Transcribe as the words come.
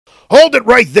Hold it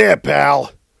right there,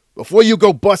 pal. Before you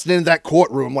go busting into that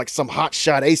courtroom like some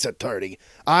hotshot ace attorney,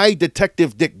 I,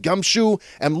 Detective Dick Gumshoe,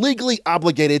 am legally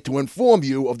obligated to inform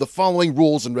you of the following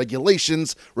rules and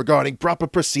regulations regarding proper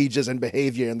procedures and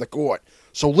behavior in the court.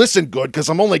 So listen good, because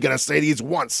I'm only going to say these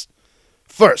once.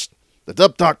 First, the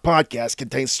Dub Talk podcast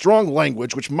contains strong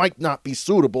language which might not be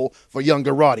suitable for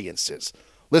younger audiences.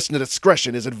 Listener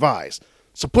discretion is advised,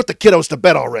 so put the kiddos to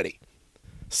bed already.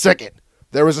 Second,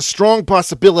 there is a strong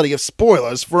possibility of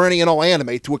spoilers for any and all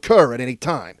anime to occur at any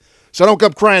time, so don't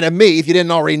come crying at me if you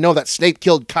didn't already know that Snape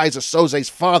killed Kaiser Soze's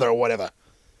father or whatever.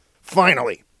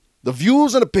 Finally, the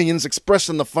views and opinions expressed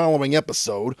in the following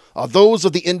episode are those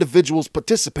of the individuals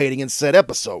participating in said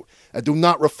episode and do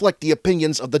not reflect the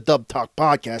opinions of the Dub Talk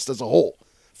podcast as a whole.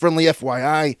 Friendly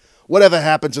FYI, whatever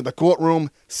happens in the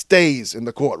courtroom stays in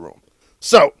the courtroom.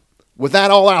 So, with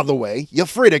that all out of the way, you're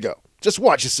free to go. Just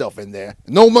watch yourself in there.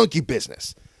 No monkey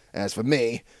business. As for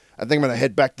me, I think I'm going to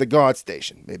head back to the guard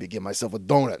station. Maybe get myself a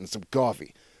donut and some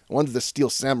coffee. I wonder if the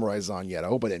Steel Samurai's on yet. I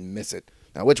hope I didn't miss it.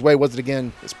 Now, which way was it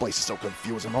again? This place is so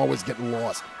confused. I'm always getting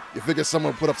lost. You figure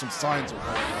someone would put up some signs or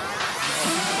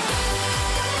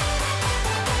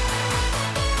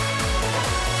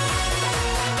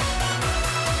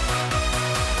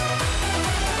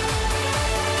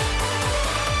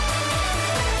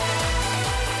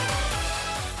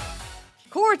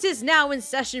Court is now in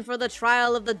session for the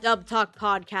trial of the Dub Talk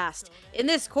podcast. In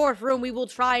this courtroom, we will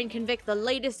try and convict the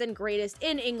latest and greatest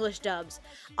in English dubs.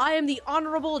 I am the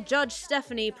Honorable Judge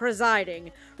Stephanie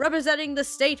presiding. Representing the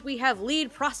state, we have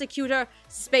lead prosecutor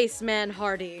Spaceman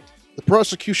Hardy. The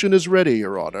prosecution is ready,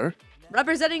 Your Honor.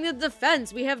 Representing the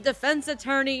defense, we have defense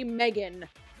attorney Megan.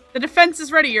 The defense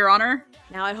is ready, Your Honor.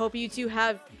 Now, I hope you two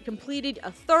have completed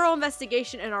a thorough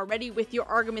investigation and are ready with your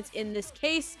arguments in this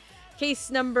case.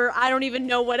 Case number, I don't even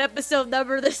know what episode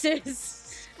number this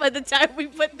is by the time we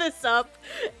put this up.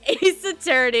 Ace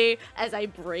Attorney, as I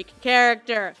break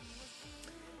character.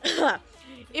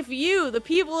 If you, the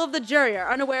people of the jury,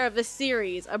 are unaware of this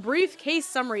series, a brief case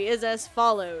summary is as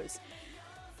follows.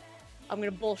 I'm gonna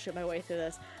bullshit my way through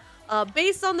this.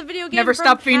 Based on the video game Never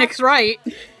stop Phoenix Wright.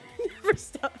 Never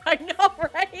stop. I know,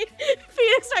 right?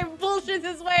 Phoenix Wright bullshits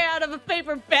his way out of a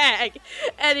paper bag.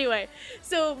 Anyway,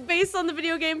 so based on the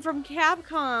video game from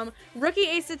Capcom, rookie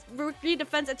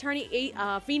defense attorney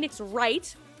Phoenix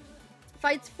Wright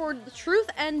fights for the truth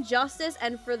and justice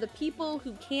and for the people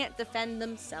who can't defend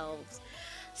themselves.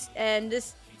 And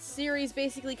this series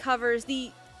basically covers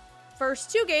the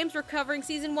first two games. We're covering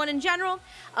Season 1 in general,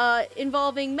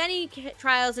 involving many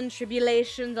trials and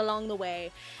tribulations along the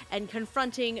way, and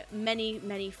confronting many,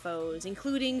 many foes,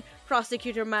 including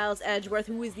Prosecutor Miles Edgeworth,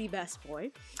 who is the best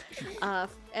boy, and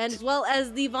as well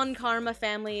as the Von Karma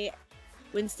family,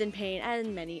 Winston Payne,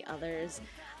 and many others.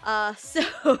 And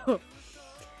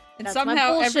that's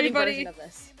somehow my everybody version of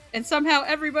this. And somehow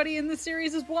everybody in the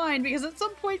series is blind because at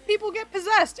some point people get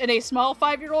possessed and a small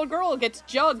 5-year-old girl gets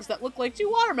jugs that look like two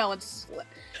watermelons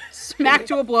smacked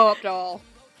to a blow-up doll.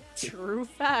 True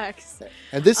facts.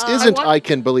 And this isn't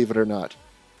Icon, believe it or not.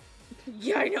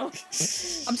 Yeah, I know.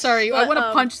 I'm sorry, I want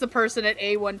to punch the person at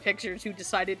A1 Pictures who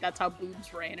decided that's how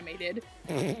boobs were animated.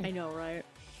 I know, right?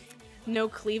 No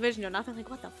cleavage, no nothing. Like,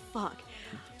 what the fuck?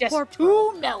 Just Poor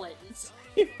two melons.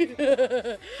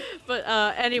 But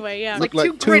anyway, yeah. Look like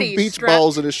like two two gritties beach strapped-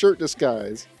 balls in a shirt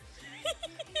disguise.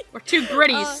 Or two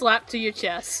gritties slapped to your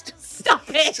chest. Stop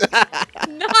it!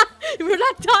 We're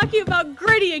not talking about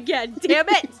gritty again, damn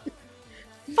it!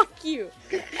 Fuck you.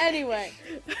 Anyway,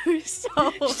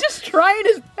 so He's just trying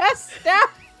his best,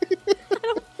 Steph. I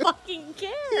don't fucking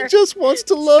care. He just wants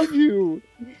to love you.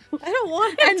 I don't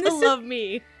want him to love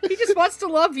me. He just wants to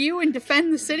love you and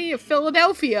defend the city of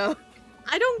Philadelphia.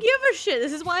 I don't give a shit.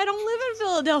 This is why I don't live in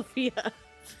Philadelphia.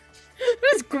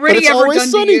 What has But Gritty it's ever always done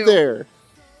to sunny you? there.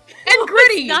 And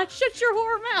Gritty! Not shut your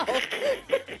whore mouth.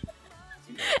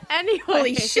 Anyway.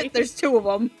 Holy shit, there's two of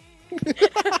them.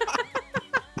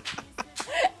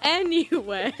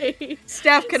 Anyway.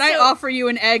 Steph, can I offer you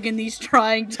an egg in these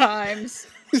trying times?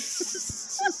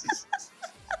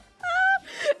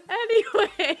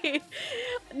 Anyway,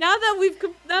 now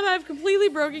that I've completely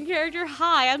broken character,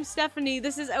 hi, I'm Stephanie.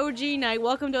 This is OG Night.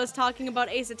 Welcome to us talking about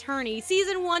Ace Attorney,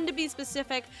 Season 1 to be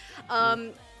specific.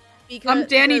 I'm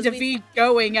Danny DeVee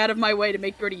going out of my way to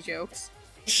make Gritty jokes.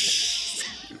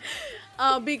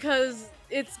 Because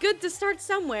it's good to start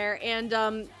somewhere,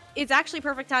 and it's actually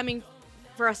perfect timing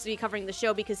for us to be covering the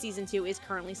show because Season 2 is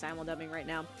currently simuldubbing right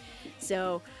now.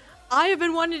 So I have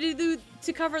been wanting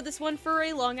to cover this one for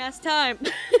a long-ass time.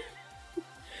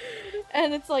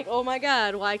 And it's like, oh my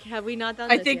god, why have we not done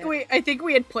this yet? I think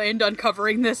we had planned on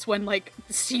covering this when like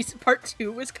season part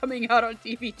 2 was coming out on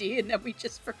DVD, and then we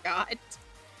just forgot.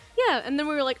 Yeah, and then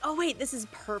we were like, oh wait, this is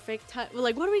perfect time. We're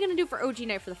like, what are we gonna do for OG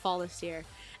Night for the fall this year?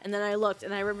 And then I looked,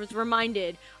 and I was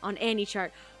reminded on Annie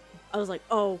chart. I was like,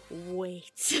 oh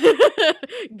wait,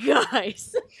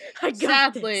 guys, I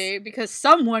got Sadly, this. because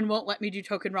someone won't let me do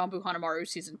Token Rambu Hanamaru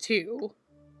season 2.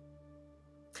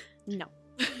 No.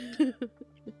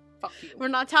 Fuck you. We're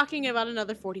not talking about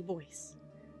another 40 boys.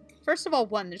 First of all,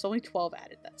 there's only 12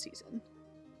 added that season.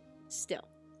 Still.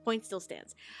 Point still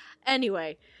stands.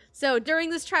 Anyway, so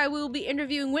during this trial, we will be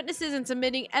interviewing witnesses and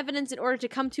submitting evidence in order to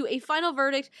come to a final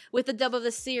verdict with the dub of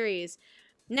the series.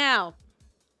 Now,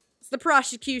 is the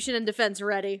prosecution and defense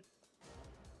ready?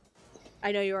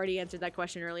 I know you already answered that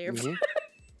question earlier. Mhm.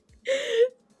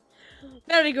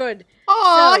 Very good.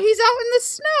 Aw, So- he's out in the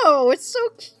snow! It's so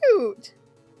cute!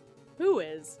 Who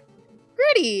is?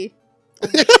 Gritty! I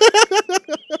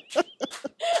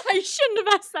shouldn't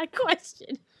have asked that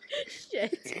question.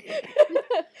 Shit.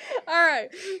 Alright,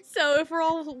 so if we're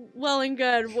all well and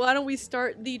good, why don't we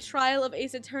start the trial of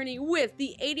Ace Attorney with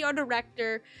the ADR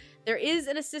director. There is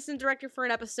an assistant director for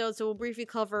an episode, so we'll briefly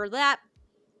cover that.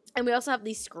 And we also have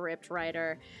the script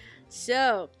writer.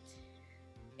 So,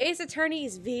 Ace Attorney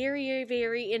is very,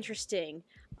 very interesting.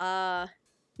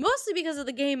 Mostly because of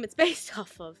the game it's based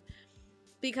off of.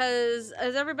 Because,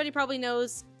 as everybody probably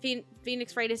knows,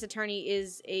 Phoenix Wright Ace Attorney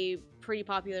is a pretty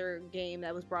popular game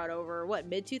that was brought over, what,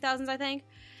 mid-2000s, I think?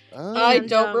 I And,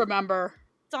 don't remember.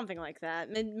 Something like that.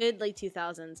 Mid-late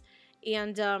 2000s.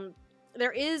 And,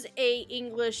 there is a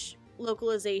English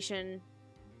localization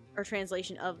or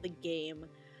translation of the game.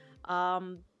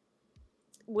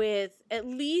 With at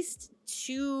least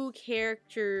 2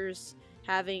 characters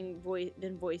having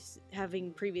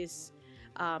previous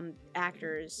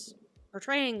actors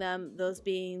portraying them, those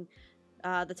being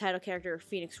the title character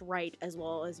Phoenix Wright as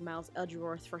well as Miles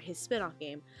Edgeworth for his spin-off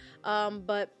game.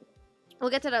 But we'll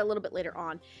get to that a little bit later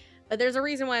on. But there's a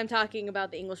reason why I'm talking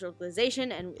about the English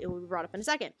localization, and it will be brought up in a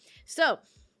second. So,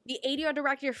 the ADR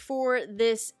director for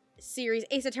this series,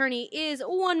 Ace Attorney, is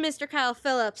one Mr. Kyle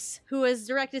Phillips, who has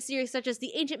directed series such as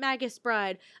The Ancient Magus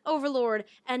Bride, Overlord,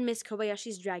 and Miss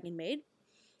Kobayashi's Dragon Maid.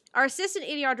 Our assistant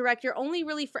ADR director, only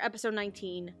really for episode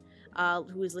 19,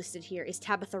 who is listed here, is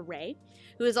Tabitha Ray,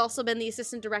 who has also been the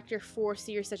assistant director for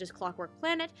series such as Clockwork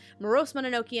Planet, Morose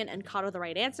Mononokean, and Kato the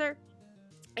Right Answer.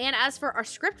 And as for our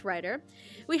script writer,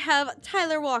 we have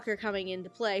Tyler Walker coming into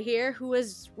play here, who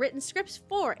has written scripts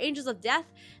for Angels of Death,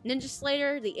 Ninja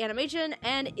Slayer, the animation,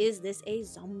 and Is This a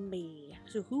Zombie?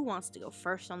 So who wants to go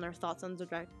first on their thoughts on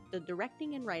the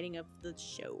directing and writing of the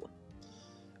show?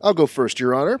 I'll go first,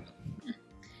 Your Honor.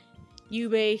 You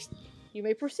may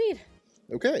proceed.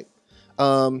 Okay.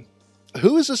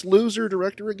 Who is this loser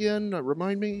director again?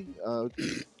 Remind me.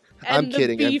 I'm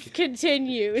kidding. The beef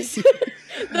continues.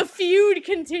 The feud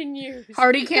continues.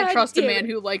 Hardy can't God trust a damn man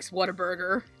it. who likes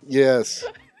Whataburger. Yes.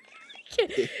 And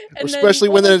Especially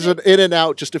then when what there's was an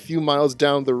In-N-Out just a few miles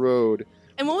down the road.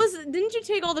 And what was? Didn't you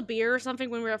take all the beer or something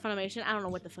when we were at Funimation? I don't know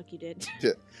what the fuck you did.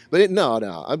 But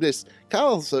no. I'm just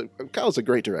Kyle's a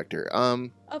great director. Oh,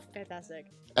 fantastic.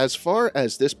 As far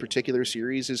as this particular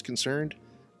series is concerned,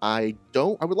 I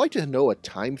would like to know a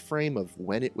time frame of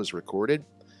when it was recorded,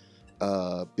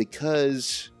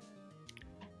 because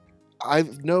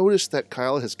I've noticed that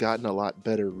Kyle has gotten a lot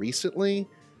better recently.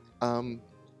 I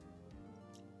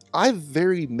have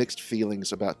very mixed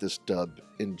feelings about this dub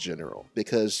in general,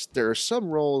 because there are some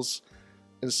roles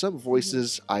and some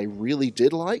voices I really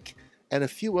did like, and a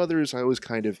few others I was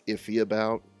kind of iffy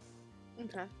about.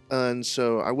 Okay. And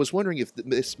so I was wondering if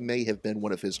this may have been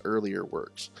one of his earlier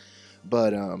works.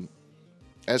 But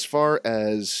as far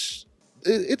as...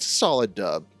 It's a solid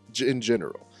dub in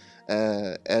general.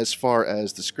 As far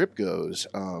as the script goes,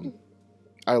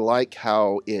 I like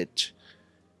how it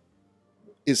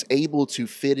is able to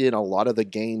fit in a lot of the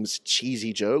game's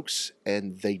cheesy jokes,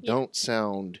 and they don't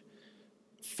sound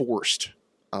forced.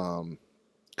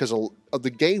 Because the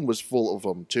game was full of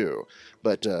them too.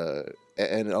 But...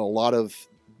 and a lot of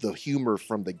the humor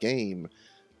from the game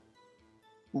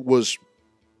was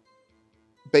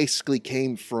basically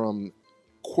came from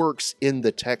quirks in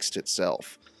the text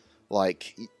itself.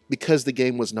 Like, because the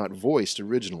game was not voiced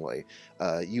originally,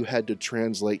 you had to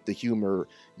translate the humor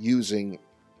using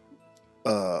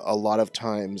a lot of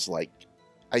times, like,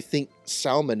 I think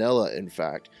Salmonella, in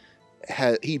fact,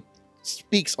 he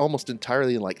speaks almost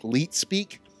entirely in like Leet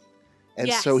speak.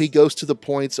 And so he goes to the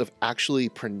points of actually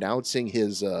pronouncing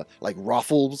his like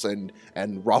ruffles and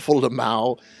ruffle the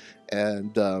mouth.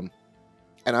 And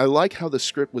And I like how the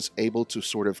script was able to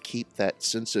sort of keep that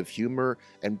sense of humor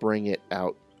and bring it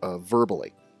out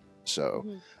verbally. So,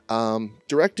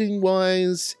 directing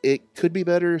wise, it could be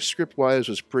better. Script wise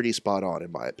was pretty spot on,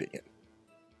 in my opinion.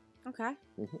 Okay.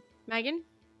 Megan?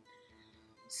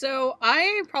 So,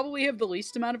 I probably have the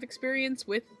least amount of experience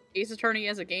with Ace Attorney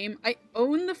as a game. I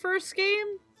own the first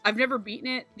game. I've never beaten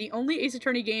it. The only Ace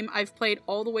Attorney game I've played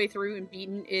all the way through and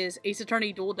beaten is Ace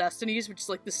Attorney Dual Destinies, which is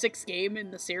like the 6th game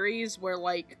in the series where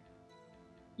like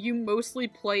you mostly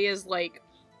play as like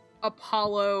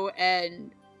Apollo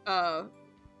and what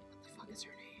the fuck is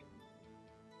her name?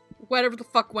 Whatever the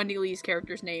fuck Wendy Lee's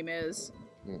character's name is.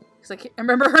 Because I can't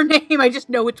remember her name, I just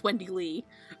know it's Wendy Lee.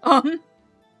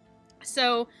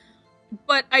 So,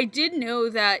 but I did know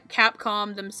that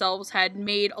Capcom themselves had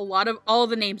made all of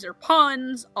the names are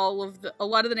puns, a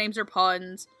lot of the names are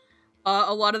puns,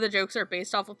 a lot of the jokes are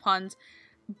based off of puns,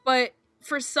 but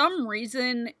for some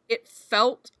reason it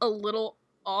felt a little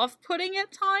off-putting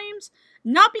at times,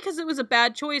 not because it was a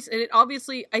bad choice, and it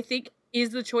obviously, I think, is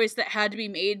the choice that had to be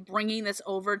made bringing this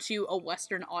over to a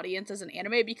Western audience as an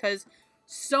anime, because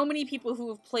so many people who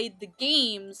have played the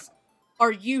games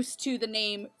are used to the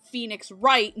name Phoenix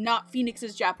Wright, not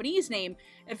Phoenix's Japanese name.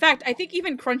 In fact, I think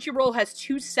even Crunchyroll has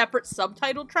 2 separate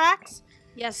subtitle tracks.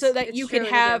 Yes, so that you can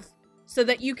so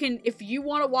that you can, if you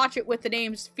want to watch it with the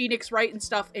names Phoenix Wright and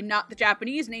stuff and not the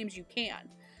Japanese names, you can.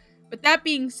 But that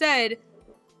being said,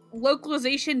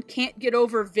 localization can't get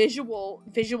over visual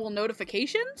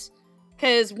notifications.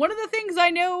 Because one of the things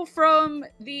I know from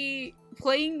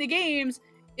playing the games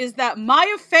is that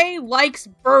Maya Fey likes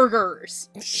burgers.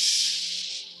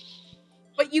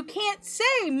 But you can't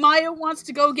say Maya wants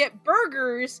to go get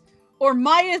burgers, or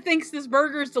Maya thinks this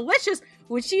burger is delicious,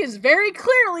 when she is very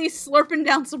clearly slurping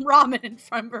down some ramen in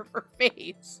front of her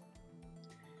face.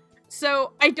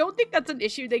 So, I don't think that's an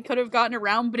issue they could have gotten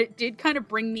around, but it did kind of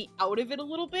bring me out of it a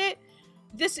little bit.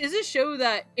 This is a show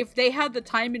that, if they had the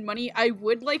time and money, I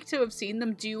would like to have seen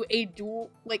them do a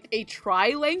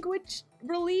tri-language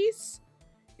release,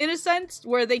 in a sense,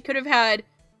 where they could have had,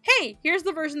 hey, here's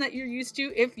the version that you're used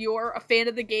to if you're a fan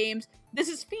of the games. This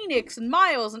is Phoenix and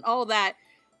Miles and all that.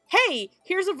 Hey,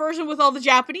 here's a version with all the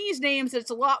Japanese names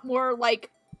that's a lot more, like,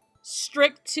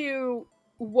 strict to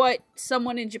what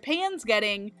someone in Japan's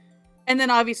getting. And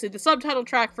then, obviously, the subtitle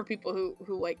track for people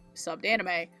who like, subbed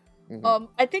anime.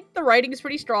 I think the writing is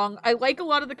pretty strong. I like a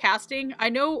lot of the casting. I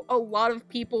know a lot of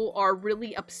people are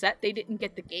really upset they didn't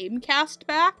get the game cast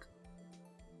back,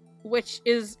 which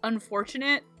is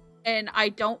unfortunate. And I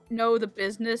don't know the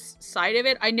business side of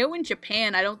it. I know in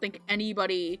Japan, I don't think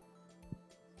anybody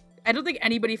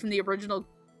from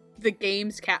the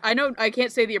games I know I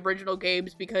can't say the original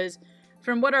games because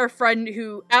from what our friend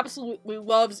who absolutely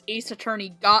loves Ace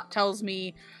Attorney Got tells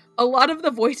me, a lot of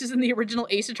the voices in the original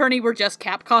Ace Attorney were just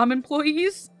Capcom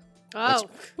employees. Oh.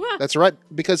 That's right,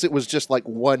 because it was just like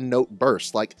one note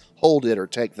burst, like hold it or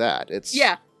take that.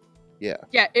 Yeah,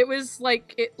 it was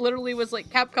like, it literally was like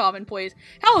Capcom employees.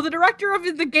 Hell, the director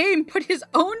of the game put his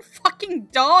own fucking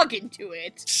dog into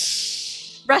it.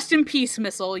 Rest in peace,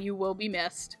 Missile. You will be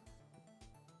missed.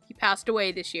 He passed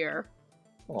away this year.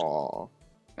 Aww.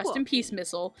 Rest in peace,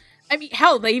 Missile. I mean,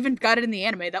 hell, they even got it in the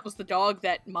anime. That was the dog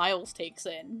that Miles takes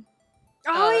in.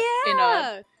 Oh,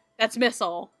 yeah! That's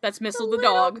Missile. That's Missile the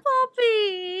little dog.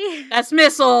 puppy! That's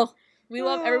Missile!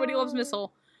 Everybody loves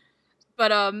Missile.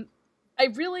 But, I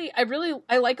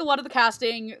like a lot of the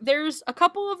casting. There's a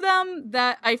couple of them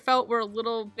that I felt were a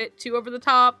little bit too over the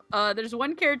top. There's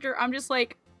one character I'm just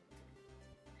like,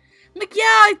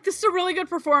 yeah, this is a really good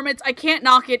performance. I can't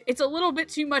knock it. It's a little bit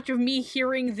too much of me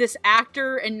hearing this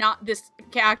actor and not this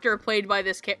actor played by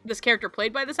this character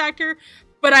played by this actor.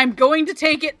 But I'm going to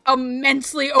take it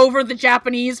immensely over the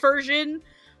Japanese version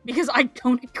because I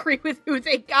don't agree with who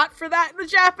they got for that in the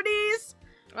Japanese.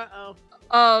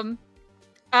 Uh-oh.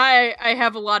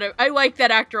 I like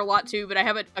that actor a lot too, but I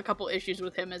have a couple issues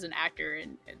with him as an actor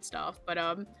and stuff. But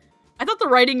I thought the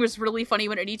writing was really funny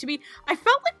when it needed to be. I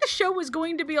felt like the show was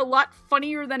going to be a lot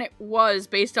funnier than it was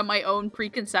based on my own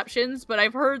preconceptions, but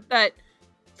I've heard that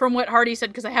from what Hardy said,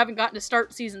 because I haven't gotten to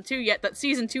start season 2 yet, that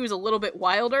season 2 is a little bit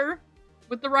wilder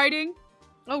with the writing.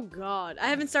 Oh god. I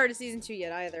haven't started season 2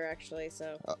 yet either, actually,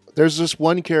 so. There's this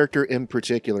one character in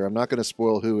particular, I'm not going to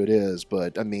spoil who it is,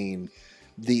 but I mean,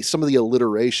 some of the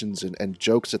alliterations and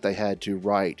jokes that they had to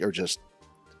write are just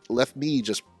left me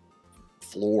just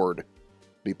floored, to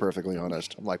be perfectly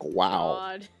honest. I'm like, wow.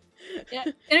 God. Yeah,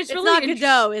 and it's really not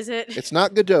Godot, is it? It's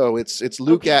not Godot, it's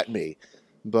Luke at me.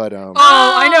 But Oh,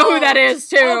 I know who that is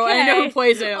too. Okay. I know who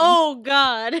plays him. Oh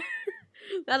god.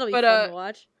 That'll be fun to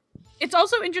watch. It's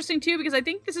also interesting too because I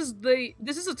think this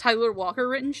is a Tyler Walker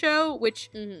written show, which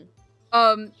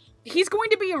he's going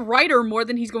to be a writer more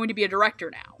than he's going to be a director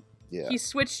now. Yeah. He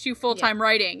switched to full-time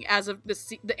writing as of this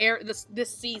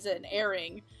season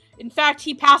airing. In fact,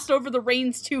 he passed over the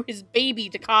reins to his baby,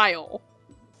 to Kyle.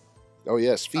 Oh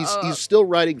yes, he's still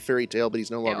writing Fairy Tail, but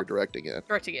he's no longer directing it.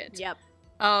 Directing it. Yep.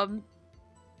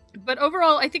 But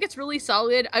overall, I think it's really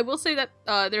solid. I will say that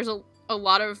there's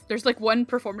there's like one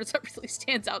performance that really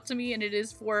stands out to me, and it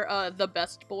is for the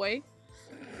best boy.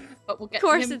 But we'll get to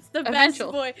him. Of course, it's the best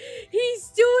boy. He's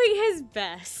doing his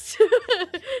best.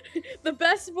 The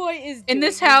best boy is doing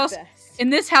his best. In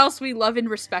this house, we love and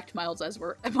respect Miles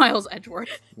Edgeworth.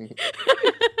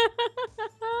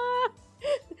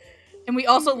 And we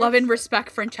also love and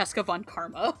respect Francesca Von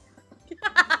Karma.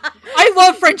 I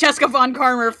love Francesca Von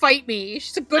Karma. Fight me.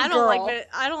 She's a good girl.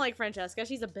 I don't like Francesca.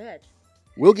 She's a bitch.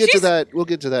 We'll get to that. We'll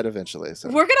get to that eventually. So.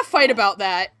 We're gonna fight about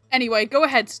that. Anyway, go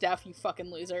ahead, Steph, you fucking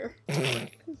loser.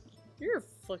 You're a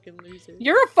fucking loser.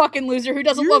 You're a fucking loser who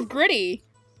doesn't love Gritty.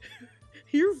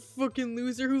 You're a fucking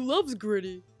loser who loves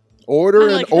Gritty. Order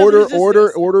and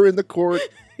order in the court.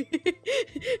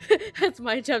 That's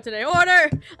my job today.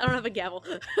 Order! I don't have a gavel.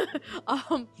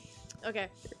 Okay.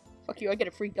 Fuck you, I get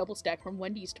a free double stack from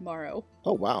Wendy's tomorrow.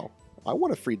 Oh, wow. I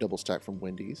want a free double stack from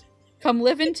Wendy's. Come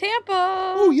live in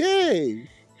Tampa! Oh, yay!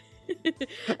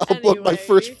 I'll book my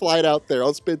first flight out there.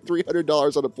 I'll spend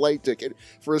 $300 on a plane ticket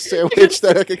for a sandwich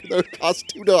that costs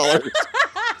 $2.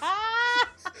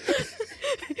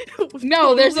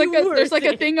 No, there's like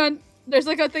a thing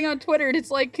on Twitter, and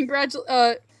it's like,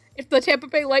 if the Tampa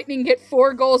Bay Lightning hit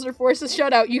 4 goals or force a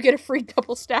shutout, you get a free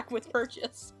double stack with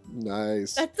purchase.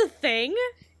 Nice. That's a thing?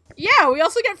 Yeah, we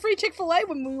also get free Chick-fil-A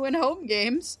when we win home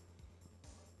games.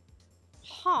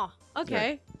 Huh.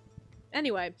 Okay. Yeah.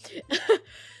 Anyway.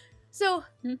 So,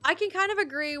 I can kind of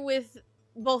agree with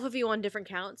both of you on different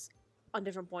counts, on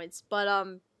different points, but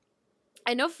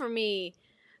I know for me,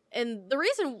 and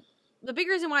the big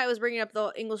reason why I was bringing up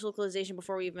the English localization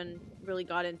before we even really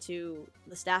got into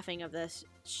the staffing of this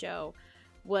show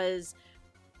was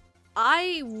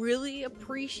I really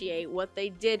appreciate what they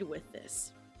did with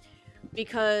this.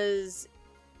 Because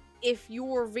if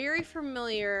you're very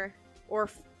familiar, or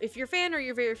if you're a fan or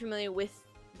you're very familiar with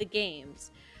the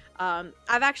games, I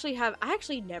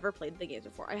actually never played the games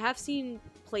before. I have seen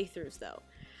playthroughs though.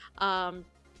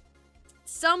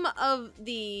 Some of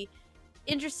the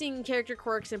interesting character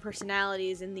quirks and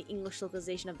personalities in the English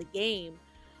localization of the game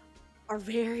are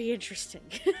very interesting.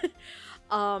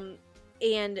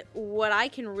 And what I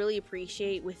can really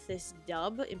appreciate with this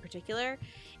dub in particular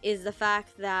is the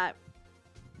fact that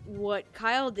what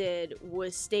Kyle did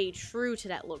was stay true to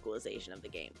that localization of the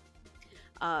game.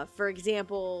 For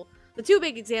example, the two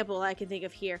big examples I can think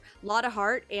of here, Lotta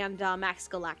Hart and Max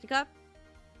Galactica.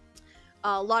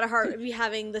 Lotta Hart be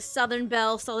having the Southern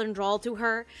Belle, Southern drawl to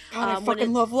her. God, I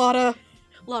fucking love Lotta.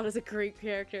 Lotta's a great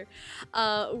character.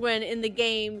 When in the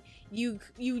game, you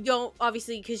don't,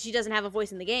 obviously, because she doesn't have a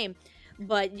voice in the game,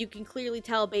 but you can clearly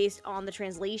tell based on the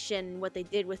translation what they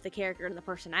did with the character and the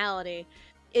personality.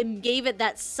 It gave it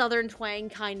that Southern twang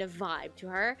kind of vibe to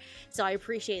her, so I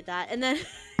appreciate that. And then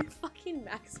fucking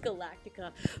Max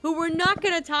Galactica, who we're not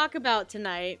gonna talk about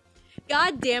tonight.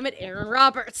 God damn it, Aaron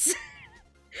Roberts.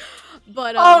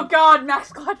 But oh god,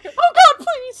 Max Galactica. Oh god,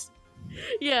 please.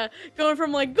 Yeah, going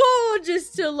from like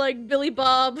gorgeous to like Billy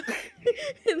Bob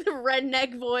in the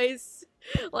redneck voice,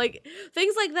 like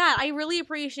things like that. I really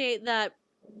appreciate that.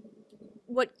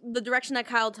 What the direction that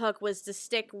Kyle took was to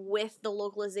stick with the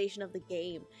localization of the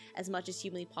game as much as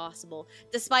humanly possible,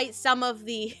 despite some of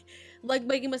the, like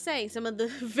Megan was saying, some of the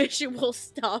visual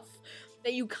stuff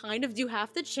that you kind of do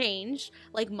have to change,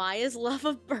 like Maya's love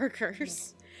of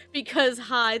burgers, because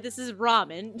hi, this is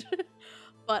ramen.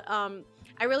 But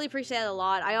I really appreciate it a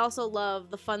lot. I also love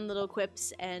the fun little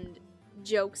quips and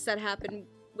jokes that happen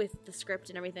with the script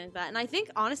and everything like that. And I think,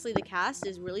 honestly, the cast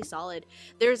is really solid.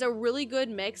 There's a really good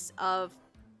mix of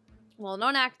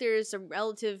well-known actors, some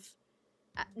relative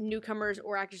newcomers,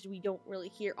 or actors we don't really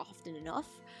hear often enough.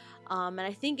 And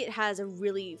I think it has a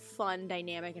really fun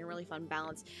dynamic and a really fun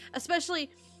balance. Especially,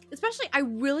 I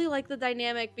really like the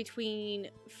dynamic between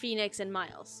Phoenix and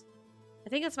Miles. I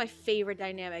think that's my favorite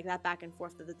dynamic, that back and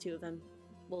forth that the two of them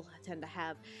will tend to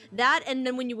have. That, and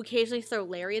then when you occasionally throw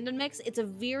Larry into the mix, it's a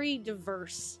very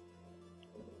diverse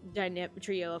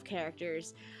trio of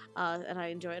characters, and I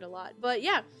enjoy it a lot. But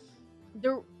yeah,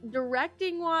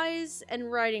 directing-wise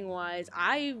and writing-wise,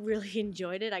 I really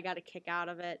enjoyed it. I got a kick out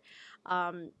of it.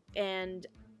 And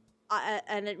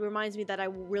and it reminds me that I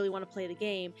really want to play the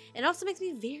game. And it also makes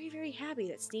me very, very happy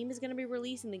that Steam is going to be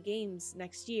releasing the games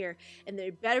next year, and they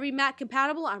better be Mac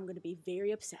compatible. I'm going to be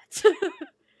very upset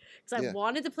because I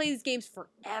wanted to play these games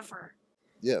forever.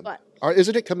 Yeah. But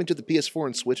Isn't it coming to the PS4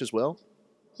 and Switch as well?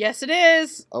 Yes, it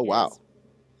is. Oh, wow.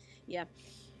 Yeah. I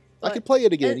But- can play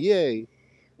it again. Yay.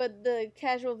 But the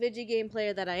casual video game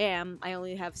player that I am, I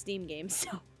only have Steam games,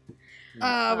 so.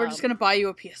 We're just gonna buy you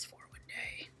a PS4 one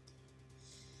day.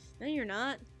 No, you're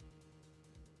not.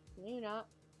 No, you're not.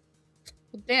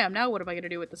 Well, damn, now what am I gonna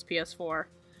do with this PS4?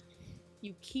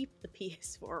 You keep the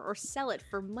PS4 or sell it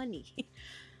for money.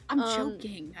 I'm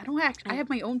joking. I don't I have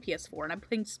my own PS4 and I'm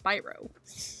playing Spyro.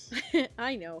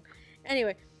 I know.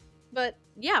 Anyway, but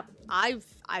yeah, I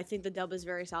think the dub is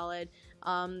very solid.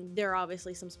 There are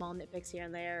obviously some small nitpicks here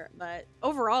and there, but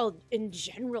overall, in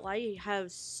general, I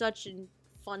have such a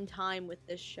fun time with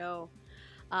this show.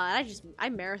 I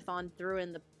marathoned through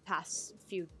in the past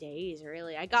few days,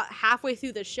 really. I got halfway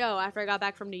through the show after I got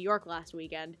back from New York last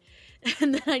weekend,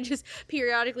 and then I just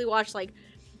periodically watched like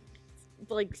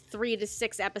 3 to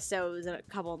 6 episodes in a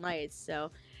couple nights. So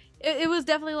it was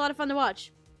definitely a lot of fun to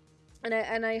watch, and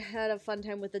I had a fun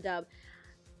time with the dub.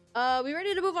 We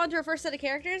ready to move on to our first set of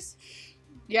characters?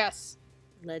 Yes.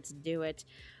 Let's do it.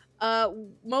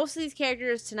 Most of these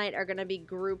characters tonight are going to be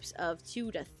groups of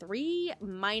 2 to 3,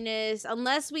 minus,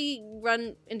 unless we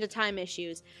run into time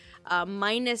issues,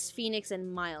 minus Phoenix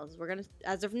and Miles.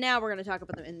 As of now, we're going to talk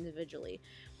about them individually.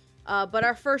 But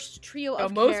our first trio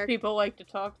of Most people like to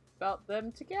talk about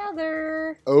them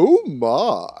together. Oh,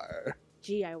 my.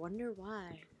 Gee, I wonder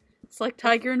why. It's like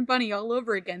Tiger and Bunny all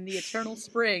over again, the eternal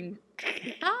spring.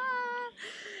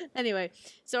 Anyway,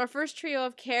 so our first trio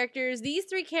of characters, these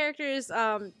 3 characters,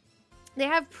 they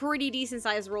have pretty decent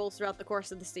sized roles throughout the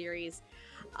course of the series,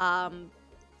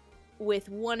 with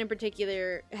one in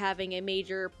particular having a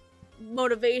major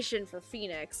motivation for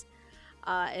Phoenix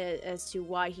as to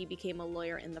why he became a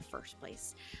lawyer in the first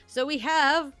place. So we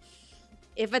have,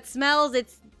 if it smells,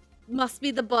 it must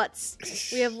be the butts.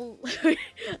 We have,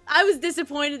 I was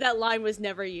disappointed that line was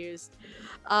never used.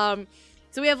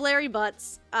 So we have Larry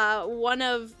Butts, one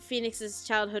of Phoenix's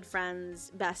childhood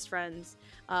friends, best friends,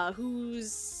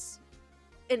 who's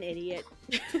an idiot.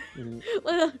 I'm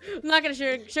not gonna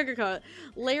sugarcoat it.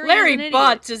 Larry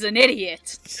Butts is an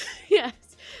idiot. Yes.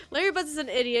 Larry Butts is an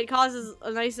idiot, causes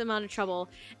a nice amount of trouble.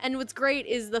 And what's great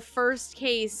is the first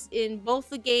case in both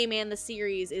the game and the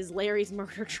series is Larry's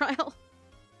murder trial.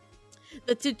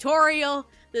 The tutorial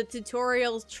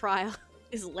trial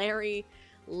is Larry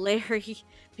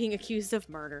being accused of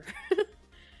murder.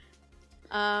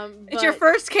 It's your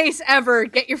first case ever.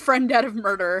 Get your friend out of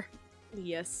murder.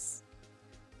 Yes.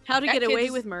 How to That get away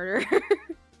kid's- with murder.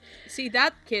 See,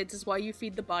 that, kids, is why you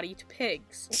feed the body to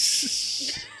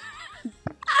pigs.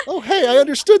 Oh, hey, I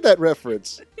understood that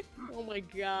reference. Oh my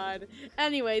god.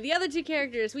 Anyway, the other 2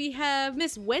 characters, we have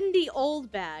Miss Wendy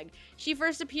Oldbag. She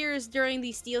first appears during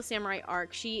the Steel Samurai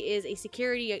arc. She is a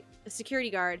security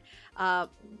guard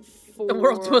for The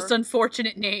world's most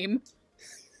unfortunate name.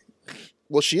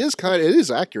 Well, it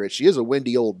is accurate. She is a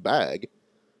windy old bag.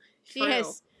 She True.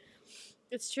 is.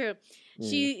 It's true.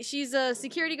 She's a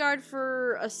security guard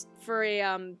for a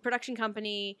production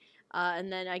company,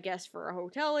 and then I guess for a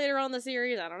hotel later on in the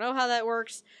series. I don't know how that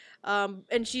works.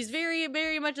 And she's very,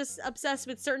 very much obsessed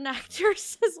with certain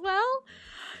actors as well.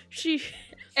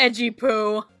 Edgy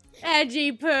poo.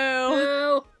 Edgy poo.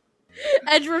 Poo.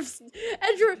 Edgeworth,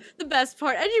 the best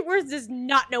part. Edgeworth does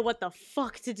not know what the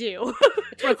fuck to do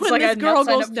It's when like this I girl signed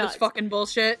goes up for nuts. this fucking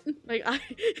bullshit.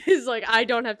 He's like, I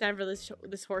don't have time for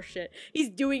this horse shit. He's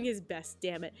doing his best,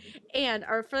 damn it. And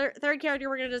our third character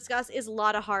we're gonna discuss is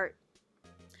Lotta Hart.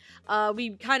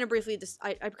 We kind of briefly,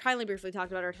 I kindly briefly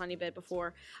talked about her a tiny bit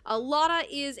before. Lotta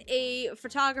is a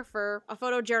photographer, a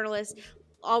photojournalist,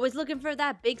 always looking for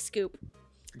that big scoop.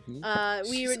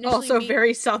 She's also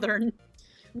very southern.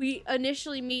 We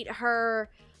initially meet her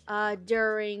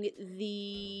during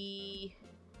the...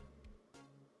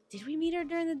 Did we meet her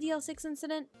during the DL6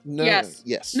 incident? No. Yes.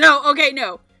 Yes. No, okay,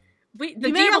 no. The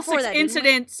We met her before DL6 that, didn't we?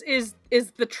 incident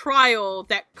is the trial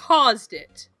that caused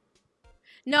it.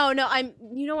 No,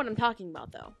 you know what I'm talking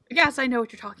about, though. Yes, I know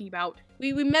what you're talking about.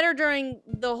 We met her during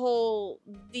the whole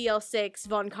DL6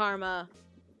 Von Karma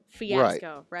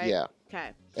fiasco, right? Yeah.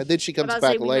 Okay. And then she comes About to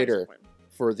say back we met her later somewhere.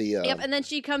 for the... Yep, and then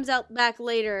she comes out back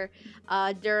later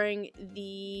during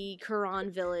the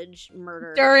Quran Village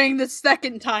murder. During the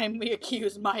second time we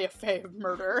accuse Maya Fey of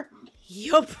murder.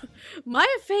 Yup. Maya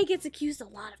Fey gets accused a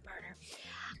lot of murder.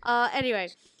 Anyway,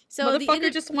 so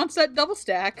Motherfucker just wants that double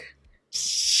stack.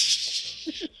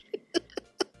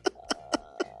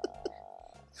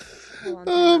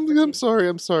 awful on time. I'm sorry.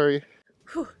 I'm sorry.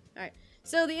 Whew. Alright.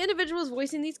 So the individuals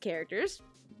voicing these characters.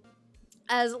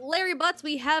 As Larry Butts,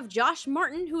 we have Josh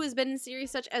Martin, who has been in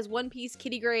series such as One Piece,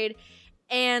 Kitty Grade,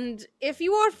 and if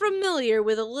you are familiar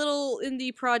with a little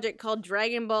indie project called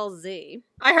Dragon Ball Z.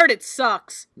 I heard it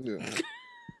sucks. Yeah.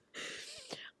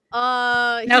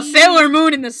 Now Sailor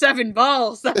Moon and the Seven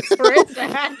Balls, that's where it's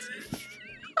at.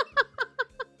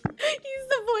 He's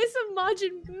the voice of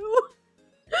Majin Buu.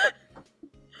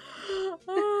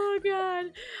 Oh god.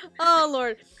 Oh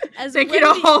lord. As Thank you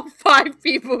to all 5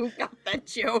 people who got that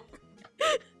joke.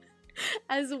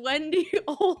 As Wendy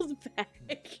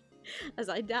Oldbag. As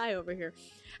I die over here.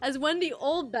 As Wendy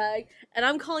Oldbag, and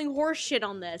I'm calling horse shit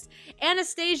on this,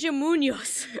 Anastasia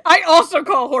Munoz. I also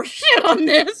call horse shit on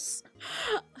this.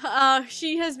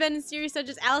 She has been in series such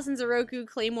as Allison Zoroku,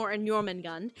 Claymore, and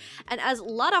Jormungand. And as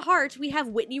Lotta Hart, we have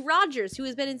Whitney Rogers, who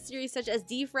has been in series such as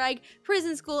Defrag,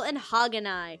 Prison School, and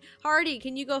Haganai. Hardy,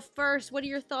 can you go first? What are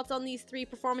your thoughts on these 3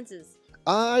 performances?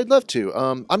 I'd love to.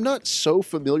 I'm not so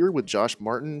familiar with Josh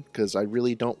Martin because I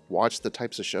really don't watch the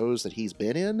types of shows that he's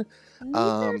been in.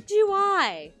 Neither do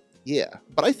I. Yeah,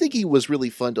 but I think he was really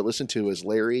fun to listen to as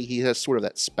Larry. He has sort of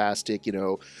that spastic,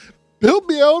 help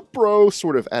me out, bro,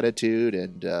 sort of attitude,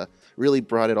 and really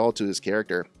brought it all to his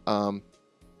character.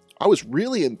 I was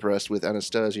really impressed with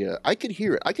Anastasia. I could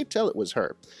hear it. I could tell it was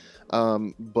her.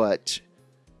 But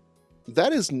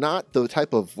that is not the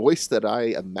type of voice that I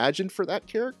imagined for that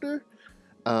character.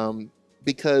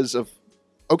 Because of...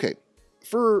 Okay,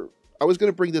 I was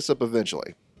going to bring this up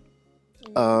eventually.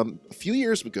 A few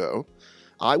years ago,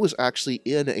 I was actually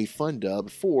in a fun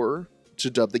dub to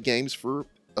dub the games for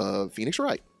Phoenix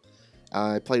Wright.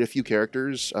 I played a few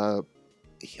characters. I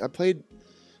played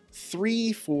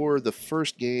 3 for the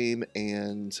first game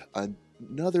and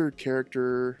another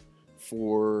character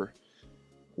for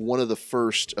one of the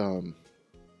first...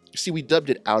 see, we dubbed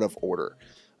it out of order.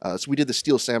 So we did the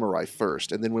Steel Samurai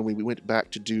first, and then when we went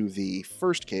back to do the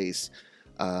first case,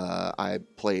 I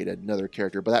played another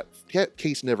character, but that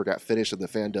case never got finished, and the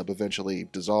fan dub eventually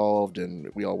dissolved,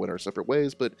 and we all went our separate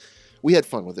ways, but we had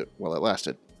fun with it while it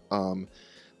lasted.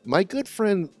 My good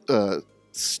friend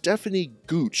Stephanie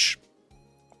Gooch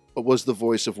was the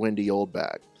voice of Wendy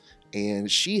Oldbag, and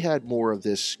she had more of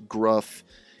this gruff,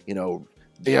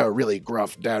 really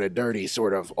gruff, down and dirty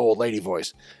sort of old lady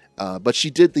voice. But she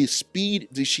did the speed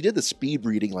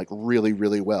reading like really,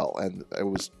 really well, and it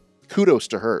was kudos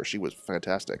to her. She was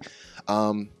fantastic.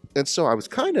 And so I was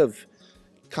kind of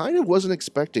wasn't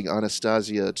expecting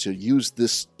Anastasia to use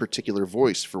this particular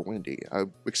voice for Wendy. I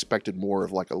expected more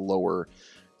of like a lower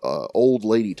old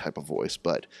lady type of voice,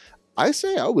 but I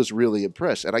say I was really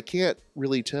impressed, and I can't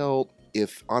really tell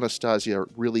if Anastasia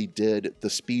really did the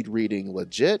speed reading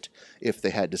legit, if they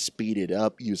had to speed it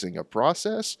up using a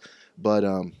process, but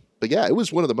yeah, it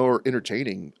was one of the more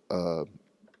entertaining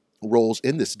roles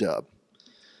in this dub.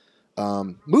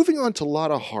 Moving on to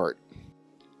Lotta Hart.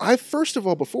 First of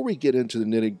all, before we get into the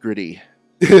nitty gritty,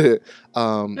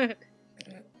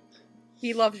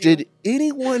 he loves you. Did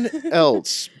anyone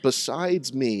else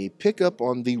besides me pick up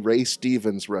on the Ray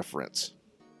Stevens reference?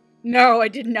 No, I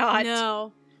did not.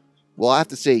 No. Well, I have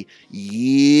to say,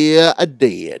 yeah, I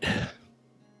did.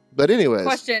 But anyways.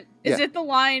 Question. Is yeah. it the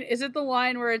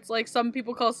line where it's like some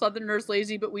people call Southerners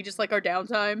lazy, but we just like our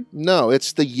downtime? No,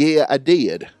 it's the yeah, I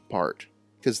did part.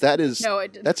 Because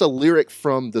that's a lyric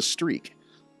from The Streak.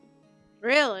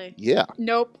 Really? Yeah.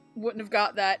 Nope. Wouldn't have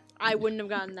got that. I wouldn't have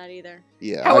gotten that either.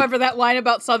 Yeah. However, that line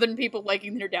about Southern people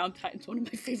liking their downtime is one of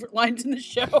my favorite lines in the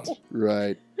show.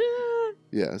 Right.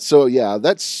 Yeah. So yeah,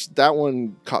 that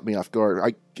one caught me off guard.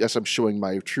 I guess I'm showing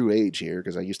my true age here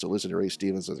because I used to listen to Ray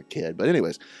Stevens as a kid. But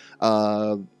anyways,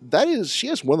 she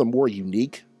has one of the more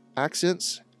unique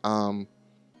accents.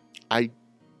 I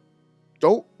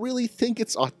don't really think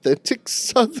it's authentic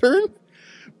Southern.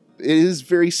 It is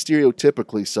very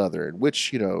stereotypically Southern,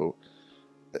 which,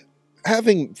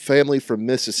 having family from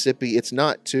Mississippi, it's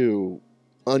not too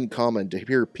uncommon to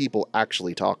hear people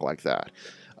actually talk like that.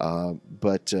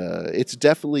 But it's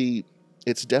definitely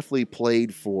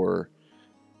played for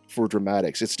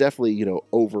dramatics. It's definitely,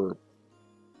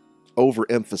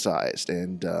 overemphasized,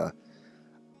 and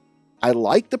I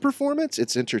like the performance.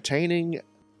 It's entertaining,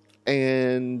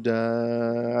 and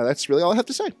that's really all I have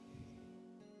to say.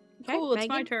 Okay, cool, it's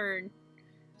Megan? my turn.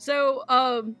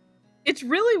 So, it's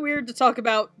really weird to talk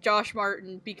about Josh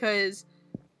Martin because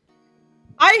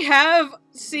I have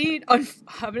seen... I'm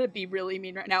gonna be really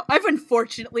mean right now. I've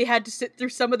unfortunately had to sit through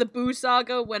some of the Boo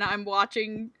Saga when I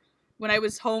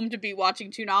was home to be watching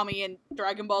Toonami and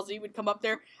Dragon Ball Z would come up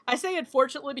there. I say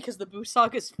unfortunately because the Boo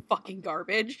Saga is fucking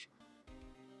garbage.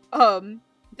 Then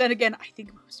again, I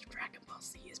think most of Dragon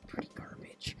pretty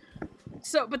garbage.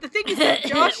 So, but the thing is that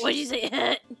Josh... What'd you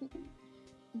say?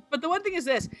 But the one thing is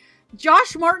this.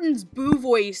 Josh Martin's Boo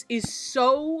voice is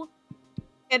so...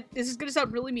 And this is going to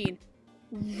sound really mean.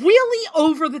 Really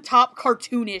over-the-top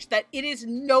cartoonish that it is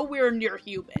nowhere near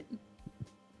human.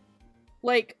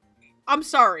 Like, I'm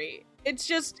sorry. It's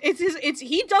just...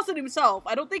 he does it himself.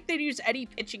 I don't think they'd use any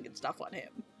pitching and stuff on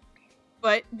him.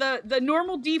 But the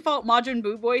normal default Majin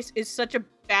Buu voice is such a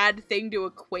bad thing to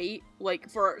equate, like,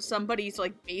 for somebody's,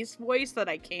 like, bass voice that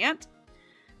I can't.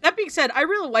 That being said, I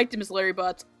really liked him as Larry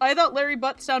Butts. I thought Larry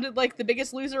Butts sounded like the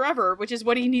biggest loser ever, which is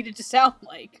what he needed to sound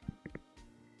like.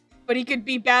 But he could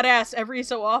be badass every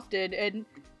so often, and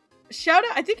shout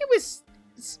out, I think it was,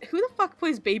 who the fuck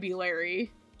plays Baby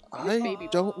Larry? I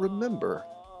don't remember.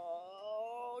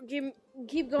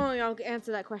 Keep going, I'll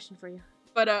answer that question for you.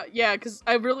 But, yeah, because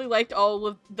I really liked all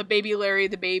of the Baby Larry,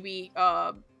 the Baby,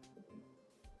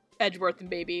 Edgeworth, and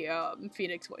Baby,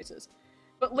 Phoenix voices.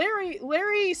 But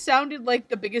Larry sounded like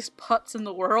the biggest putz in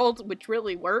the world, which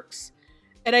really works.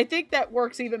 And I think that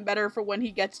works even better for when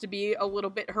he gets to be a little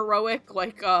bit heroic,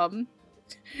 like,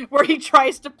 where he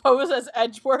tries to pose as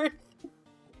Edgeworth.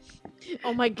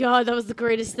 Oh my god, that was the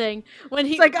greatest thing. When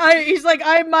he's like,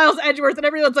 I'm Miles Edgeworth, and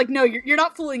everyone's like, no, you're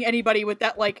not fooling anybody with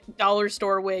that, like, dollar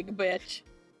store wig, bitch.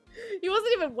 He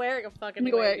wasn't even wearing a fucking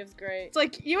wig, it was great. It's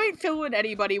like, you ain't fooling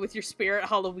anybody with your Spirit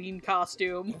Halloween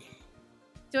costume.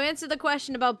 To answer the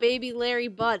question about Baby Larry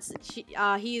Butts,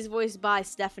 he's voiced by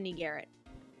Stephanie Garrett.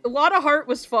 A Lot of Heart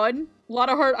was fun. A Lot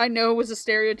of Heart, I know, was a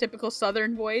stereotypical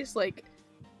Southern voice. Like,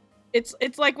 it's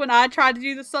like when I tried to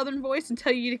do the Southern voice and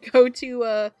tell you to go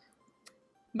to,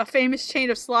 my famous chain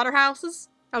of slaughterhouses.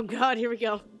 Oh god, here we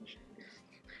go.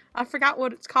 I forgot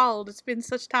what it's called. It's been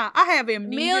such time. I have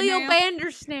amnesia Emilio now.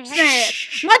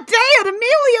 Bandersnatch. My dad,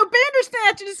 Emilio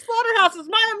Bandersnatch in his slaughterhouses.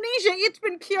 My amnesia, it's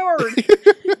been cured.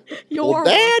 You're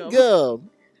Dad gum.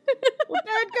 Well,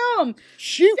 dadgum.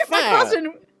 Shoot Get fire. my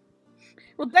cousin.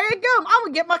 Well, dadgum. I'm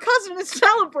gonna get my cousin to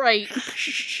celebrate.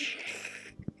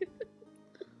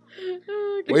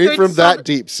 Way from that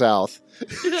deep south.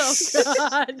 Oh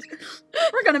god.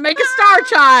 We're gonna make a star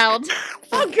child.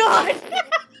 Oh god.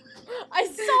 I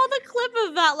saw the clip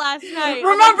of that last night.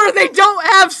 Remember, they don't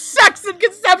have sex and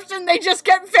conception. They just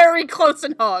get very close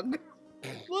and hug.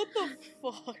 What the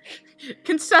fuck?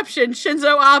 Conception,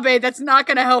 Shinzo Abe, that's not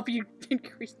gonna help you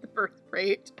increase the birth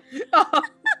rate.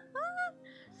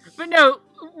 But no,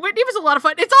 Whitney was a lot of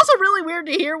fun. It's also really weird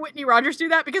to hear Whitney Rogers do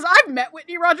that, because I've met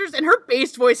Whitney Rogers, and her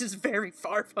bass voice is very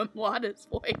far from Lana's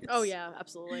voice. Oh yeah,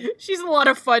 absolutely. She's a lot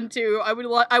of fun, too. I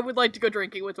would like to go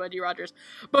drinking with Wendy Rogers.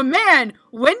 But man,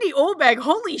 Wendy Olbag,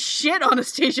 holy shit,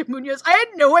 Anastasia Munoz. I had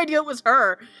no idea it was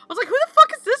her. I was like, who the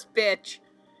fuck is this bitch?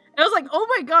 And I was like, oh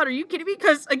my god, are you kidding me?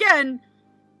 Because, again,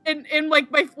 in like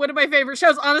one of my favorite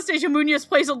shows, Anastasia Munoz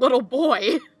plays a little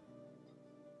boy.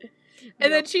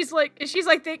 And then she's like, this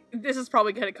is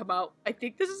probably gonna come out. I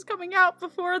think this is coming out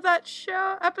before that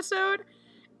show episode.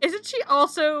 Isn't she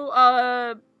also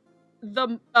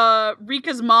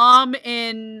Rika's mom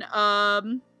in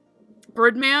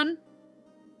Birdman?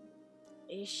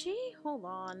 Is she? Hold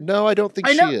on. No, I don't think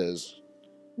she is.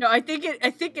 No, I think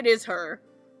it is her.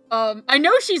 I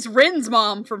know she's Rin's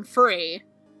mom from Free.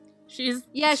 She's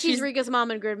Rika's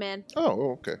mom in Gridman.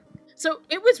 Oh, okay. So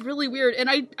it was really weird, and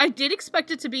I did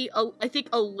expect it to be, I think,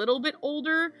 a little bit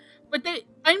older, but they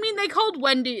called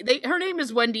Wendy, her name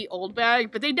is Wendy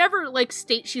Oldbag, but they never, like,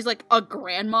 state she's, like, a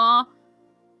grandma.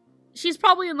 She's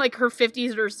probably in, like, her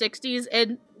 50s or 60s,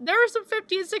 and there are some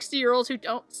 50 and 60-year-olds who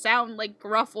don't sound like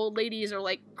gruff old ladies or,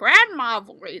 like, grandma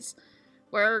voice,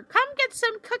 where, come get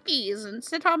some cookies and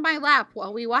sit on my lap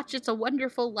while we watch It's a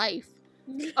Wonderful Life.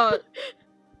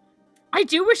 I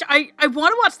do wish, I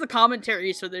want to watch the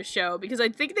commentaries for this show, because I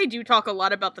think they do talk a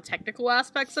lot about the technical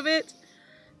aspects of it.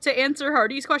 To answer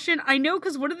Hardy's question, I know,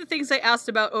 because one of the things I asked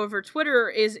about over Twitter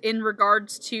is in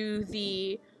regards to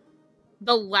the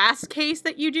last case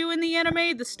that you do in the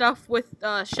anime, the stuff with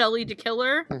Shelly the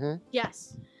Killer. Mm-hmm.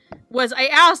 Yes. Was I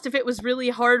asked if it was really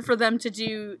hard for them to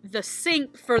do the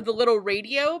sync for the little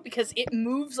radio, because it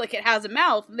moves like it has a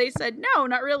mouth, and they said, no,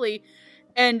 not really.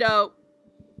 And,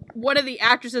 one of the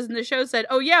actresses in the show said,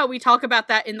 oh yeah, we talk about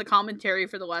that in the commentary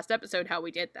for the last episode, how we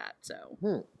did that,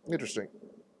 so. Interesting.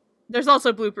 There's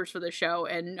also bloopers for the show,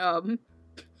 and,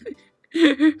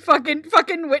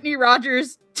 fucking Whitney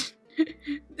Rogers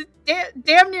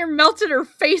damn near melted her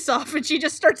face off, and she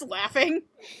just starts laughing.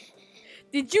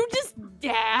 Did you just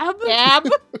dab? Dab?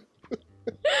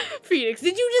 Phoenix,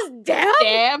 did you just dab?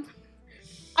 Dab?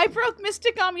 I broke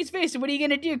Mystic Ami's face, and what are you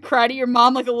gonna do, cry to your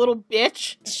mom like a little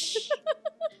bitch?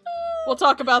 We'll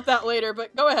talk about that later,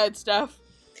 but go ahead, Steph.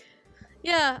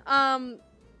 Yeah,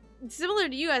 similar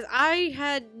to you guys, I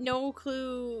had no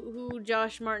clue who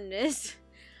Josh Martin is.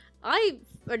 I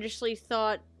initially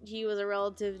thought he was a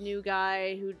relative new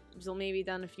guy who's maybe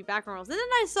done a few background roles. And then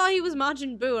I saw he was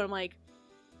Majin Buu, and I'm like,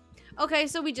 okay,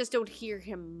 so we just don't hear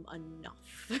him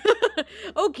enough.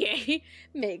 Okay,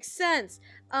 makes sense.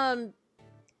 Kind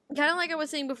of like I was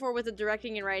saying before with the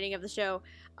directing and writing of the show,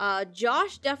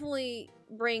 Josh definitely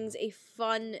brings a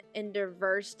fun and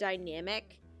diverse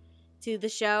dynamic to the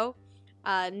show.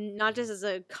 Not just as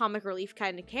a comic relief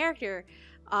kind of character,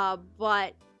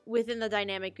 but within the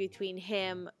dynamic between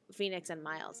him, Phoenix, and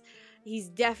Miles. He's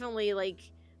definitely like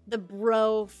the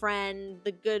bro friend,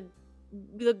 the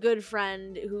good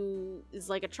friend who is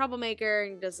like a troublemaker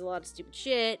and does a lot of stupid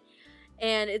shit.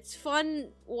 And it's fun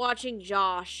watching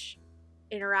Josh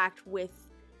interact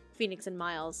with Phoenix and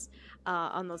Miles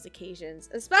on those occasions,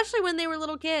 especially when they were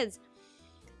little kids.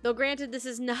 Though granted, this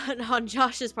is not on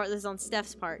Josh's part, this is on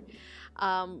Steph's part.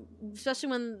 Especially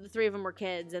when the three of them were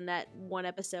kids in that one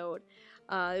episode.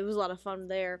 It was a lot of fun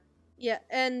there. Yeah,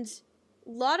 and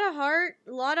lot of heart,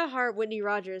 Whitney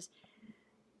Rogers.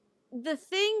 The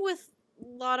thing with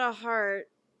Lotta Heart,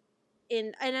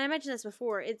 and I mentioned this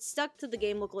before, it stuck to the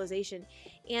game localization.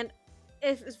 And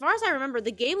as far as I remember,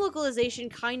 the game localization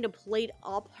kind of played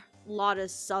up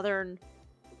Lotta's southern,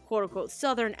 quote-unquote,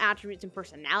 southern attributes and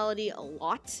personality a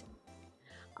lot.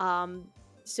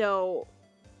 So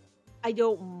I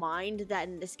don't mind that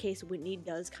in this case Whitney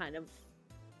does kind of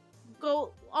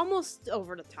go almost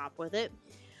over the top with it.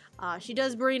 She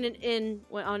does bring it in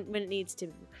when it needs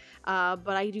to,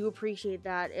 but I do appreciate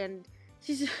that. And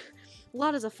she's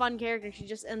Lotta's a fun character.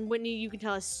 And Whitney, you can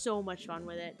tell, has so much fun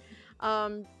with it.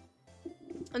 And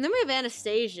then we have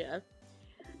Anastasia.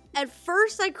 At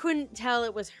first, I couldn't tell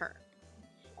it was her.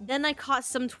 Then I caught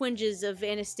some twinges of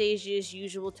Anastasia's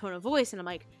usual tone of voice, and I'm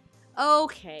like,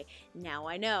 okay, now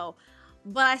I know.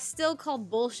 But I still call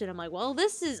bullshit. I'm like, well,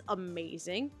 this is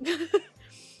amazing.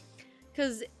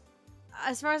 Because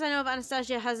as far as I know,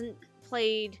 Anastasia hasn't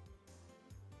played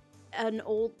an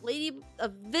old lady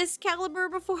of this caliber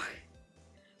before.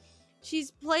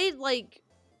 She's played, like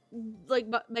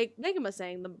Megan was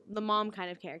saying, the mom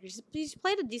kind of character. She's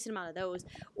played a decent amount of those.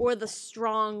 Or the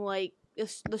strong,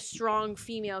 the strong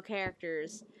female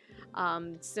characters.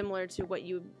 Similar to what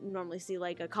you normally see,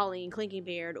 like a Colleen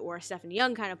Clinkinbeard or a Stephanie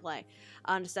Young kind of play.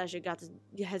 Anastasia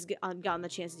has gotten the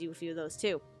chance to do a few of those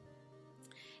too.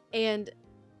 And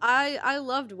I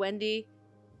loved Wendy.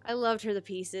 I loved her to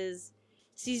pieces.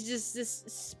 She's just this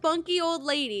spunky old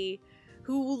lady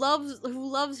who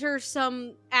loves her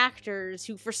some actors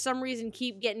who for some reason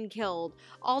keep getting killed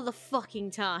all the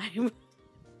fucking time.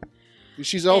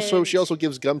 She also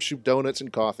gives Gumshoe donuts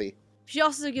and coffee. She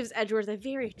also gives Edgeworth a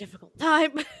very difficult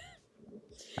time.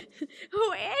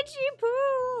 Oh, Edgy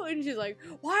Poo! And she's like,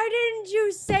 why didn't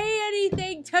you say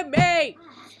anything to me?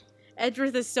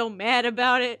 Edgeworth is so mad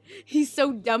about it. He's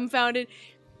so dumbfounded.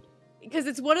 Because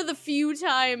it's one of the few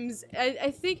times,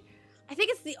 I think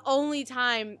it's the only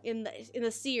time in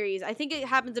the series. I think it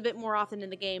happens a bit more often in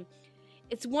the game.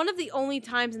 It's one of the only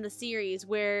times in the series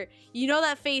where, you know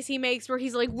that face he makes where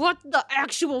he's like, what the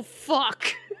actual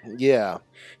fuck? Yeah.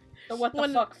 The what the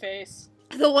fuck face.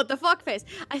 The what the fuck face.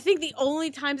 I think the only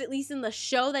times, at least in the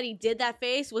show, that he did that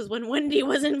face was when Wendy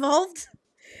was involved.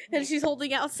 And she's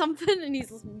holding out something and he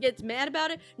gets mad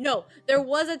about it. No, there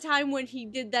was a time when he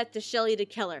did that to Shelly the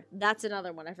Killer. That's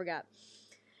another one, I forgot.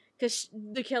 Because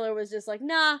the killer was just like,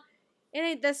 nah, it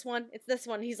ain't this one, it's this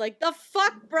one. He's like, the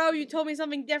fuck, bro, you told me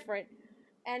something different.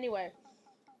 Anyway.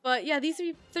 But yeah, these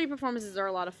three performances are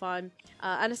a lot of fun.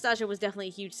 Anastasia was definitely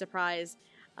a huge surprise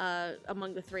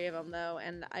among the three of them, though,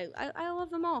 and I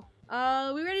love them all.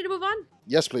 We ready to move on?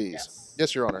 Yes, please.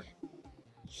 Yes, Your Honor.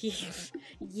 Yes.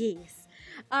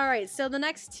 Alright, so the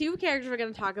next two characters we're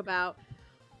going to talk about.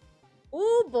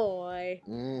 Oh boy.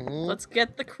 Mm-hmm. Let's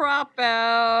get the crop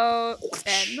out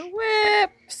and the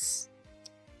whips.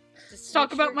 Let's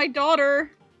talk about my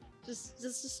daughter.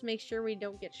 Just make sure we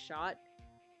don't get shot.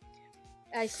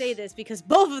 I say this because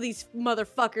both of these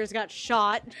motherfuckers got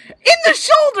shot. In the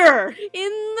shoulder!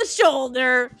 In the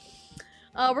shoulder!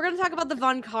 We're gonna talk about the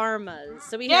Von Karmas.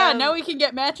 So we have... now we can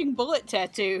get matching bullet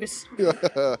tattoos.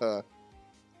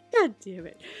 God damn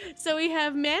it. So we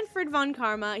have Manfred Von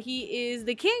Karma. He is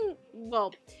the king.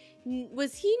 Well,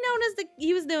 was he known as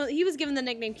the... He was given the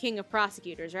nickname King of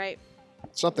Prosecutors, right?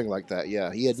 Something like that,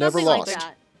 yeah. He had Something never like lost.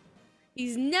 that.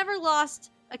 He's never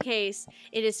lost a case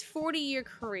in his 40-year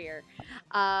career.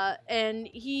 And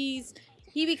he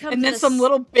becomes... And then some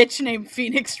little bitch named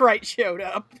Phoenix Wright showed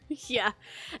up. Yeah.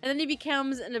 And then he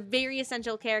becomes a very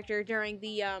essential character during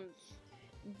the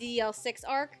DL6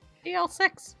 arc.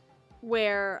 DL6.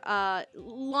 where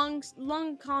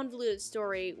long convoluted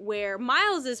story where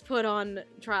Miles is put on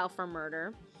trial for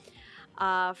murder.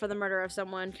 For the murder of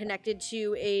someone connected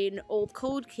to an old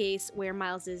cold case where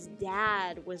Miles's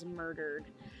dad was murdered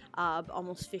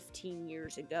almost 15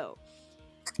 years ago.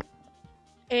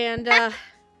 And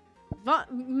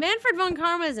Manfred von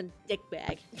Karma is a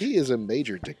dickbag. He is a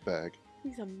major dickbag.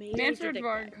 He's a major Manfred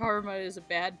dickbag. von Karma is a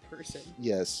bad person.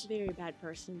 Yes. Very bad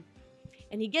person.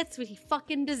 And he gets what he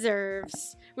fucking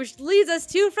deserves. Which leads us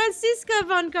to Franziska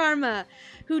von Karma,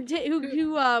 who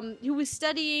was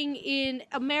studying in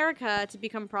America to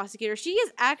become a prosecutor. She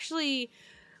is actually,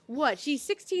 what? She's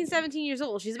 16, 17 years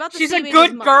old. She's about the She's same a age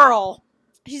good as girl.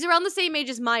 She's around the same age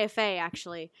as Maya Fey,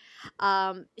 actually.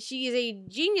 She is a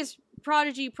genius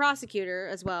prodigy prosecutor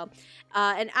as well.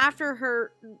 And after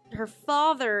her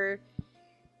father...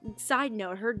 Side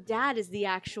note, her dad is the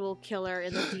actual killer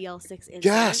in the DL6 incident.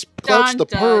 Gasp! Clutch the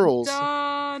pearls!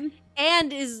 Dun.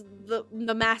 And is the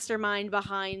mastermind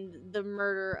behind the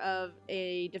murder of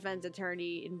a defense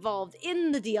attorney involved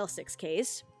in the DL6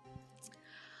 case.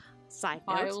 Side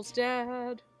note. Miles'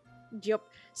 dad. Yep.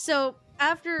 So,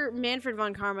 after Manfred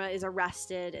von Karma is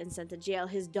arrested and sent to jail,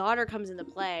 his daughter comes into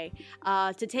play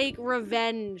to take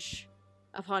revenge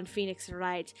upon Phoenix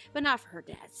Wright, but not for her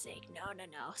dad's sake. No.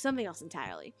 Something else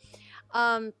entirely.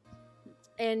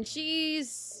 And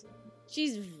she's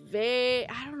very,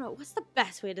 I don't know, what's the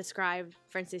best way to describe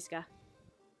Franziska?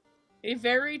 A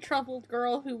very troubled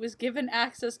girl who was given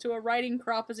access to a writing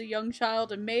crop as a young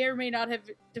child and may or may not have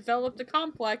developed a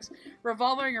complex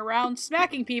revolving around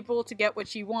smacking people to get what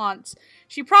she wants.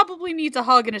 She probably needs a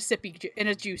hug and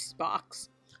a juice box.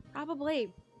 Probably.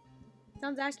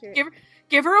 Sounds accurate.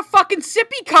 Give her a fucking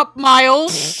sippy cup,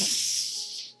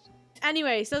 Miles!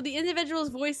 Anyway, so the individuals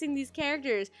voicing these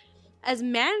characters. As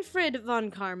Manfred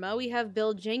von Karma, we have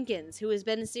Bill Jenkins, who has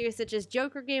been in series such as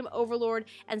Joker Game, Overlord,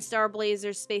 and Star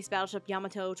Blazer's Space Battleship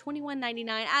Yamato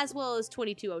 2199, as well as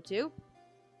 2202.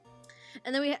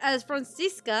 And then as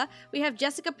Franziska, we have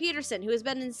Jessica Peterson, who has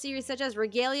been in series such as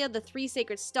Regalia, The Three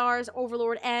Sacred Stars,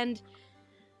 Overlord, and...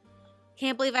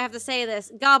 can't believe I have to say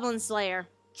this, Goblin Slayer.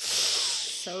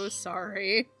 So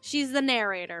sorry. She's the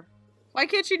narrator. Why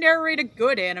can't you narrate a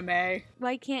good anime?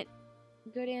 Why can't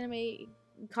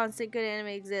constant good anime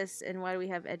exist, and why do we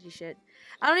have edgy shit?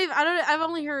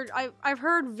 I've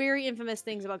heard very infamous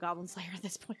things about Goblin Slayer at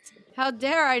this point. How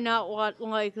dare I not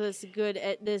like this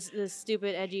this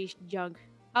stupid edgy junk?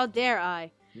 How dare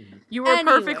I? You are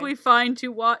perfectly fine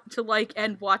to like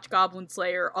and watch Goblin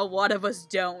Slayer. A lot of us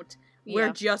don't. Yeah.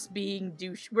 We're just being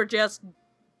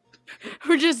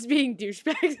We're just being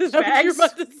douchebags. Is that what you're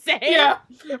about to say? Yeah,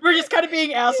 we're just kind of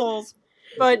being assholes.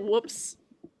 But whoops.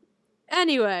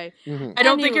 Anyway. Mm-hmm. I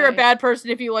don't think you're a bad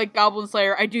person if you like Goblin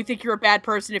Slayer. I do think you're a bad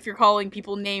person if you're calling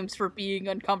people names for being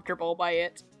uncomfortable by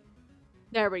it.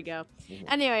 There we go.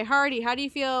 Anyway, Hardy, how do you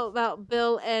feel about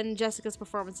Bill and Jessica's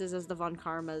performances as the Von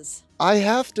Karmas? I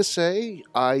have to say,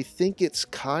 I think it's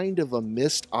kind of a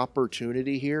missed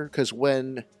opportunity here, because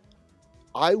when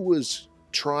I was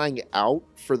trying out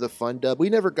for the fun dub, we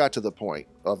never got to the point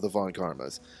of the Von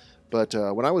Karmas, but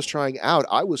when I was trying out,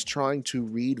 I was trying to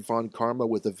read Von Karma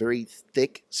with a very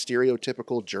thick,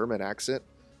 stereotypical German accent.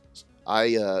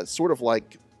 I sort of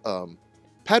like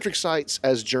Patrick Seitz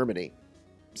as Germany.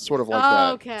 Sort of like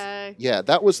that. Okay. Yeah,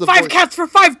 that was the 5 voice. cats for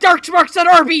 5 dark marks at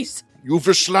Arby's! You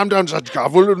verslammt an that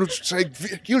gavel and say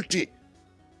guilty.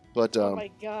 But, Oh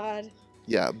my god.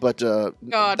 yeah, but, God,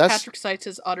 that's... Patrick Seitz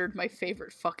has uttered my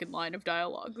favorite fucking line of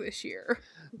dialogue this year.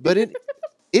 But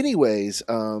anyways,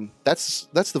 that's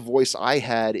the voice I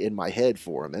had in my head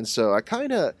for him, and so I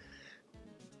kind of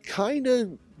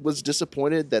was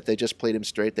disappointed that they just played him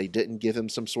straight. They didn't give him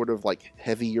some sort of like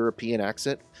heavy European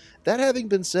accent. That having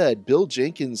been said, Bill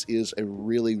Jenkins is a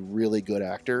really, really good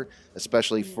actor,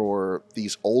 especially for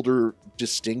these older,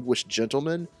 distinguished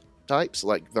gentleman types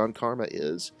like Von Karma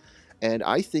is. And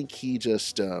I think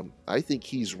he's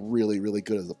really, really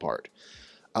good at the part.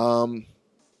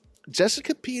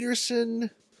 Jessica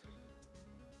Peterson,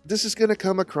 this is going to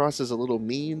come across as a little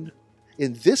mean.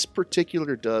 In this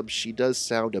particular dub, she does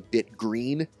sound a bit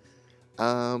green.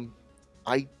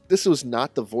 This was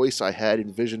not the voice I had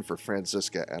envisioned for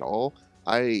Franziska at all.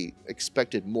 I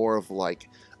expected more of like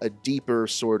a deeper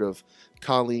sort of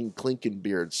Colleen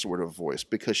Klinkenbeard sort of voice,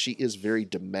 because she is very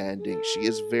demanding. She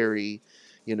is very,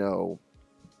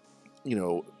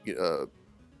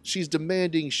 she's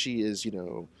demanding. She is,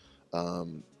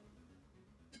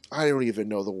 I don't even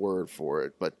know the word for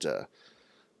it, but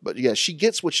But yeah, she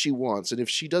gets what she wants, and if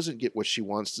she doesn't get what she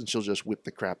wants, then she'll just whip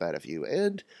the crap out of you.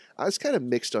 And I was kind of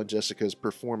mixed on Jessica's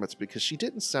performance because she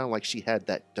didn't sound like she had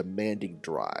that demanding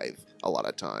drive a lot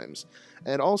of times.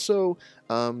 And also,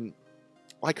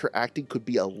 like her acting could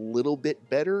be a little bit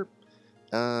better.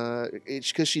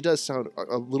 It's because she does sound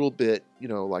a little bit,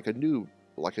 like a new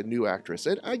actress.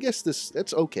 And I guess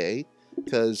that's okay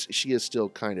because she is still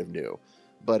kind of new.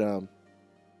 But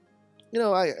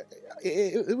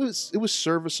it was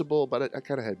serviceable, but I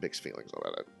kind of had mixed feelings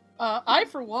about it. I,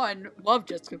 for one, love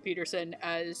Jessica Peterson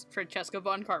as Francesca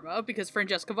Von Karma because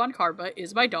Francesca Von Karma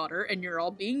is my daughter, and you're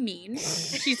all being mean.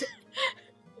 She's.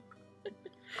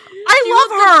 I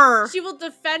love her. She will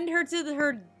defend her to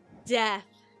her death.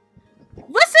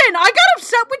 Listen, I got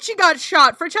upset when she got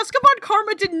shot. Francesca Von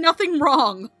Karma did nothing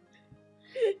wrong.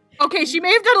 Okay, she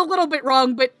may have done a little bit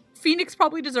wrong, but Phoenix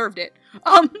probably deserved it.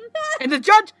 And the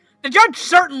judge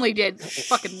certainly did.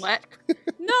 Fucking let.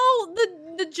 No,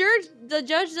 the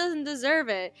judge doesn't deserve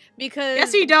it because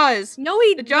yes, he does. No,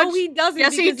 he doesn't.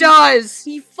 Yes, he does.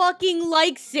 He fucking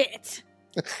likes it.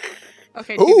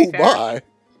 Okay, to be fair. My.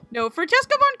 No,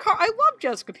 Francesca Von Karma. I love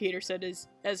Jessica Peterson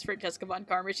as Francesca Von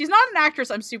Karma. She's not an actress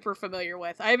I'm super familiar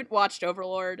with. I haven't watched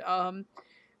Overlord. I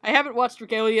haven't watched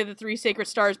Regalia of the Three Sacred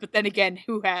Stars, but then again,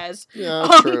 who has? Yeah,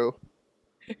 true.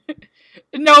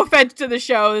 No offense to the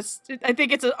show. I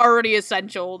think it's already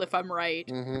essential, if I'm right.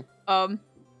 Mm-hmm.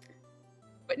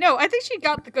 But no, I think she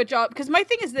got the good job. Because my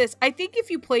thing is this. I think if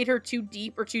you played her too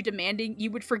deep or too demanding,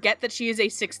 you would forget that she is a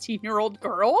 16-year-old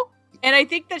girl. And I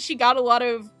think that she got a lot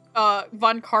of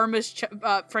Von Karma's,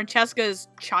 Francesca's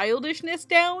childishness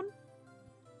down.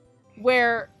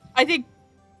 Where I think,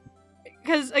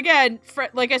 because again,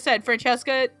 like I said,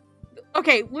 Francesca,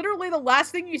 okay, literally the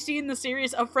last thing you see in the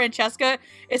series of Francesca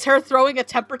is her throwing a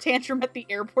temper tantrum at the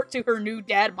airport to her new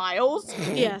dad, Miles.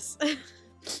 Yes.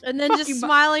 And then just Fucking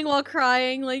smiling while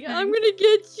crying, like, I'm gonna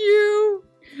get you.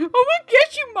 I'm gonna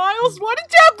get you, Miles. Why did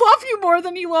Dad love you more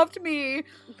than he loved me?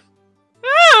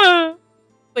 Ah!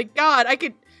 Like, God, I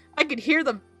could hear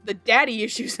the daddy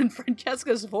issues in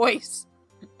Francesca's voice.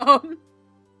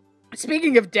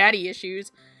 Speaking of daddy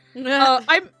issues,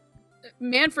 I'm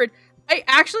Manfred. I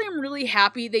actually am really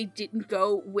happy they didn't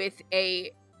go with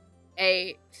a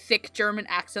thick German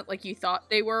accent like you thought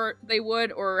they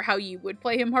would, or how you would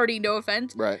play him, Hardy, no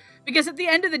offense. Right. Because at the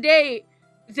end of the day,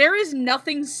 there is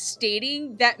nothing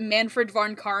stating that Manfred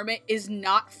von Karma is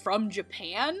not from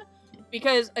Japan.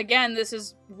 Because, again, this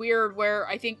is weird where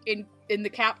I think in the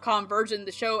Capcom version,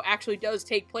 the show actually does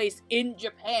take place in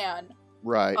Japan.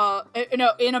 Right.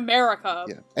 In America.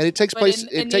 Yeah. And it takes place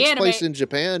place in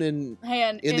Japan and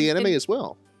in the anime as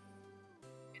well.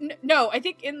 No, I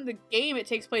think in the game it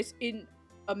takes place in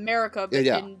America, but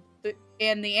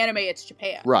in the anime it's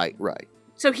Japan. Right.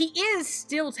 So he is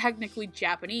still technically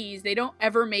Japanese. They don't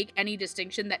ever make any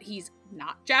distinction that he's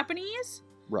not Japanese.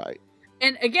 Right.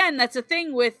 And again, that's the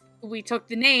thing with we took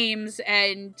the names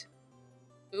and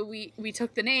we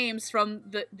took the names from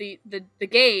the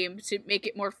game to make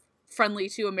it more friendly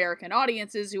to American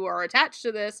audiences who are attached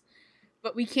to this,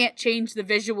 but we can't change the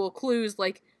visual clues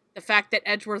like the fact that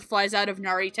Edgeworth flies out of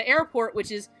Narita Airport, which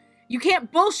is, you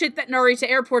can't bullshit that Narita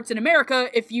Airport's in America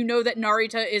if you know that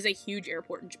Narita is a huge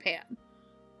airport in Japan.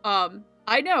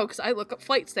 I know, because I look up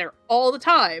flights there all the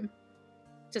time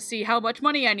to see how much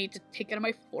money I need to take out of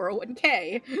my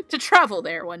 401k to travel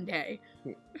there one day.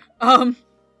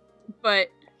 But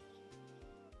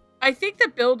I think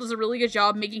that Bill does a really good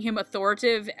job making him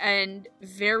authoritative and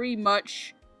very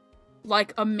much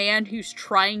like a man who's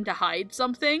trying to hide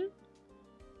something.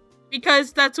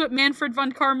 Because that's what Manfred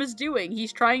von Karma's doing.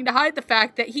 He's trying to hide the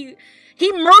fact that he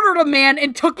murdered a man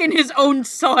and took in his own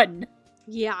son.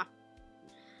 Yeah.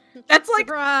 That's like...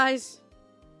 Surprise!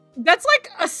 That's like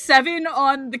a 7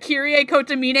 on the Kyrie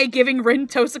Kotomine giving Rin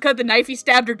Tosaka the knife he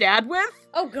stabbed her dad with.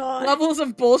 Oh god. Levels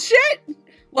of bullshit?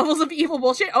 Levels of evil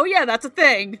bullshit? Oh yeah, that's a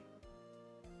thing.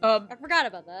 I forgot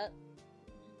about that.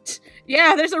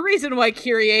 Yeah, there's a reason why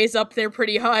Kyrie's up there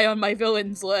pretty high on my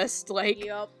villains list. Like...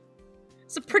 Yep.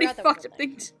 It's a pretty fucked up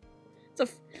thing.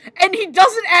 And he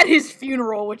doesn't at his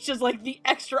funeral, which is like the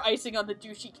extra icing on the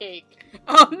douchey cake.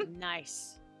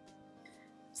 Nice.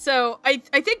 So I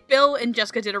think Bill and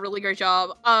Jessica did a really great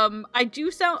job. I do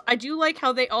like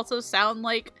how they also sound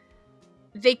like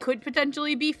they could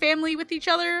potentially be family with each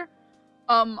other.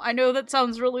 I know that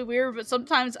sounds really weird, but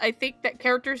sometimes I think that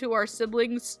characters who are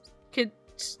siblings could,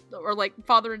 or like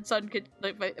father and son could,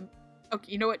 like,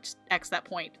 okay, you know what? Just X that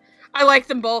point. I like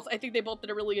them both. I think they both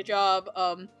did a really good job.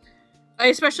 I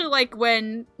especially like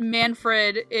when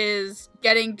Manfred is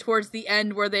getting towards the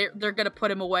end where they're gonna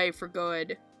put him away for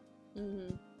good.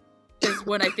 Mm-hmm. is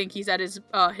when I think he's at his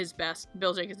best.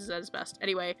 Bill Jenkins is at his best.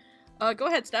 Anyway, go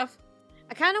ahead, Steph.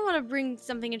 I kind of want to bring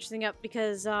something interesting up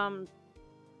because I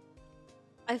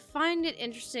find it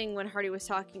interesting when Hardy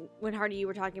you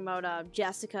were talking about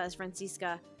Jessica as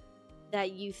Franziska,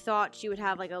 that you thought she would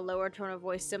have like a lower tone of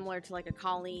voice similar to like a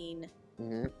Colleen,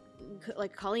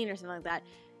 like Colleen or something like that.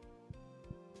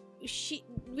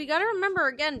 We gotta remember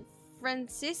again,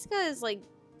 Franziska is like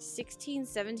 16,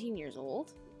 17 years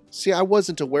old. See, I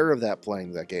wasn't aware of that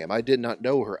playing that game. I did not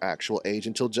know her actual age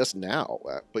until just now,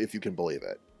 but if you can believe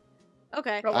it.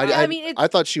 Okay. I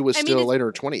thought she was still in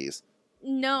her 20s.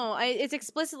 No, it's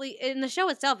explicitly, in the show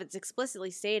itself, it's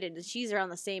explicitly stated that she's around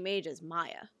the same age as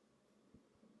Maya.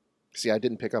 See, I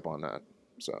didn't pick up on that.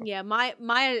 So yeah,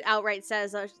 Maya outright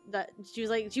says that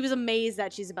she was amazed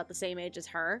that she's about the same age as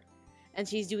her, and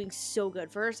she's doing so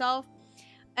good for herself.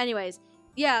 Anyways,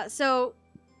 yeah, so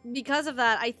because of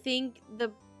that, I think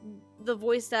the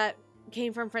voice that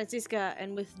came from Franziska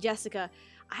and with Jessica,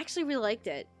 I actually really liked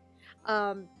it.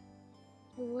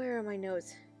 Where are my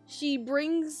notes? She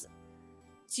brings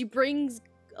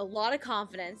a lot of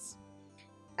confidence,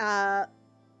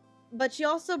 but she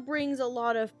also brings a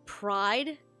lot of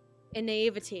pride and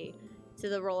naivety to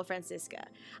the role of Franziska.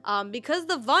 Because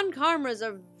the Von Karmas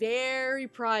are very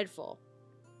prideful.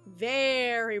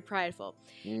 Very prideful.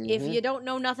 If you don't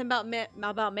know nothing about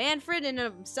Manfred in and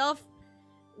of himself,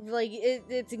 like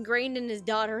it's ingrained in his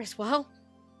daughter as well.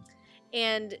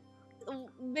 And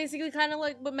basically kind of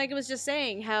like what Megan was just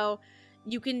saying, how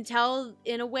you can tell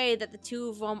in a way that the two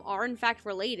of them are in fact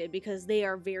related because they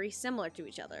are very similar to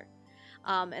each other.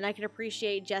 And I can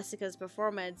appreciate Jessica's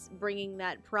performance bringing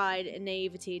that pride and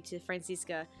naivety to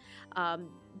Franziska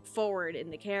forward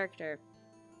in the character.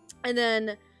 And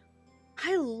then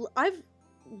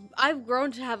I've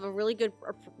grown to have a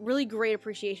really great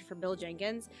appreciation for Bill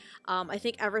Jenkins. I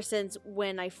think ever since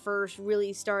when I first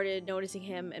really started noticing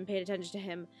him and paid attention to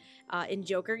him in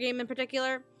Joker game in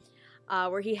particular,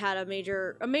 where he had a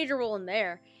major role in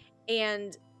there,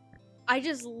 and I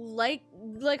just like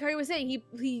Hardy was saying,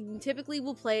 he typically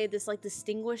will play this like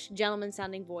distinguished gentleman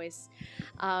sounding voice,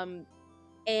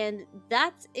 and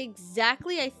that's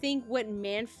exactly I think what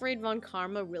Manfred von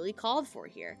Karma really called for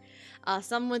here.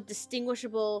 Someone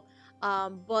distinguishable,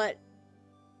 but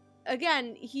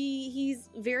again, he's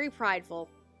very prideful.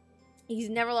 He's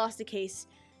never lost a case,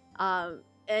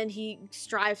 and he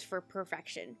strives for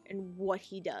perfection in what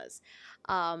he does,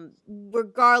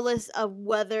 regardless of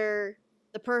whether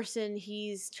the person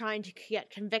he's trying to get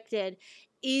convicted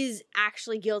is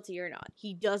actually guilty or not.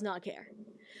 He does not care.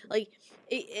 Like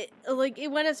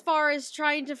it went as far as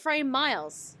trying to frame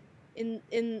Miles in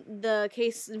the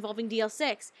case involving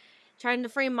DL6, trying to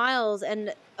frame Miles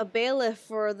and a bailiff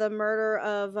for the murder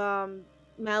of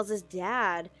Miles's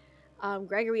dad,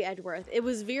 Gregory Edgeworth.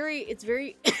 It's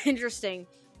very interesting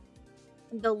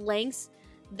the lengths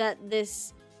that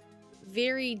this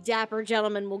very dapper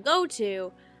gentleman will go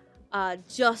to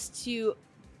just to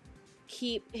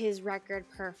keep his record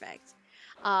perfect.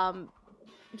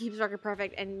 Keep his record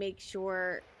perfect and make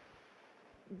sure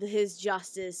his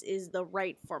justice is the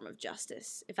right form of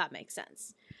justice, if that makes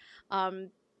sense.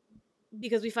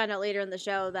 Because we find out later in the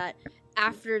show that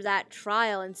after that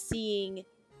trial and seeing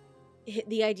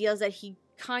the ideals that he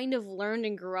kind of learned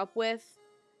and grew up with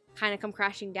kind of come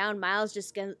crashing down, Miles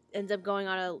just ends up going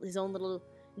on his own little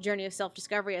journey of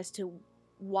self-discovery as to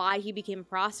why he became a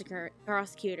prosecutor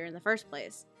in the first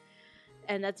place.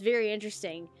 And that's very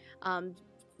interesting,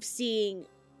 seeing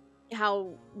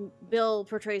how Bill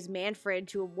portrays Manfred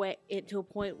to a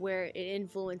point where it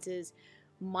influences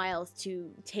Miles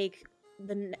to take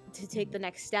the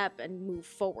next step and move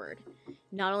forward,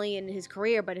 not only in his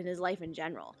career but in his life in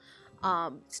general.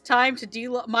 It's time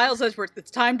to Miles Edgeworth.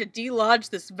 It's time to delodge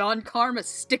this Von Karma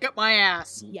stick up my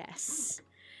ass. Yes,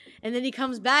 and then he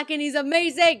comes back and he's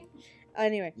amazing.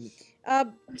 Anyway,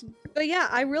 but yeah,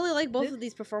 I really like both of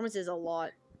these performances a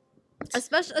lot,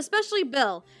 especially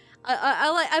Bill.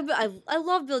 I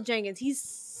love Bill Jenkins. He's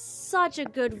such a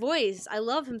good voice. I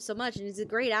love him so much, and he's a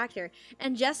great actor.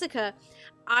 And Jessica,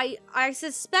 I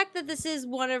suspect that this is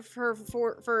one of her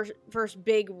first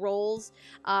big roles.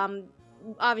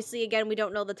 Obviously, again, we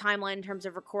don't know the timeline in terms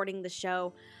of recording the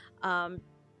show,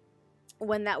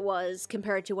 when that was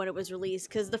compared to when it was released,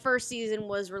 because the first season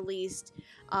was released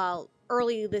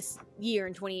early this year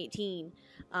in 2018.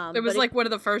 It was like one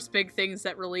of the first big things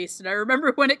that released, and I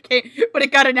remember when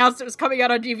it got announced it was coming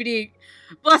out on DVD.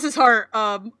 Bless his heart,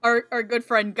 our good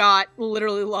friend Got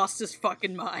literally lost his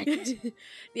fucking mind.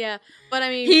 Yeah, but I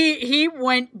mean, he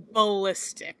went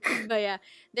ballistic. But yeah,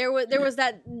 there was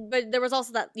that, but there was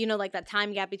also that, you know, like that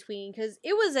time gap between, because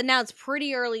it was announced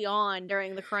pretty early on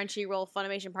during the Crunchyroll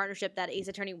Funimation partnership that Ace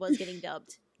Attorney was getting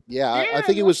dubbed. Yeah, I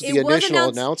think it was the initial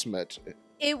announcement.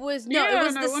 It was it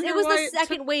was the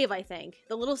second wave, I think.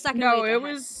 The little second wave. No, it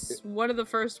was one of the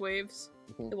first waves.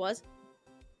 It was.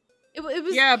 It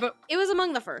was. Yeah, but it was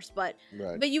among the first. But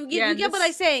Right. but you get what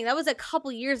I'm saying. That was a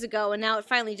couple years ago, and now it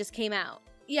finally just came out.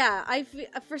 Yeah,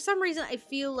 for some reason I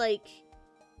feel like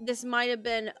this might have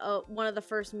been one of the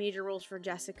first major roles for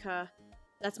Jessica.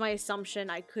 That's my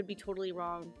assumption. I could be totally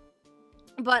wrong,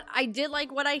 but I did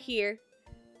like what I hear.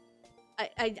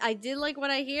 I did like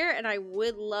what I hear, and I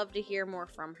would love to hear more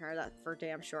from her. That's for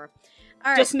damn sure.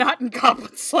 All right. just not in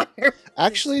Goblin Slayer.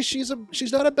 Actually, she's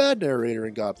not a bad narrator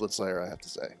in Goblet Slayer, I have to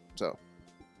say. So,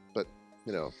 but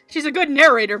you know, She's a good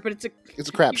narrator, but it's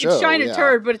a crap you show. can shine a yeah.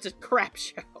 turd, but it's a crap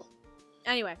show.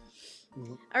 Anyway,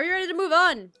 Mhm. are you ready to move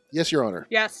on? Yes, Your Honor.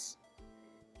 Yes.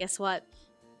 Guess what?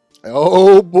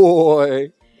 Oh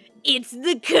boy. It's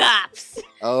the cops.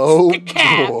 Oh The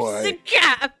Caps. boy. The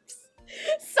cops.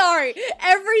 Sorry,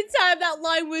 every time that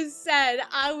line was said,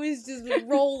 I was just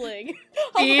rolling.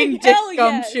 I'm Being like, Dick hell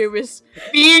yes.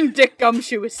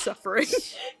 Gumshoe is suffering.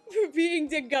 Being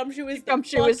Dick Gumshoe is the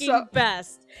Gumshoe is fucking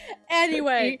best.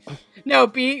 Anyway,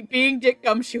 being Dick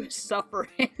Gumshoe is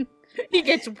suffering. He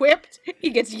gets whipped. He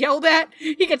gets yelled at.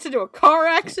 He gets into a car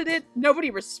accident.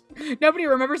 Nobody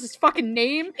remembers his fucking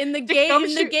name. in the Dick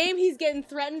Gumshoe- game, he's getting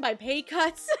threatened by pay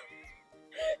cuts,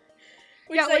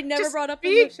 which Yeah, I like, never just brought up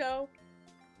in be- the show.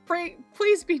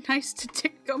 Please be nice to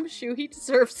Dick Gumshoe. He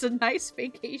deserves a nice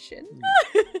vacation.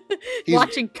 He's,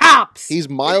 Watching Cops. he's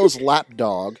Miles'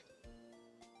 lapdog.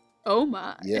 Oh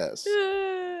my. Yes.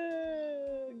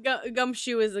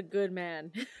 Gumshoe is a good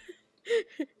man.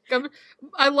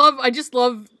 I just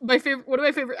love one of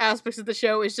my favorite aspects of the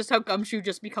show is just how Gumshoe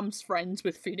just becomes friends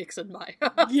with Phoenix and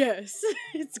Maya. Yes,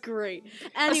 it's great.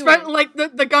 Anyway, Like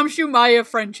the Gumshoe Maya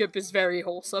friendship is very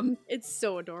wholesome. it's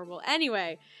so adorable.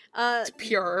 Anyway, It's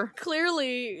pure.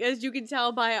 clearly, as you can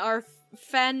tell by our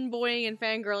fanboying and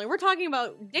fangirling, we're talking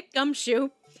about Dick Gumshoe.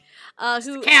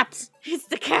 Who Caps. It's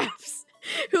the Caps,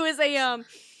 who is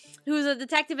a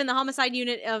detective in the homicide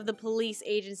unit of the police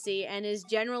agency, and is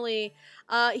generally,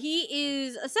 he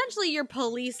is essentially your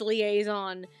police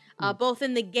liaison, both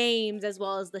in the games as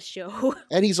well as the show.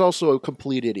 And he's also a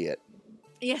complete idiot.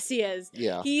 Yes, he is.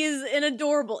 Yeah. He is an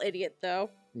adorable idiot, though.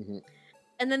 hmm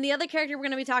And then the other character we're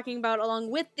going to be talking about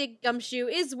along with Dick Gumshoe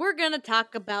is we're going to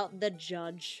talk about the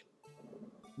Judge.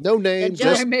 No name,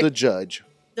 judge. just the judge.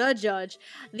 The Judge.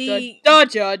 The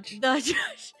judge. The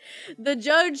Judge. The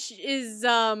Judge is,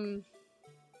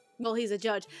 well, he's a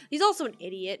judge. He's also an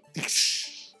idiot.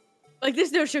 Like,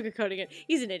 there's no sugarcoating it.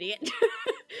 He's an idiot.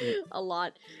 A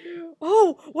lot.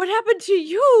 Oh, what happened to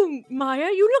you, Maya?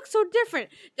 You look so different.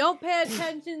 Don't pay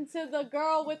attention to the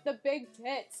girl with the big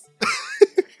tits.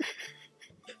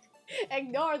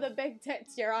 Ignore the big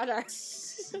tits, Your Honor.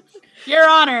 Your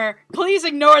Honor, please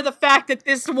ignore the fact that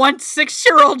this once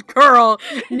 6-year-old girl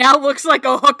now looks like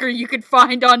a hooker you could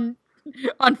find on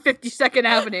 52nd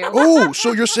Avenue. Oh,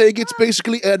 so you're saying it's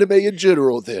basically anime in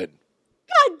general then?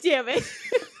 God damn it.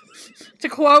 To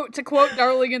quote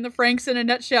Darling in the Franxx in a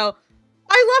nutshell,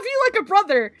 I love you like a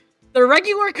brother. The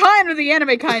regular kind or the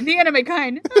anime kind? The anime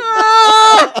kind.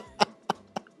 Ah!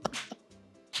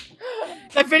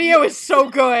 That video is so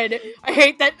good. I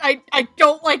hate that. I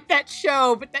don't like that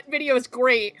show, but that video is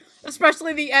great.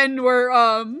 Especially the end where,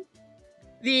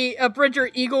 the Bridger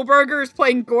Eagleburger is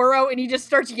playing Goro and he just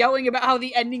starts yelling about how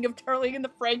the ending of Darling in the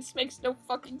Franxx makes no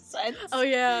fucking sense. Oh,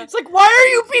 yeah. It's like, why are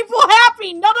you people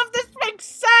happy? None of this makes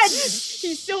sense!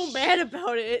 He's so mad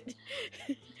about it.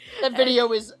 That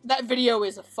video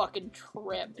is a fucking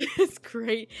trip. It's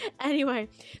great. Anyway,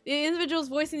 the individuals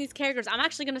voicing these characters, I'm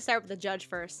actually going to start with the Judge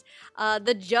first.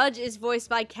 The Judge is voiced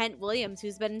by Kent Williams,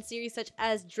 who's been in series such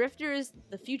as Drifters,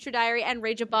 The Future Diary, and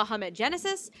Rage of Bahamut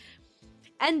Genesis.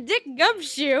 And Dick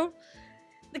Gumshoe,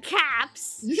 the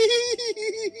Caps.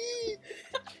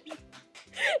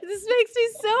 This makes me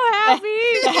so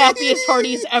happy. The happiest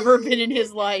Hardy's ever been in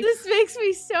his life. This makes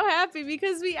me so happy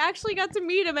because we actually got to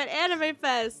meet him at Anime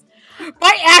Fest.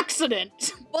 By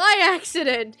accident! By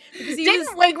accident. Because he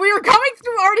was Like, we were coming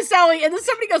through Artist Alley and then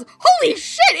somebody goes, holy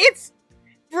shit, it's...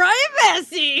 Brian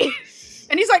Massey.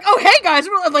 And he's like, oh, hey guys,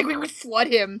 we would flood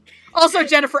him. Also,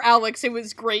 Jennifer Alex, it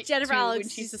was great. Jennifer too, Alex, when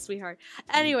she's a sweetheart.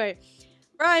 Anyway,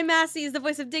 Brian Massey is the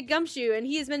voice of Dick Gumshoe, and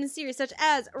he has been in series such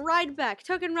as Rideback,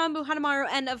 Token Rambu Hanamaru,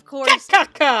 and of course,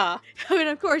 Kaka! and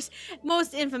of course,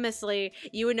 most infamously,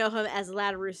 you would know him as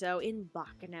Lad Russo in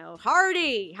Baccano.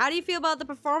 Hardy, how do you feel about the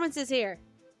performances here?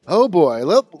 Oh boy,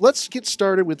 let's get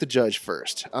started with the judge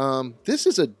first. This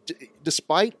is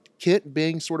despite Kit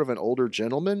being sort of an older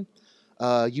gentleman,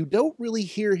 you don't really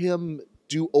hear him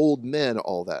do old men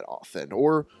all that often.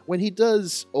 Or when he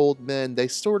does old men, they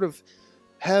sort of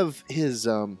have his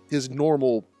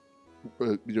normal,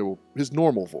 his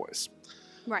normal voice.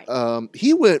 Right.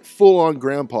 He went full on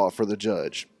grandpa for the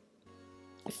judge.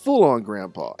 Full on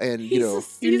grandpa, and You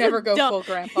never go full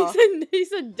grandpa.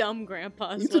 He's a dumb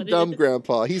grandpa. He's a dumb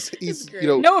grandpa. He's great.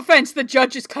 No offense, the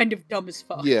judge is kind of dumb as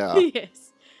fuck. Yeah,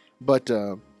 Yes. but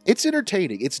it's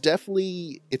entertaining. It's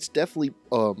definitely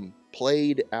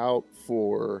played out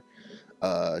for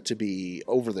to be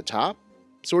over the top,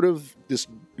 sort of this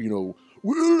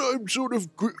well, I'm sort of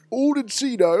old and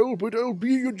senile, but I'll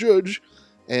be your judge,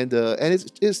 and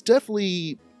it's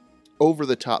definitely over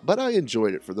the top, but I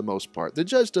enjoyed it for the most part. The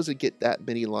judge doesn't get that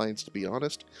many lines, to be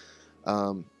honest,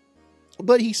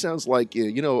 but he sounds like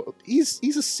he's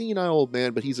a senile old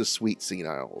man, but he's a sweet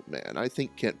senile old man. I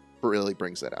think Kent really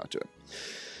brings that out to him.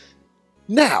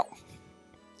 Now,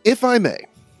 if I may,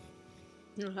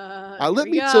 let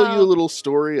me tell you a little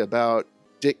story about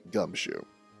Dick Gumshoe.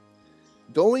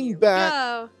 Going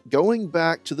back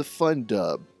to the fun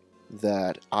dub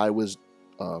that I was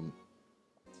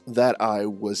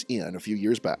in a few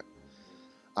years back,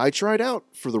 I tried out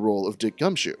for the role of Dick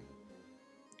Gumshoe,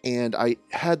 and I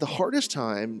had the hardest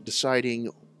time deciding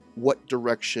what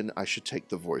direction I should take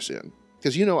the voice in.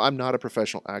 Because, I'm not a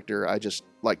professional actor. I just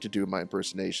like to do my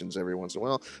impersonations every once in a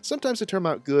while. Sometimes they turn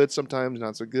out good, sometimes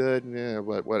not so good,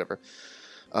 but whatever.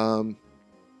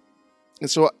 And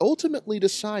so I ultimately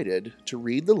decided to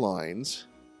read the lines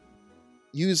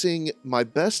using my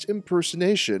best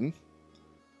impersonation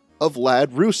of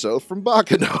Lad Russo from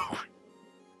Baccano.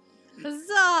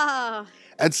 Huzzah!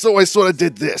 And so I sort of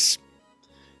did this.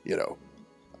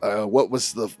 What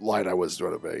was the line I was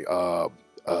going to make?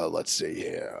 Let's see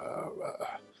here.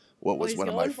 What was one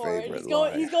of my favorite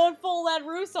lines? He's going full Lad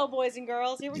Russo, boys and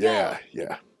girls. Here we go.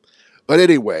 Yeah. But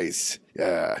anyways,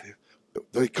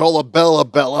 they call her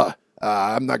Bella.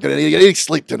 I'm not going to get any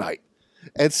sleep tonight.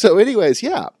 And so anyways,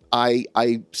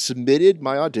 I submitted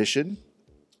my audition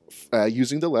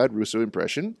using the Lad Russo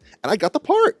impression, and I got the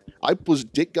part. I was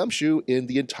Dick Gumshoe in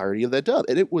the entirety of that dub,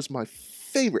 and it was my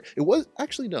favorite. It was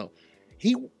actually no,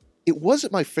 it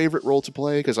wasn't my favorite role to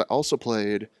play because I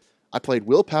played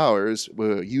Will Powers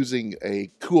using a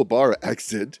Kuwabara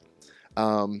accent.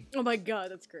 Oh my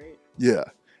god, that's great. Yeah,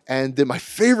 and then my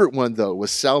favorite one though was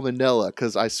Salmonella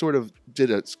because I sort of did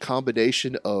a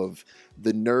combination of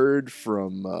the nerd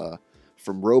from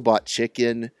Robot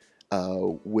Chicken.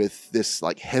 With this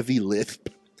like heavy lisp,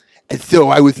 and so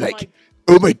I was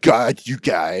oh my god, you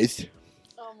guys!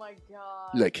 Oh my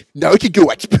god! Like now I can go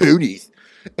watch ponies.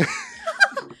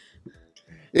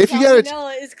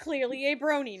 Salmonella is clearly a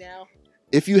brony now.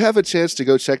 If you have a chance to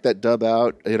go check that dub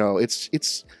out,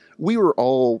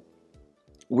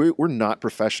 we're not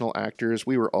professional actors.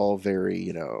 We were all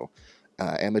very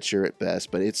amateur at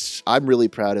best, but I'm really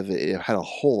proud of it. I had a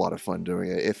whole lot of fun doing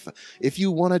it. If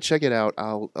you want to check it out,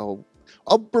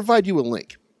 I'll provide you a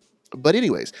link. But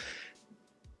anyways,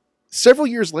 several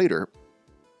years later,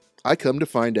 I come to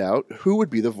find out who would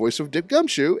be the voice of Dick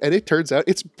Gumshoe, and it turns out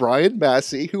it's Brian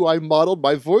Massey, who I modeled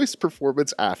my voice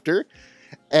performance after.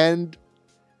 And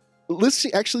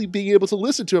actually being able to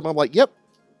listen to him, I'm like, yep,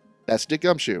 that's Dick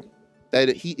Gumshoe.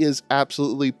 That he is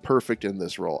absolutely perfect in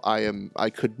this role. I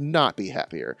could not be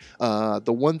happier. The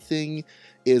one thing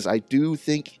is I do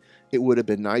think it would have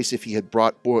been nice if he had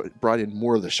brought in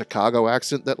more of the Chicago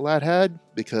accent that Lad had,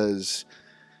 because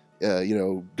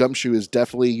Gumshoe is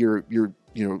definitely your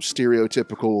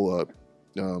stereotypical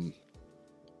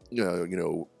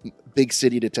big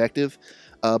city detective.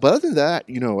 But other than that,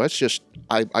 that's just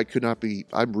I could not be.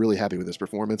 I'm really happy with this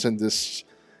performance and this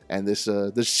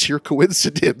sheer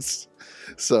coincidence.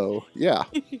 So yeah.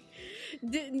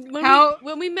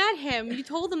 When we met him, you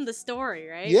told him the story,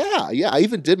 right? Yeah. I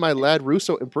even did my Lad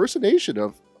Russo impersonation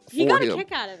of. He got a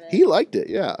kick out of it. He liked it,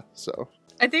 yeah. So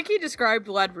I think he described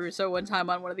Lad Russo one time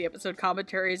on one of the episode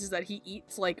commentaries is that he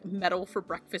eats like metal for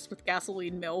breakfast with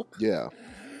gasoline milk. Yeah.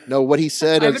 No, what he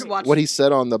said on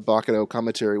the Baccano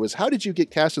commentary was, "How did you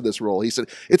get cast in this role?" He said,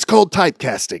 "It's called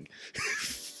typecasting."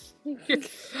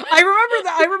 I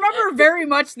remember very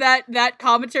much that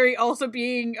commentary also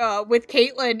being with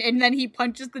Caitlin, and then he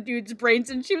punches the dude's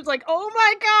brains, and she was like, "Oh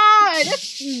my god!"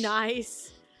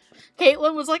 Nice.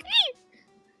 Caitlin was like, "Ee!"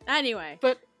 Anyway,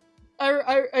 but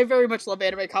I very much love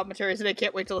anime commentaries, and I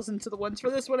can't wait to listen to the ones for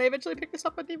this when I eventually pick this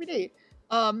up on DVD.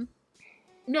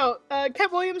 No,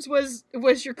 Kent Williams was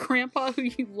your grandpa who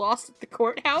you lost at the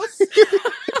courthouse.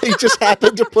 He just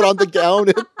happened to put on the gown.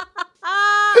 And,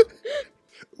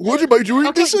 what am I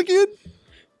doing this again?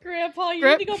 Grandpa, you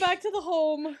need to go back to the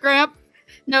home.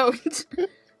 No.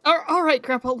 All right,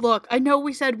 Grandpa, look, I know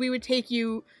we said we would take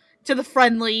you to the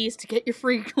Friendlies to get your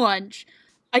free lunch.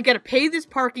 I gotta pay this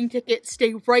parking ticket,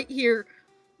 stay right here,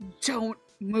 don't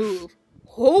move.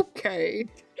 Okay.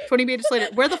 20 minutes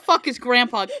later, where the fuck is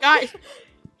Grandpa? Guys, what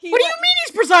do you mean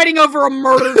he's presiding over a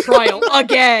murder trial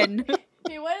again?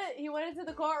 He went into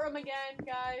the courtroom again,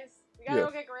 guys. We gotta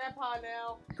go get Grandpa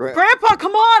now. Grandpa,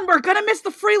 come on, we're gonna miss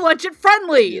the free lunch at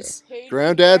Friendlies. Yeah.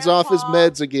 Granddad's off his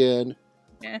meds again.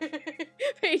 Yeah.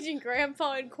 Paging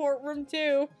Grandpa in courtroom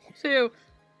 2.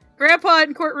 Grandpa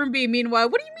in courtroom B, meanwhile,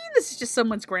 what do you mean this is just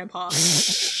someone's grandpa?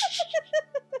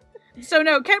 So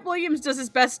no, Kent Williams does his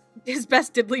best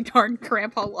diddly darn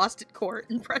Grandpa Lost at Court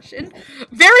impression.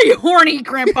 Very horny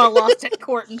Grandpa Lost at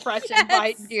Court impression,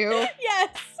 mind you. Yes!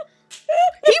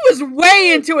 He was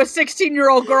way into a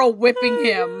 16-year-old girl whipping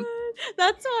him.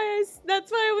 That's why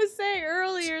I was saying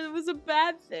earlier it was a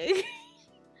bad thing.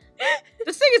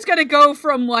 This thing is gonna go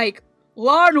from, like,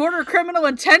 Law and Order Criminal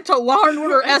Intent to Law and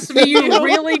Order SVU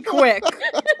really quick.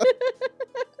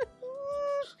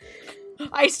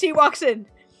 Ice-T walks in.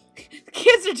 The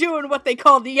kids are doing what they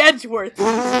call the Edgeworth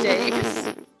these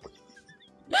days.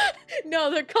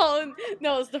 No,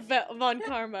 it's the Von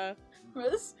Karma.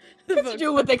 Kids are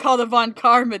doing what they call the Von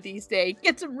Karma these days.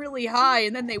 Gets them really high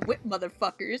and then they whip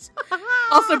motherfuckers.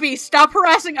 Also B, stop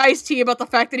harassing Ice-T about the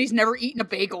fact that he's never eaten a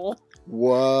bagel.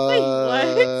 What? Wait,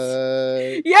 what?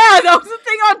 Yeah, that was the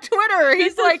thing on Twitter.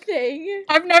 He's like, thing.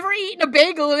 I've never eaten a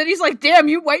bagel, and then he's like, damn,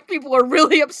 you white people are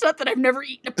really upset that I've never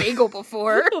eaten a bagel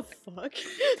before. What the fuck?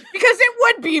 Because it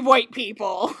would be white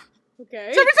people.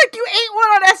 Okay. So it's like, you ate one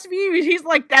on SVU, and he's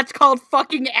like, that's called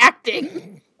fucking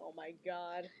acting. Oh my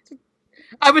god.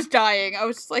 I was dying. I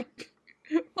was just like,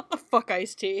 what the fuck,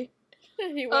 Ice-T?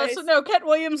 Anyways. So no, Kent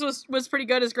Williams was pretty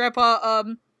good as Grandpa.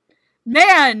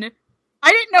 Man, I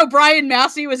didn't know Brian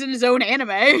Massey was in his own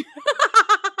anime.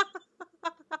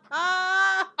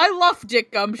 I love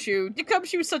Dick Gumshoe. Dick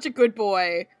Gumshoe is such a good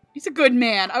boy. He's a good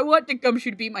man. I want Dick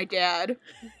Gumshoe to be my dad.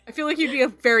 I feel like he'd be a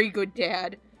very good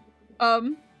dad.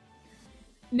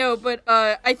 No, but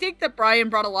I think that Brian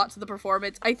brought a lot to the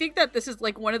performance. I think that this is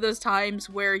like one of those times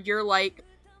where you're like,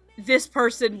 this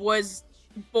person was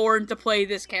born to play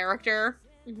this character.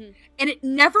 Mm-hmm. And it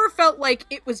never felt like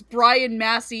it was Brian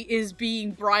Massey is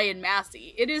being Brian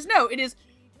Massey. It is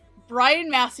Brian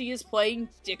Massey is playing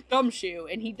Dick Gumshoe,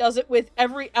 and he does it with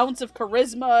every ounce of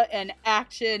charisma and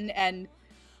action and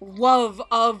love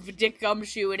of Dick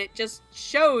Gumshoe, and it just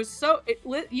shows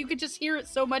you could just hear it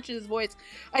so much in his voice.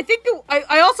 I think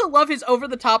I also love his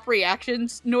over-the-top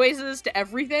reactions noises to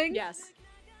everything. Yes.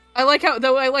 I like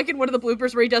in one of the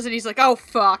bloopers where he does it, he's like, oh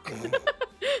fuck.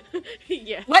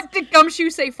 Yes. Let Dick Gumshoe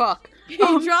say fuck. He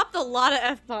dropped a lot of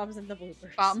F-bombs in the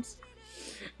bloopers. Bombs.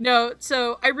 No,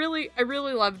 so I really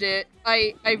loved it.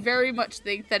 I very much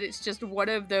think that it's just one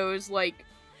of those, like,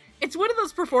 it's one of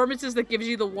those performances that gives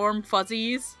you the warm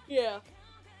fuzzies. Yeah.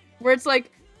 Where it's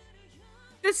like,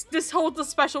 this holds a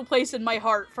special place in my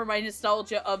heart for my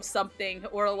nostalgia of something,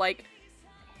 or like,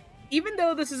 even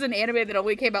though this is an anime that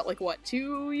only came out like, what,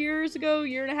 2 years ago,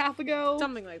 year and a half ago?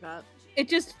 Something like that. It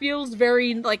just feels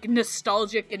very, like,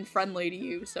 nostalgic and friendly to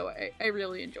you, so I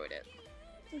really enjoyed it.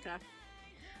 Okay.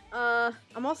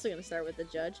 I'm also gonna start with the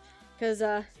judge, because,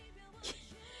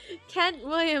 Kent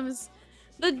Williams,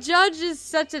 the judge is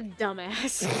such a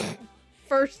dumbass,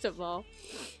 first of all.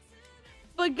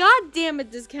 But god damn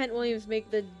it, does Kent Williams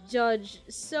make the judge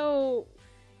so,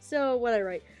 what'd I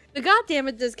write? The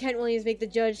goddammit does Kent Williams make the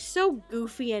judge so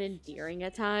goofy and endearing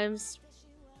at times.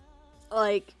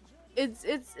 Like, it's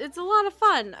a lot of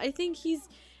fun. I think he's,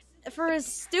 for as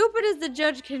stupid as the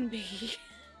judge can be,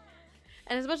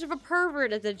 and as much of a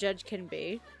pervert as the judge can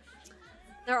be,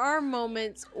 there are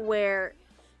moments where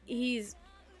he's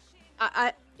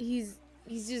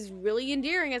just really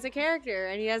endearing as a character,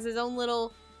 and he has his own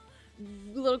little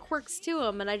quirks to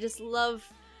him, and I just love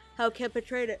how Kent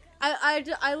portrayed it.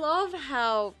 I love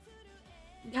how,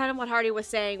 kind of what Hardy was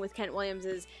saying with Kent Williams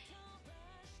is,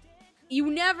 you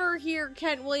never hear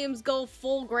Kent Williams go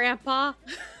full grandpa.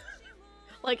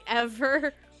 Like,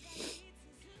 ever.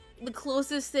 The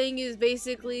closest thing is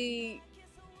basically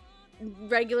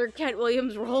regular Kent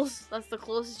Williams roles. That's the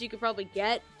closest you could probably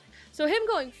get. So him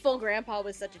going full grandpa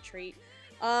was such a treat.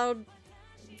 And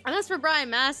as for Brian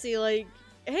Massey, like,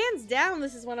 hands down,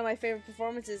 this is one of my favorite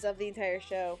performances of the entire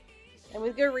show. And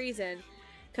with good reason.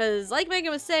 Because, like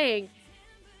Megan was saying,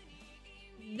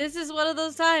 this is one of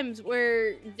those times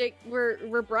where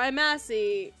Brian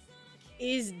Massey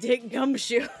is Dick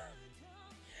Gumshoe.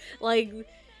 Like,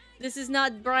 this is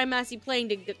not Brian Massey playing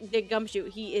Dick Gumshoe.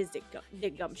 He is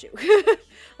Dick Gumshoe.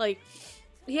 Like,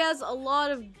 he has a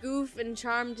lot of goof and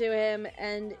charm to him,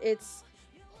 and it's...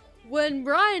 When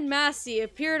Brian Massey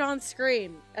appeared on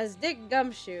screen as Dick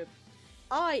Gumshoe,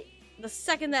 the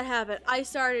second that happened, I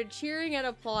started cheering and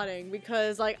applauding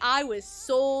because, like, I was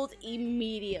sold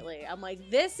immediately. I'm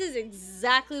like, this is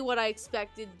exactly what I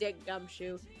expected Dick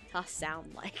Gumshoe to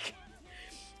sound like.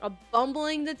 A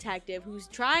bumbling detective who's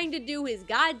trying to do his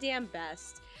goddamn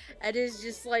best and is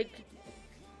just, like,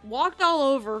 walked all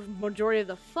over majority of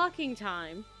the fucking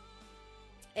time.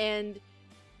 And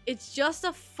it's just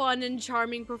a fun and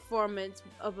charming performance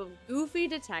of a goofy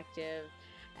detective.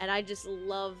 And I just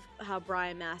love how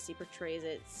Brian Massey portrays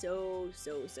it so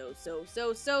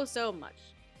much.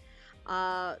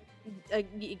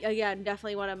 Again,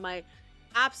 definitely one of my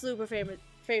absolute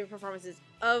favorite performances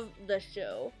of the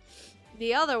show.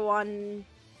 The other one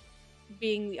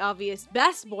being the obvious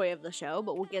best boy of the show,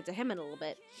 but we'll get to him in a little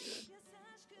bit.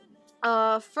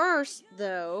 First,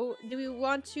 though, do we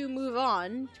want to move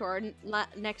on to our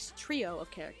next trio of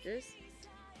characters?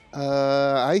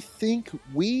 I think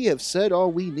we have said all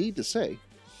we need to say.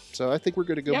 So I think we're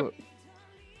going to go. Yep.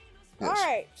 Yes.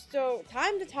 Alright, so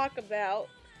time to talk about...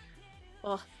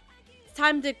 Well, it's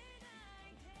time to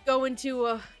go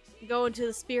into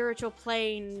the spiritual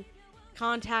plane,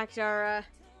 contact our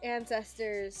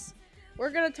ancestors.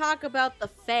 We're going to talk about the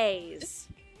Fays.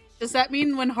 Does that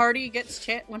mean when Hardy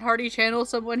channels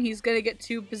someone, he's gonna get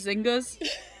 2 bazingas?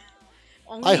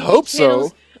 Only I if he hope channels-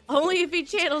 so. Only if he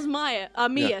channels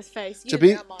Mia's face. To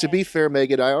be fair,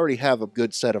 Megan, I already have a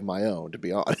good set of my own, to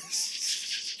be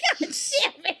honest. God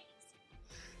damn it!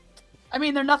 I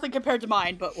mean, they're nothing compared to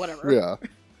mine, but whatever. Yeah.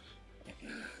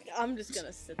 I'm just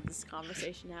gonna sit this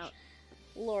conversation out.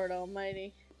 Lord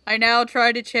almighty. I now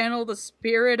try to channel the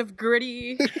spirit of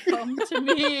Gritty. Come to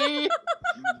me.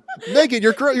 Megan,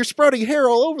 you're sprouting hair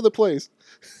all over the place.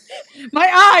 My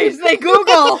eyes, they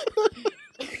Google.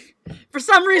 For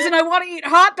some reason, I want to eat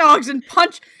hot dogs and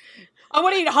punch. I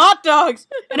want to eat hot dogs,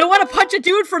 and I want to punch a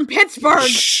dude from Pittsburgh.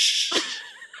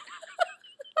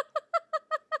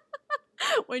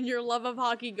 When your love of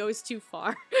hockey goes too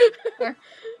far. Not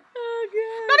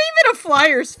Oh even a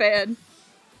Flyers fan.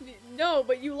 god. No,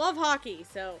 but you love hockey,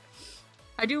 so.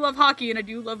 I do love hockey, and I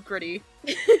do love Gritty.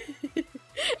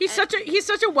 He's such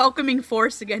a welcoming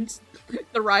force against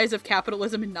the rise of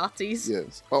capitalism and Nazis.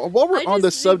 Yes. While we're I on the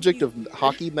just think subject of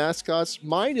hockey mascots,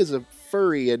 mine is a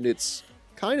furry, and it's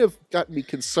kind of got me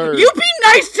concerned. You be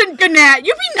nice to Gannett.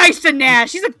 You be nice to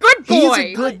Nash. He's a good boy. He's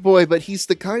a good boy, but he's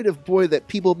the kind of boy that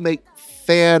people make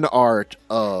fan art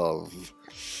of.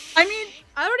 I mean,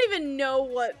 I don't even know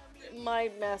what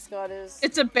my mascot is.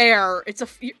 it's a bear.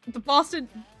 The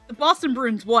Boston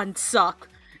Bruins, 1, suck,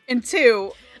 and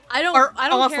 2, I don't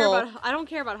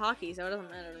care about hockey, so it doesn't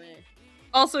matter to me.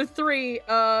 also 3,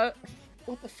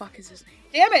 what the fuck is his name?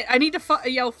 Damn it, I need to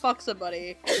yell fuck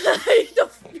somebody.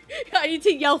 I need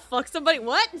to yell fuck somebody.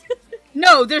 What?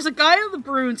 No, there's a guy on the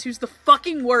Bruins who's the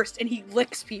fucking worst, and he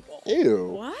licks people. Ew.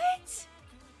 What?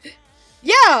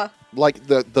 Yeah! Like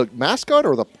the mascot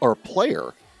or a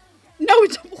player? No,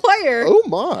 it's a player. Oh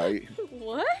my.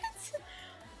 What?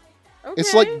 Okay.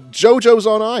 It's like JoJo's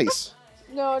on ice.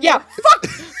 No. Yeah,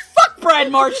 fuck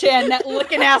Brad Marchand, that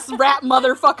licking ass rat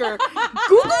motherfucker.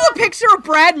 Google a picture of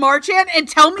Brad Marchand and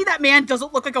tell me that man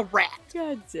doesn't look like a rat.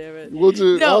 God damn it. We'll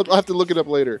do. No. I'll have to look it up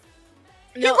later.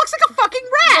 He looks like a fucking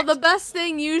rat. Well, the best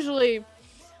thing usually,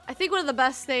 I think one of the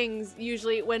best things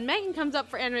usually when Megan comes up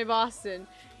for Anime Boston,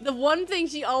 the one thing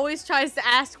she always tries to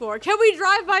ask for, can we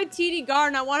drive by TD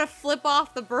Garden? I want to flip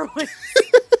off the Bruins.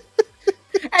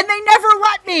 And they never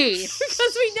let me.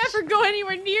 Because we never go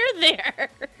anywhere near there.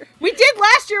 We did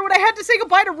last year when I had to say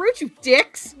goodbye to Root, you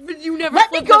dicks. But you never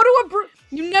Let me go to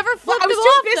a You never flipped I was them too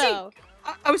off, busy. though.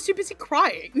 I was too busy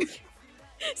crying.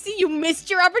 See, you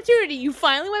missed your opportunity. You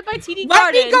finally went by TD Let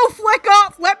Garden. me go flick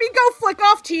off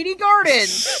TD Garden.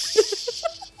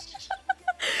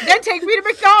 Then take me to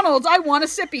McDonald's. I want a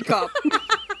sippy cup.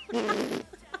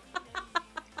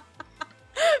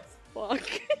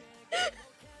 Fuck.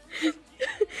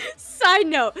 Side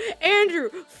note, Andrew,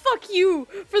 fuck you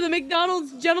for the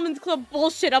McDonald's Gentlemen's Club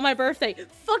bullshit on my birthday.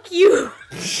 Fuck you.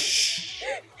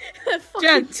 Fuck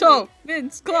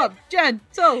Gentlemen's Club.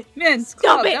 Gentlemen's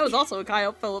Club. it. That was also a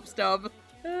Kyle Phillips dub.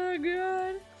 Oh,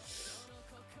 God.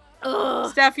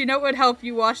 Ugh. Steph, you know what would help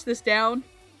you wash this down?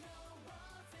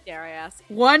 Dare I ask?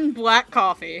 1 black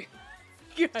coffee.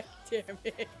 God damn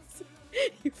it.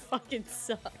 You fucking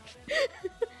suck.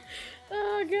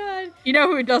 Oh god. You know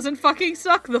who doesn't fucking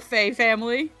suck? The Faye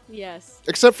family. Yes.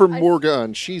 Except for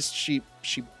Morgan, she's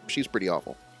pretty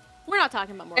awful. We're not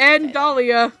talking about Morgan And Faye, though.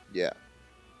 Dahlia. Yeah.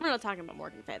 We're not talking about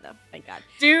Morgan Faye, though. Thank God.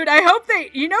 Dude, I hope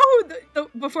they... You know who...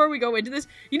 Before we go into this,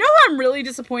 you know who I'm really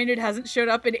disappointed hasn't showed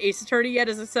up in Ace Attorney yet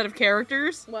as a set of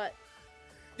characters? What?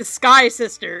 The Sky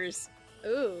Sisters.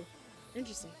 Ooh.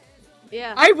 Interesting.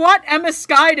 Yeah. I want Emma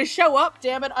Sky to show up,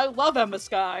 damn it. I love Emma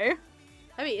Sky.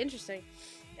 That'd be interesting.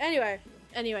 Anyway.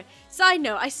 Side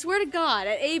note, I swear to God,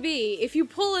 at AB, if you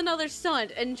pull another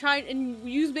stunt and try and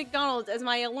use McDonald's as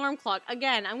my alarm clock,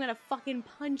 again, I'm gonna fucking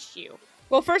punch you.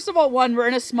 Well, first of all, one, we're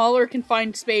in a smaller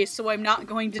confined space, so I'm not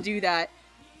going to do that.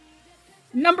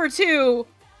 Number two,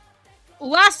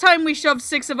 last time we shoved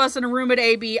 6 of us in a room at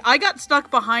AB, I got stuck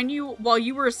behind you while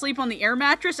you were asleep on the air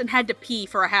mattress and had to pee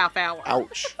for a half hour.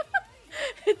 Ouch.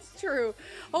 It's true.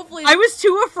 Hopefully, I was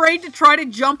too afraid to try to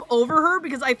jump over her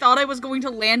because I thought I was going to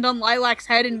land on Lilac's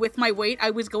head, and with my weight,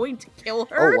 I was going to kill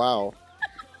her. Oh, wow.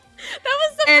 that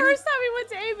was the first time we went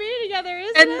to AB together,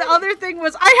 isn't And it? the other thing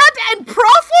was, I had to, and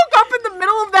Prof woke up in the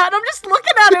middle of that, and I'm just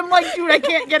looking at him like, dude, I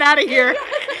can't get out of here.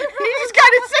 He just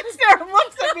kind of sits there and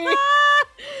looks at me.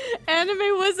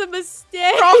 Anime was a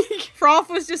mistake. Prof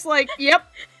was just like,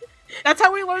 yep. That's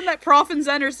how we learned that Prof and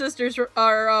Zen are sisters,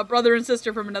 are brother and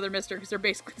sister from another mister, because they're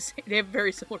basically the same. They have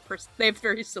very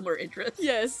similar interests.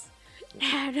 Yes.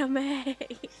 Anime.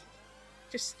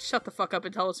 Just shut the fuck up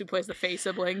and tell us who plays the Faye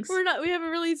siblings. We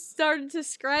haven't really started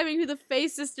describing who the Faye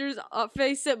sisters,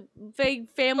 Faye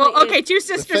family Well, okay, is. 2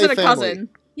 sisters Faye and a family. cousin.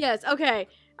 Yes, okay.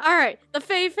 Alright, the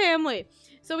Faye family.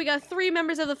 So we got 3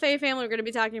 members of the Faye family we're going to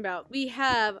be talking about. We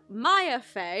have Maya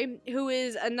Faye, who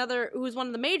is one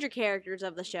of the major characters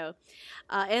of the show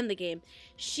and the game.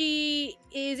 She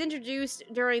is introduced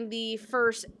during the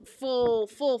first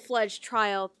full-fledged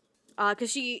trial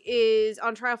because she is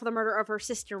on trial for the murder of her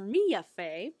sister Mia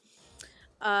Faye.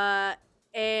 And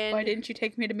Why didn't you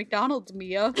take me to McDonald's,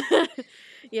 Mia?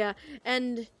 yeah,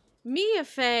 and Mia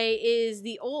Faye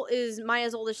is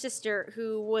Maya's older sister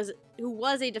who was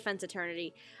a defense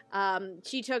attorney.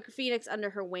 She took Phoenix under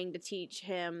her wing to teach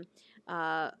him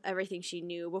everything she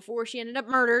knew before she ended up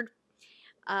murdered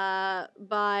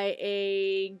by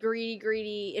a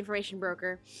greedy information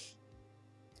broker.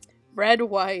 Red,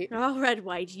 white. Oh, red,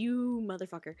 white, you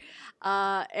motherfucker.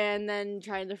 And then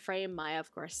trying to frame Maya,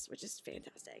 of course, which is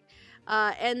fantastic.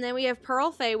 And then we have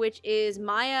Pearl Faye, which is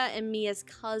Maya and Mia's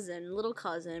little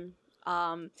cousin.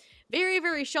 Very,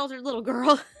 very sheltered little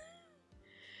girl.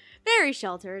 Very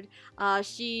sheltered.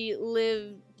 She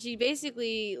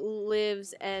basically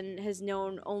lives and has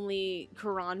known only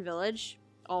Quran Village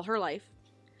all her life.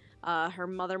 Her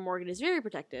mother, Morgan, is very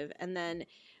protective. And then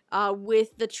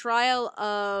with the trial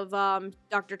of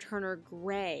Dr. Turner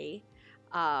Gray,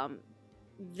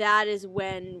 that is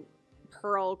when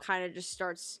Pearl kind of just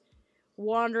starts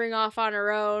wandering off on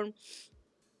her own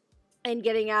and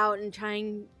getting out and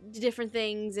trying different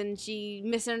things, and she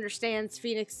misunderstands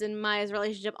Phoenix and Maya's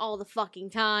relationship all the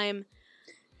fucking time.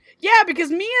 Yeah,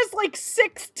 because Mia's like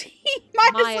 16.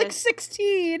 Maya's like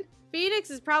 16.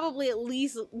 Phoenix is probably at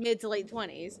least mid to late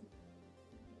 20s.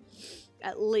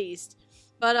 At least.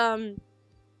 But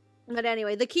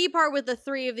anyway, the key part with the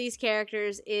 3 of these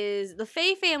characters is the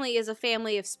Faye family is a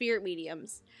family of spirit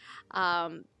mediums.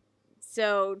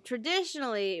 So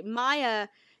traditionally, Maya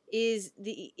is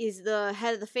the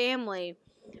head of the family,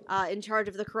 in charge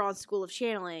of the Quran School of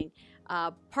Channeling.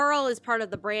 Pearl is part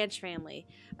of the Branch family.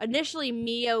 Initially,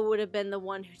 Mia would have been the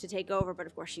one to take over, but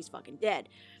of course she's fucking dead.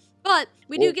 But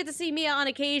we do get to see Mia on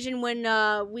occasion when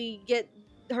we get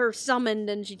her summoned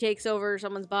and she takes over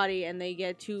someone's body and they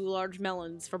get 2 large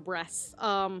melons for breasts.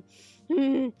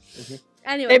 Anyway.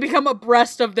 They become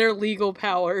abreast of their legal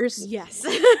powers. Yes.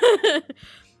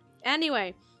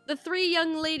 Anyway, the 3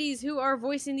 young ladies who are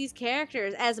voicing these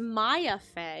characters as Maya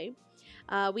Faye,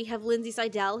 we have Lindsay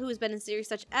Seidel, who has been in series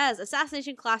such as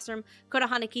Assassination Classroom,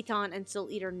 Konohana Kitan, and Soul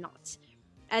Eater Not.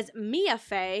 As Mia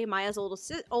Faye, Maya's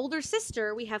older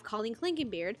sister, we have Colleen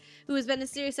Klinkenbeard, who has been in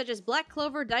series such as Black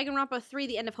Clover, Danganronpa 3,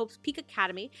 The End of Hope's Peak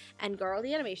Academy, and Girl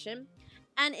the Animation.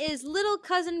 And is little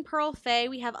cousin Pearl Faye,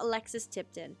 we have Alexis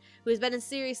Tipton, who has been in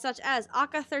series such as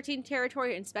Aka 13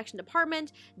 Territory Inspection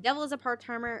Department, Devil is a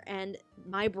Part-Timer, and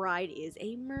My Bride is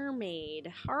a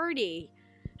Mermaid. Hardy,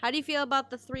 how do you feel about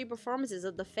the 3 performances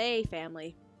of the Faye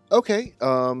family? Okay,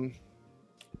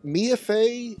 Mia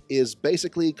Faye is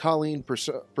basically Colleen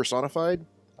personified.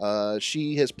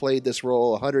 She has played this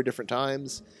role 100 different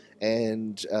times,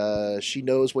 and she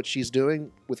knows what she's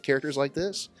doing with characters like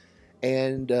this.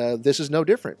 And this is no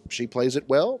different. She plays it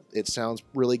well. It sounds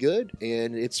really good,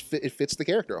 and it fits the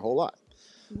character a whole lot.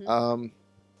 Mhm.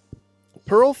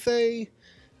 Pearl Fey,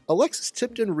 Alexis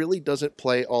Tipton really doesn't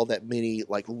play all that many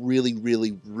like really,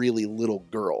 really, really little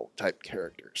girl type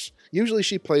characters. Usually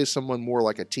she plays someone more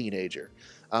like a teenager.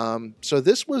 So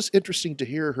this was interesting to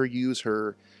hear her use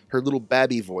her little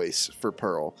babby voice for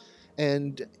Pearl.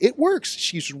 And it works.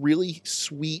 She's really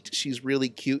sweet. She's really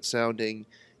cute sounding.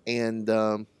 And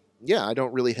yeah, I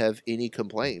don't really have any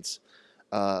complaints.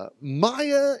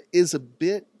 Maya is a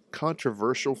bit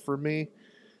controversial for me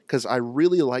because I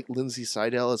really like Lindsay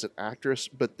Seidel as an actress,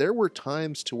 but there were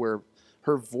times to where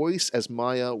her voice as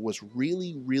Maya was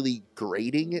really, really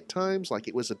grating at times, like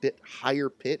it was a bit higher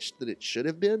pitched than it should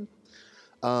have been.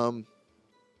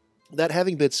 That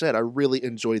having been said, I really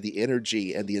enjoy the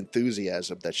energy and the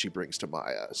enthusiasm that she brings to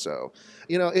Maya. So,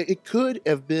 you know, it could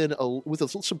have been, with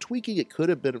some tweaking, it could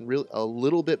have been a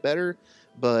little bit better,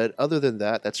 but other than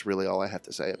that, that's really all I have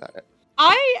to say about it.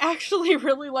 I actually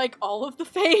really like all of the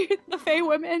Fae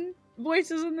women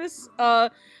voices in this.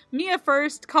 Mia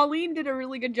first. Colleen did a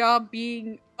really good job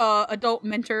being adult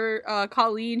mentor.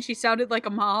 Colleen, she sounded like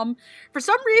a mom. For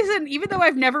some reason, even though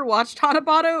I've never watched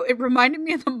Hanabato, it reminded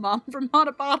me of the mom from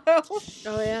Hanabato.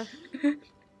 Oh yeah.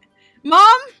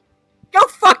 Mom, go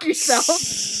fuck yourself.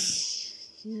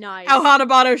 Nice. How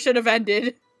Hanabato should have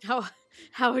ended.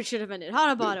 How it should have ended.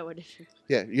 Hanabato edition.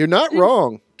 Yeah, you're not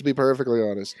wrong, to be perfectly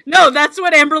honest. No, that's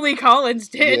what Amber Lee Collins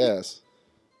did. Yes.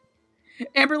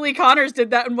 Amber Lee Connors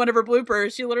did that in one of her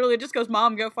bloopers. She literally just goes,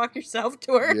 "Mom, go fuck yourself,"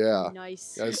 to her. Yeah.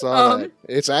 Nice. I saw that.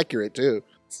 It's accurate, too.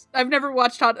 I've never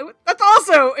watched That's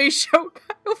also a show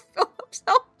Kyle Phillips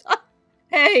helped on.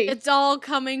 Hey. It's all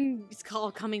coming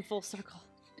full circle.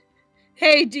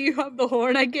 Hey, do you have the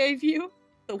horn I gave you?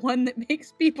 The one that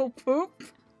makes people poop?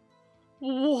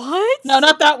 What? No,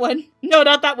 not that one. No,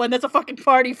 not that one. That's a fucking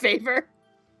party favor.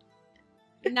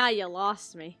 Now you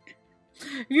lost me.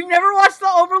 You've never watched the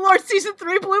Overlord Season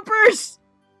 3 bloopers?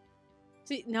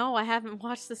 See, no, I haven't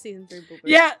watched the season 3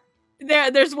 bloopers. Yeah,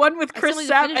 there's one with I Chris still need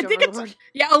to Sapp. finish I think Overlord.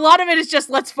 a lot of it is just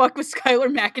let's fuck with Skylar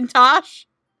McIntosh.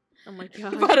 Oh my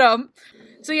god. But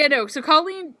so yeah, no. So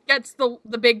Colleen gets the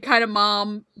big kind of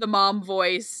the mom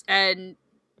voice, and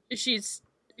she's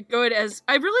good as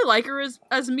I really like her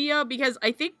as Mia because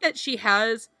I think that she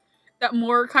has that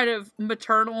more kind of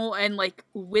maternal and like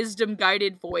wisdom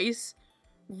guided voice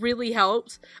really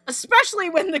helps, especially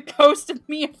when the ghost of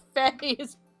Mia Fey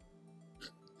is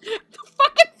the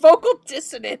fucking vocal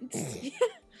dissonance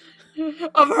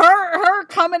of her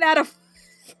coming out of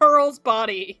Pearl's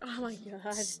body. Oh my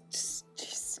god.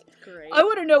 Just great. I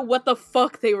want to know what the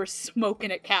fuck they were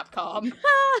smoking at Capcom.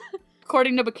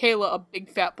 According to Michaela, a big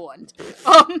fat blunt.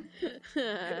 I'm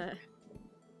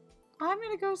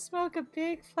gonna go smoke a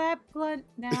big flat blunt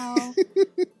now.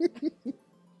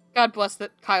 God bless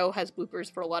that Kyle has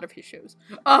bloopers for a lot of his shows.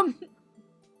 And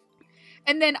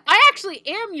then I actually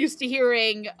am used to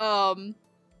hearing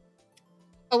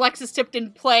Alexis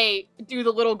Tipton do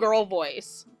the little girl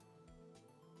voice.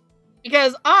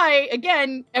 Because I,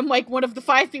 again, am like one of the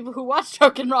 5 people who watched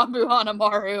Tokenranbu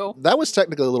Hanamaru. That was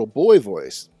technically a little boy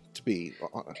voice, to be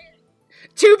honest.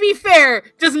 To be fair,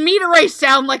 does Midori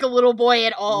sound like a little boy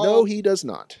at all? No, he does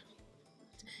not.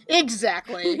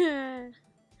 Exactly.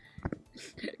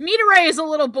 Midori is a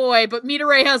little boy, but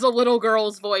Midori has a little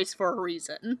girl's voice for a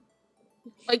reason.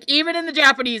 Like, even in the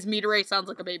Japanese, Midori sounds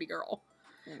like a baby girl.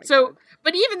 Oh god.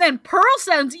 But even then, Pearl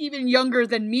sounds even younger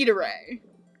than Midori.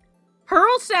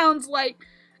 Pearl sounds like,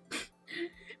 when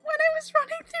I was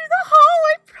running through the hall,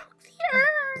 I broke the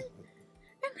urn.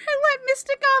 And I let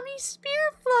Mistagami's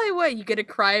spear fly away. You gonna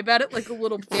cry about it like a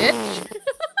little bitch?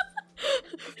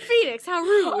 Phoenix, how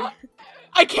rude.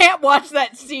 I can't watch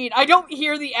that scene. I don't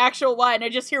hear the actual line. I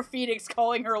just hear Phoenix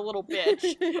calling her a little bitch.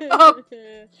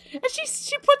 And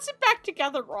she puts it back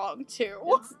together wrong, too.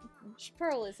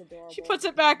 Pearl is adorable. She puts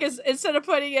it back as, instead of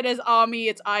putting it as Ami,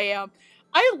 it's I am.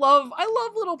 I love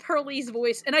little Pearlie's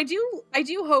voice, and I do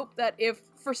hope that if,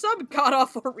 for some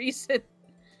god-awful reason,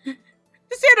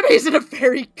 this anime isn't a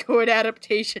very good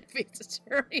adaptation of Ace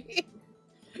Attorney.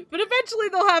 But eventually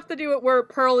they'll have to do it where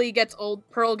Pearl gets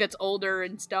older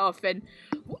and stuff, and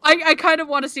I kind of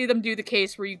want to see them do the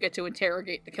case where you get to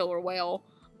interrogate the killer whale.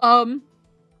 But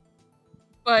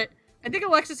I think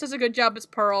Alexis does a good job as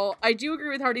Pearl. I do agree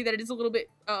with Hardy that it is a little bit,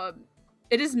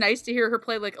 it is nice to hear her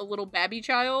play like a little babby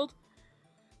child.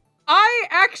 I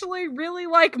actually really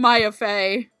like Maya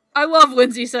Fey. I love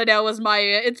Lindsay Seidel as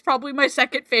Maya. It's probably my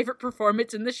second favorite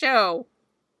performance in the show.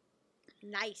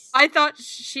 Nice. I thought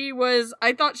she was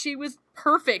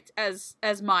perfect as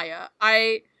Maya.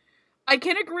 I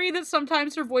can agree that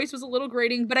sometimes her voice was a little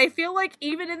grating, but I feel like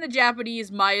even in the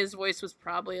Japanese, Maya's voice was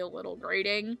probably a little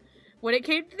grating. when it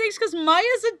came to things, because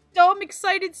Maya's a dumb,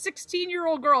 excited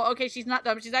 16-year-old girl. Okay, she's not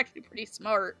dumb. She's actually pretty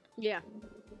smart. Yeah.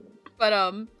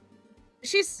 But,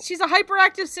 she's a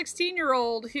hyperactive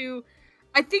 16-year-old who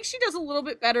I think she does a little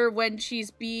bit better when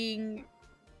she's being,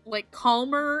 like,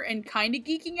 calmer and kind of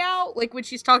geeking out. Like, when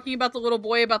she's talking about the little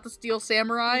boy about the Steel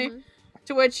Samurai. Mhm.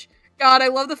 To which, God, I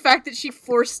love the fact that she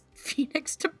forced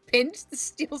Phoenix to pinch the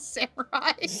Steel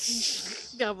Samurai.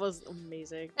 That was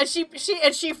amazing. And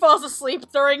she falls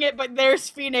asleep during it, but there's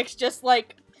Phoenix just,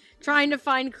 like, Trying to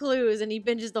find clues, and he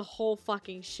binges the whole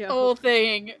fucking show. whole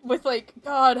thing with, like,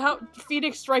 God, how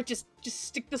Phoenix Wright just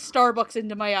stick the Starbucks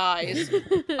into my eyes.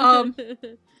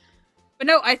 But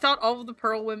no, I thought all of the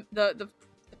Pearl women, the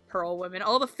Pearl women,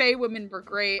 all the Fae women were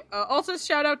great. Also,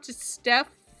 shout out to Stephanie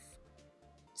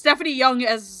Young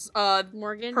as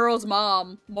Morgan? Pearl's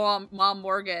mom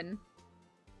Morgan.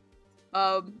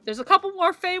 There's a couple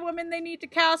more Fae women they need to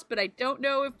cast, but I don't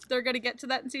know if they're gonna get to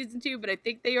that in season 2. But I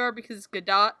think they are because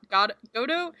Godot. How do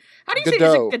you say it?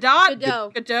 Is it Godot?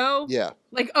 Godot. Godot. Yeah.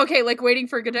 Like, okay, like waiting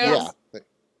for Godot. Yeah.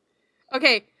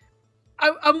 Okay,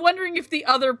 I'm wondering if the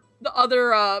other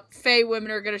Fae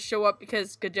women are gonna show up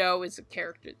because Godot is a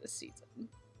character this season.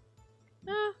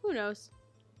 Who knows?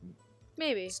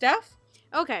 Maybe. Steph?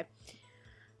 Okay.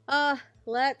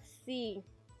 Let's see.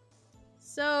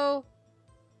 So,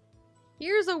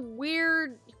 here's a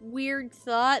weird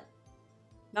thought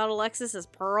about Alexis as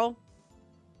Pearl.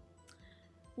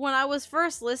 When I was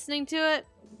first listening to it,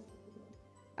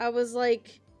 I was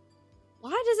like,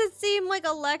 why does it seem like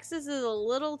Alexis is a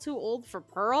little too old for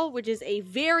Pearl? Which is a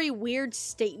very weird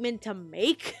statement to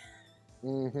make.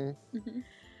 Mm-hmm.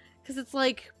 Because it's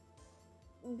like,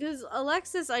 because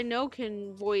Alexis I know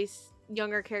can voice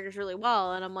younger characters really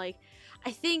well, and I'm like,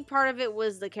 I think part of it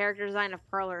was the character design of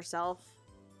Pearl herself,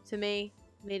 to me,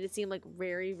 made it seem like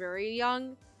very, very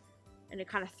young, and it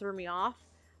kind of threw me off.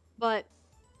 But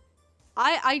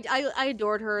I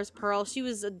adored her as Pearl. She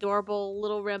was adorable,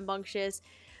 little rambunctious,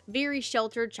 very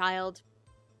sheltered child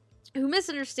who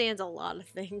misunderstands a lot of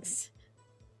things.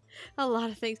 A lot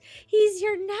of things. He's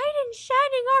your knight in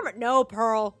shining armor. No,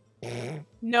 Pearl.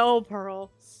 No,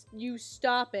 Pearl. You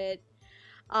stop it.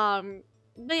 But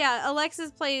yeah,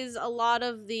 Alexis plays a lot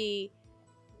of the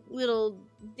little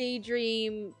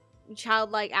daydream,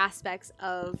 childlike aspects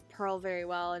of Pearl very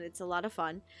well, and it's a lot of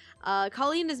fun.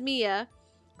 Colleen is Mia.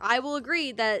 I will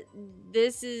agree that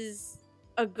this is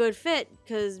a good fit,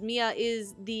 because Mia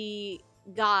is the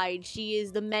guide. She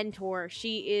is the mentor.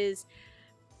 She is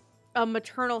a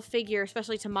maternal figure,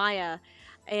 especially to Maya.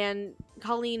 And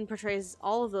Colleen portrays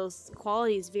all of those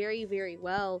qualities very, very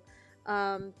well.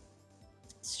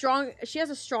 She has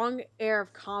a strong air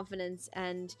of confidence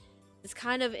and this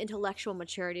kind of intellectual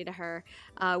maturity to her,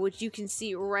 which you can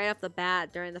see right off the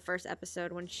bat during the first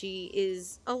episode when she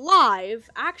is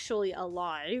actually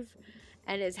alive,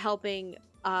 and is helping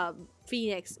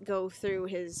Phoenix go through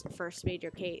his first major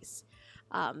case,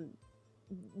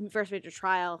 first major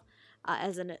trial,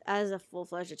 as a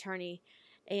full-fledged attorney.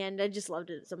 And I just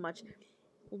loved it so much.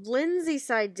 Lindsay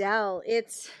Seidel,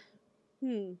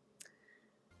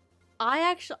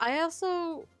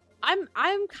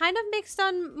 I'm kind of mixed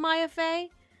on Maya Fey,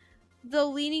 though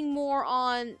leaning more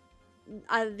on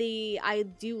the I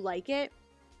do like it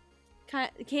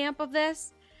camp of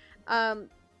this,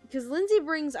 because Lindsay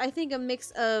brings, I think, a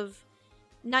mix of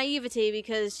naivety,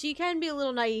 because she can be a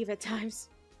little naive at times,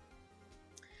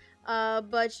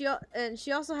 but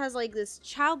she also has like this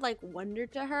childlike wonder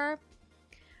to her,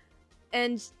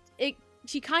 and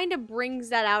she kind of brings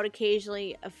that out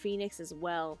occasionally of Phoenix as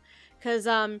well. Because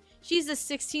she's a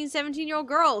 16, 17-year-old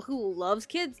girl who loves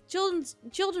children's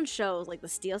shows like the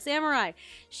Steel Samurai.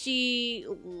 She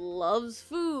loves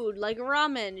food like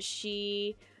ramen.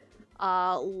 She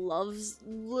loves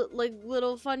like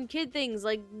little fun kid things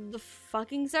like the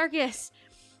fucking circus.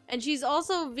 And she's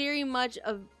also very much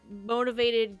a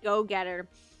motivated go-getter.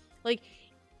 Like,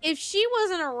 if she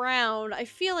wasn't around, I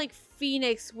feel like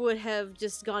Phoenix would have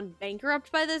just gone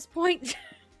bankrupt by this point.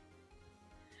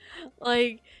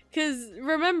 Like, because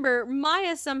remember,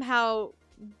 Maya somehow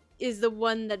is the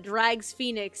one that drags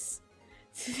Phoenix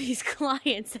to these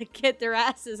clients that get their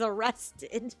asses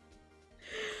arrested.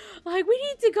 Like, we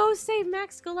need to go save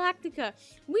Max Galactica.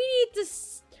 We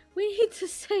need to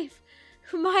save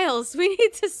Miles. We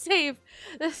need to save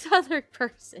this other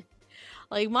person.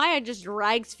 Like, Maya just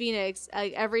drags Phoenix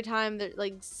every time that,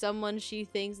 like, someone she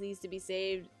thinks needs to be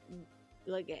saved,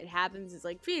 like, it happens. It's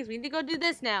like, Phoenix, we need to go do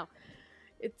this now.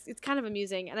 It's kind of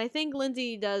amusing, and I think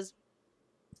Lindsay does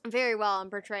very well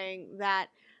in portraying that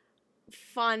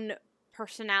fun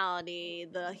personality,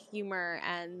 the humor,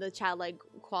 and the childlike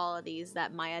qualities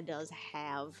that Maya does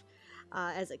have.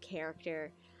 as a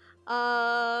character.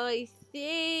 I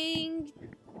think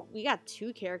we got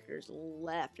 2 characters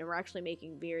left, and we're actually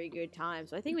making very good time.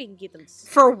 So I think we can get them.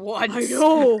 For once. I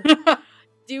know.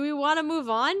 Do we want to move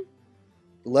on?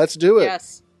 Let's do it.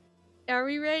 Yes. Are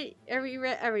we ready? Are we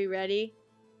ready?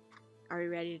 Are we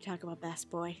ready to talk about Best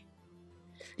Boy?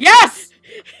 Yes!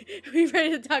 We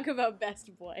ready to talk about Best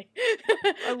Boy?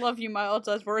 I love you, Miles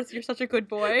Edgeworth. You're such a good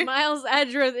boy. Miles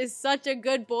Edgeworth is such a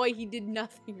good boy. He did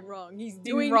nothing wrong. He's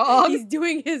doing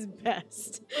his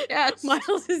best. Yes.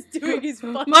 Miles is doing his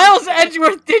fucking Miles best.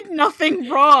 Edgeworth did nothing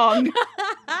wrong.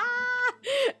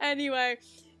 Anyway,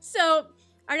 so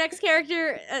our next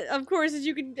character, of course, as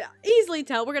you can easily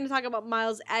tell, we're going to talk about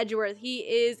Miles Edgeworth. He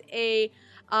is a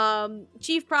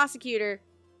chief prosecutor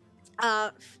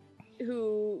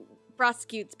who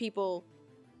prosecutes people.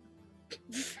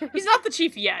 He's not the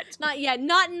chief yet. Not yet.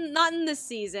 Not in this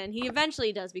season. He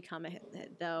eventually does become a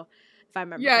hit, though, if I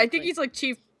remember. Yeah, correctly. I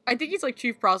think he's like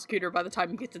chief prosecutor by the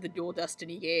time you get to the Dual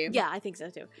Destiny game. Yeah, I think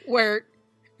so too. Where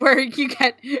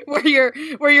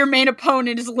your main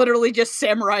opponent is literally just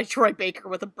Samurai Troy Baker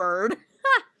with a bird.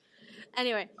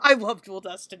 Anyway. I love Dual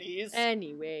Destinies.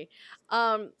 Anyway.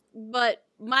 But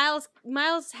Miles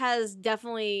has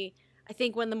definitely, I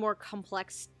think, one of the more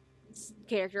complex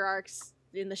character arcs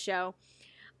in the show,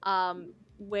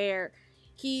 where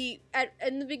he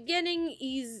in the beginning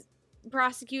he's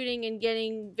prosecuting and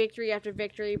getting victory after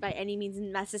victory by any means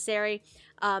necessary,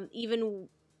 even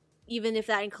if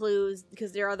that includes,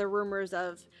 because there are other rumors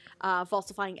of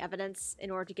falsifying evidence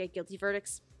in order to get guilty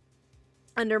verdicts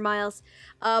under Miles.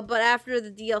 But after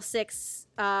the DL6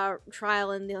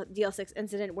 trial and the DL6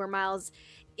 incident where Miles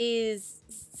is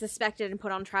suspected and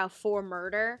put on trial for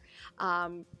murder,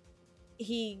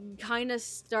 he kind of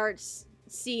starts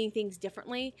seeing things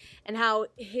differently, and how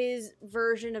his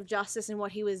version of justice and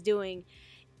what he was doing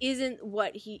isn't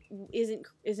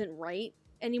right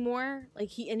anymore. Like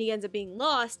he ends up being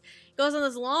lost. Goes on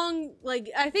this long, like,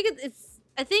 I think it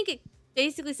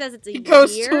basically says it's a year. He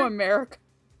goes to America.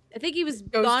 I think he was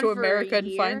Goes gone to for America a and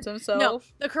year. finds himself. No,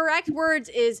 the correct words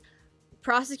is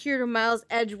Prosecutor Miles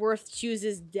Edgeworth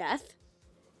chooses death.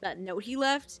 That note he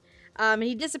left. And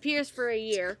he disappears for a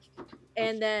year.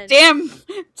 And then... Damn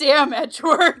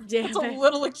Edgeworth. Damn That's a it.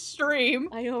 little extreme.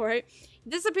 I know, right? He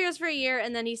disappears for a year,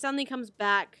 and then he suddenly comes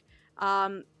back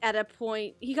at a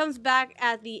point... He comes back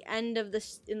at the end of the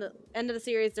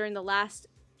series during the last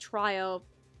trial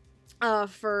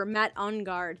for Matt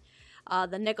Ungard,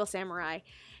 the Nickel Samurai.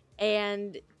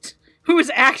 And... Who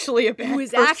is actually a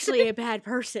bad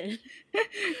person.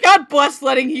 God bless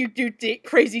letting you do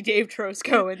Crazy Dave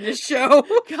Trosco in this show.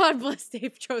 God bless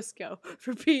Dave Trosco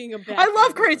for being a bad I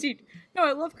love person.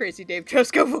 Crazy Dave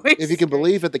Trosco voice. If you can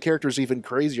believe it, the character's even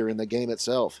crazier in the game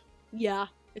itself. Yeah,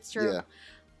 it's true. Yeah.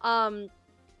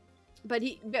 But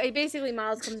basically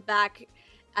Miles comes back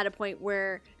at a point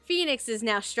where Phoenix is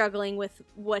now struggling with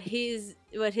what his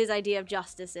idea of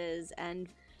justice is, and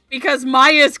because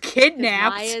Maya's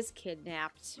kidnapped.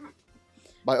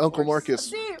 By Uncle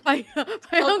Marcus. By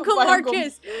Uncle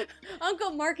Marcus.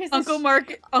 Uncle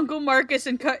Marcus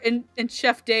and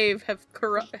Chef Dave have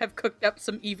cooked up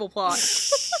some evil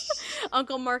plots.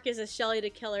 Uncle Marcus as Shelly the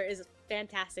Killer is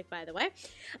fantastic, by the way.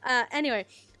 Anyway,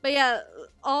 but yeah,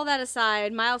 all that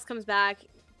aside, Miles comes back,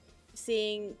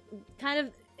 seeing kind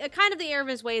of the error of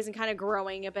his ways and kind of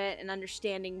growing a bit and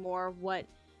understanding more of what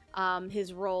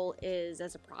his role is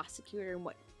as a prosecutor and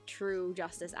what true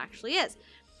justice actually is.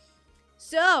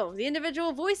 So, the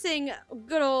individual voicing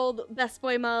good old Best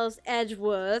Boy Miles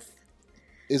Edgeworth.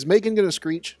 Is Megan gonna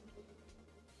screech?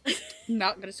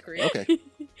 Not gonna scream. Okay.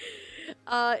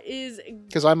 Is...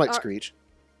 Because I might screech.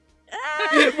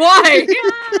 Why?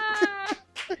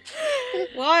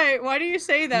 Why do you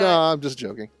say that? No, I'm just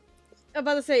joking. I'm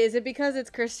about to say, is it because it's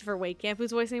Christopher Waitkamp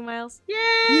who's voicing Miles? Yay!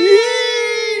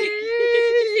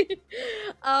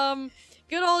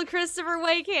 Good old Christopher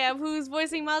Waitkamp, who's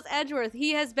voicing Miles Edgeworth.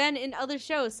 He has been in other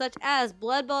shows such as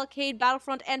Blood Blockade,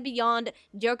 Battlefront and Beyond,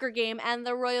 Joker Game, and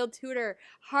The Royal Tutor.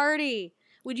 Hardy,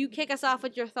 would you kick us off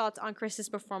with your thoughts on Chris's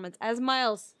performance as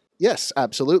Miles? Yes,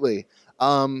 absolutely.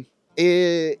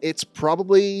 It's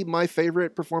probably my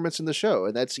favorite performance in the show,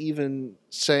 and that's even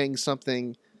saying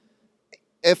something.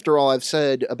 After all I've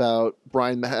said about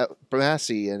Brian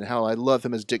Massey and how I love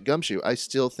him as Dick Gumshoe, I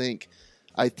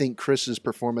think Chris's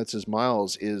performance as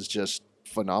Miles is just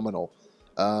phenomenal.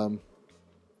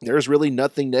 There's really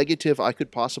nothing negative I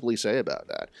could possibly say about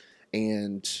that.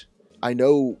 And I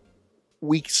know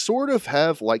we sort of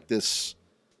have like this,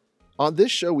 on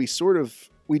this show, we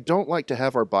don't like to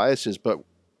have our biases, but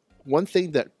one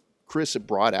thing that Chris had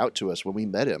brought out to us when we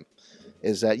met him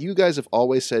is that you guys have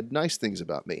always said nice things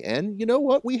about me, and you know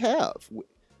what, we have,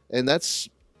 and that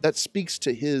speaks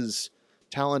to his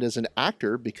talent as an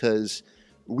actor, because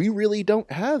we really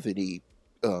don't have any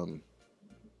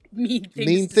Mean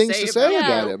mean things to say about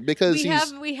about him. him, because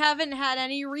We haven't had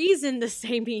any reason to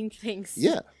say mean things.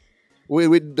 yeah.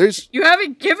 There's You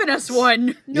haven't given us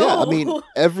one. No. Yeah, I mean,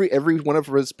 every one of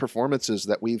his performances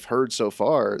that we've heard so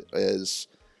far is,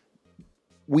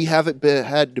 we haven't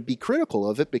had to be critical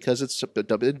of it because it's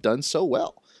been done so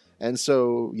well. And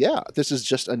so, yeah, this is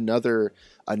just another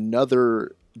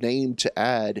name to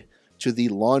add to the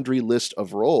laundry list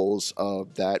of roles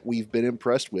that we've been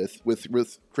impressed with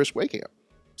Chris Wakehamp.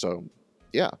 So,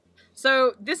 yeah.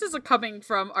 So this is coming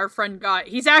from our friend Guy.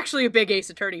 He's actually a big Ace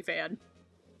Attorney fan.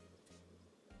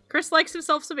 Chris likes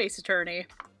himself some Ace Attorney.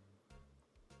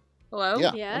 Hello?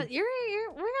 Yeah. Yeah,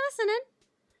 we're listening.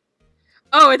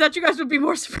 Oh, I thought you guys would be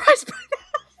more surprised by that.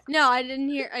 No, I didn't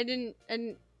hear. I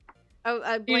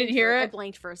blanked hear I it?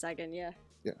 blanked for a second. Yeah.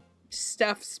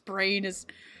 Steph's brain is...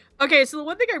 Okay, so the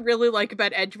one thing I really like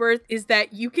about Edgeworth is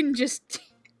that you can just...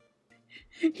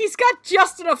 He's got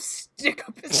just enough stick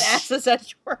up his ass as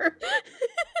Edgeworth.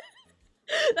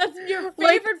 That's your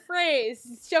favorite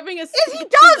phrase. Shoving a stick He up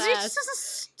does! his He ass. just has a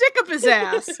stick up his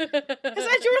ass. Because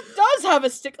Edgeworth does have a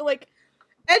stick. Like,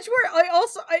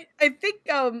 Edgeworth, I think,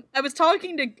 I was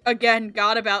talking to,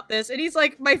 God about this, and he's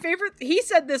like, he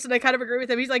said this, and I kind of agree with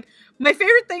him. He's like, my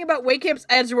favorite thing about Wakehamp's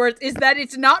Edgeworth is that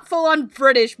it's not full-on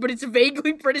British, but it's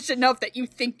vaguely British enough that you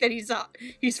think that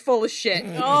he's full of shit.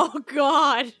 Oh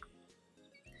God.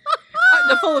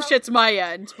 The full of shit's my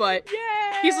end, but Yay!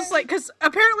 he's just like, because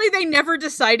apparently they never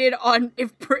decided on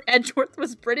if Edgeworth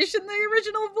was British in the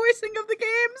original voicing of the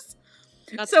games.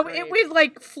 That's So great. it would,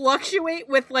 like, fluctuate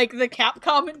with, like, the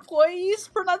Capcom employees'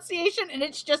 pronunciation, and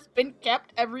it's just been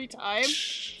kept every time.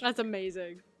 That's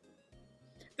amazing.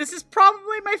 This is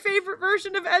probably my favorite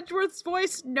version of Edgeworth's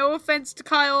voice. No offense to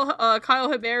Kyle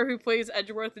Hebert, who plays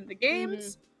Edgeworth in the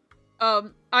games.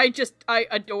 I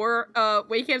adore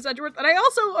Wakeham's Edgeworth, and I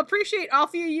also appreciate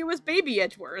Althea Yu as Baby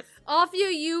Edgeworth.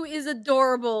 Althea Yu is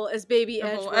adorable as Baby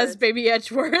Edgeworth. As Baby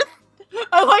Edgeworth.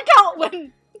 I like how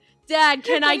when... Dad,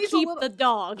 can I He's a keep little- the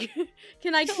dog?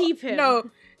 Can I keep him?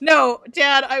 No,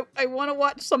 Dad, I want to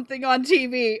watch something on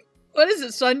TV. What is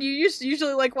it, son? You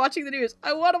usually like watching the news.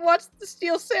 I want to watch the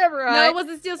Steel Samurai. No, it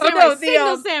wasn't Steel Oh, Samurai. no, the,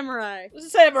 Single Samurai.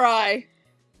 Samurai.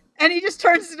 And he just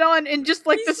turns it on, and just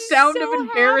like He's the just sound so of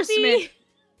embarrassment. happy.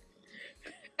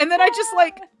 And then I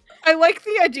like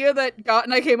the idea that Gott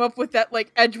and I came up with, that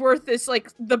like Edgeworth is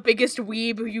like the biggest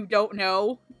weeb who you don't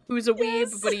know who's a weeb,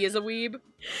 Yes. but he is a weeb.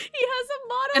 He has a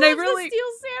motto And I of really- the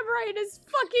Steel Samurai in his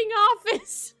fucking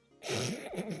office.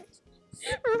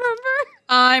 Remember?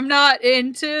 I'm not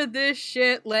into this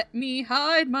shit. Let me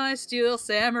hide my Steel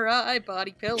Samurai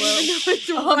body pillow. It's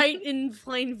right in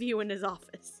plain view in his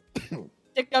office.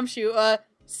 Dick Gumshoe,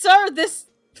 sir, this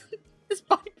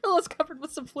body pillow is covered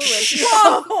with some fluid.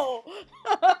 No!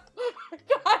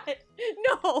 God,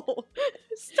 no!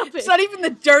 Stop it. It's not even the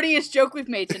dirtiest joke we've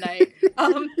made tonight.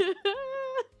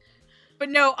 But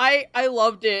no, I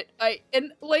loved it.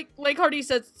 And like Hardy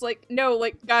says, it's like, no,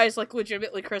 like, guys, like,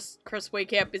 legitimately, Chris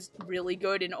Wakehamp is really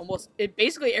good in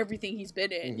basically everything he's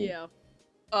been in. Yeah.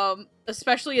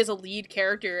 Especially as a lead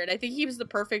character, and I think he was the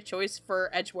perfect choice for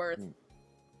Edgeworth.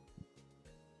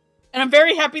 And I'm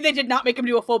very happy they did not make him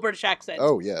do a full British accent.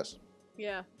 Oh, yes.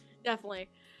 Yeah, definitely.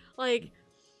 Like,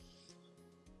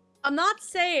 I'm not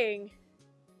saying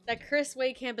that Chris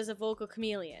Wakehamp is a vocal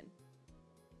chameleon.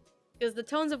 Because the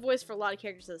tones of voice for a lot of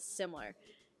characters is similar.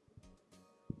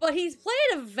 But he's played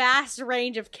a vast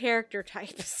range of character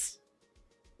types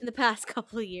in the past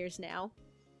couple of years now.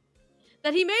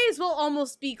 That he may as well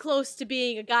almost be close to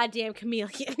being a goddamn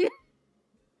chameleon.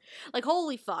 Like,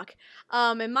 holy fuck.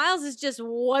 And Miles is just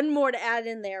one more to add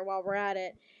in there while we're at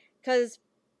it. Because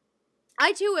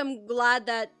I, too, am glad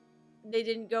that they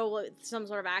didn't go with some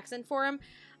sort of accent for him.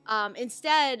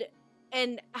 Instead,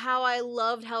 and how I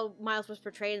loved how Miles was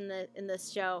portrayed in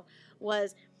this show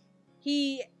was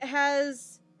he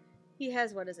has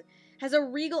a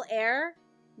regal air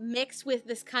mixed with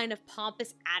this kind of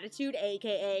pompous attitude,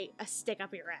 aka a stick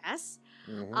up your ass.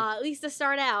 Mhm. At least to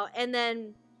start out. And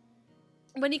then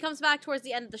when he comes back towards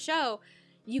the end of the show,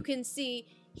 you can see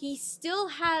he still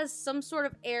has some sort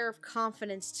of air of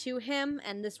confidence to him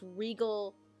and this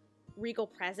regal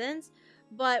presence,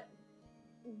 but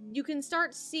you can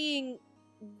start seeing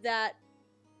that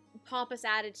pompous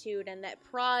attitude and that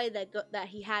pride that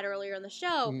he had earlier in the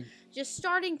show just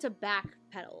starting to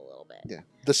backpedal a little bit. Yeah.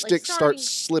 The stick starting- starts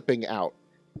slipping out.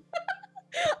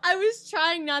 I was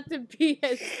trying not to be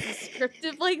as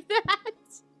descriptive like that.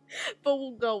 but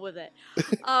we'll go with it.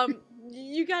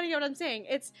 You gotta get what I'm saying.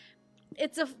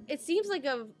 It seems like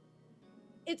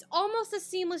it's almost a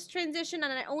seamless transition,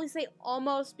 and I only say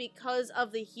almost because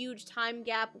of the huge time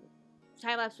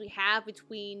lapse we have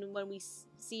between when we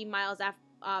see Miles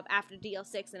after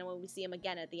DL6 and when we see him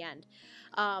again at the end.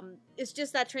 It's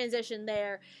just that transition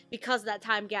there because that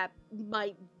time gap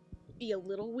might be a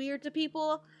little weird to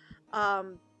people.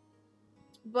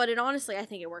 But honestly, I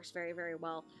think it works very, very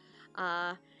well.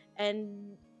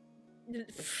 And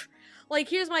like,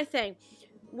 here's my thing.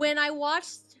 When I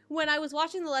was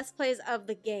watching the Let's Plays of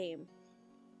the game,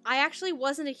 I actually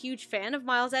wasn't a huge fan of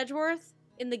Miles Edgeworth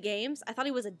in the games. I thought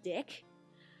he was a dick.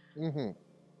 Mm-hmm.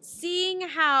 Seeing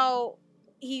how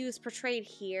he was portrayed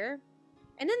here,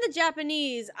 and in the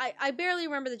Japanese, I barely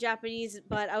remember the Japanese,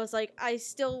 but I was like, I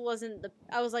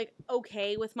was like,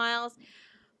 okay with Miles.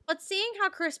 But seeing how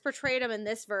Chris portrayed him in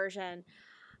this version,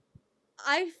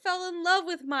 I fell in love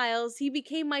with Miles. He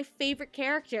became my favorite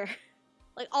character.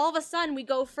 Like, all of a sudden, we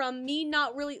go from me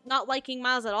not liking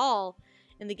Miles at all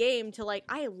in the game to, like,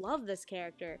 I love this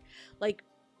character. Like,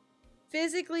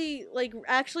 physically, like,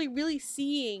 actually really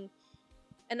seeing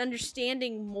and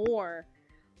understanding more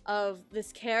of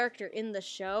this character in the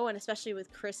show, and especially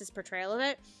with Chris's portrayal of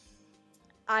it,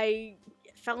 I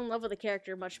fell in love with the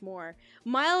character much more.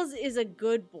 Miles is a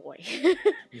good boy.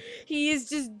 He is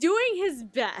just doing his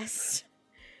best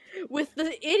with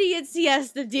the idiots he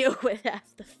has to deal with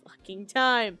half the fucking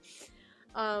time.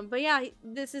 But yeah,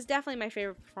 this is definitely my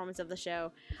favorite performance of the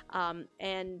show.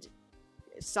 And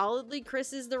solidly,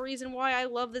 Chris is the reason why I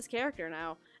love this character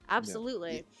now.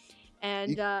 Absolutely.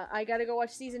 And I gotta go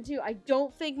watch season 2. I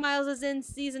don't think Miles is in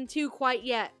season 2 quite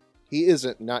yet. He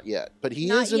isn't, not yet, but he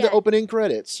Not is in yet. the opening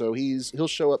credits, so he'll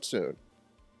show up soon.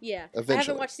 Yeah, Eventually.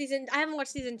 I haven't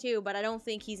watched season 2, but I don't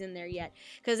think he's in there yet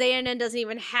because ANN doesn't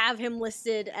even have him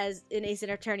listed as an Ace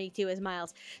Attorney 2 as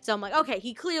Miles. So I'm like, okay,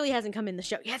 he clearly hasn't come in the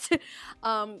show yet.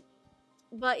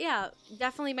 But yeah,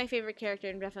 definitely my favorite character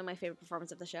and definitely my favorite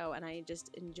performance of the show, and I just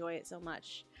enjoy it so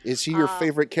much. Is he your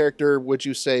favorite character? Would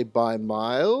you say by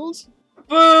Miles?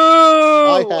 Boo!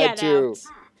 I had Get to. out.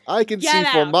 I can Get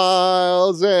see for out.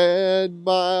 Miles and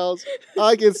Miles.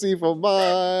 I can see for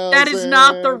Miles. That is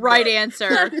not the and- right answer.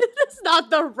 That's not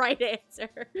the right answer.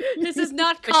 This is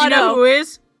not But you know Kato. who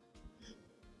is?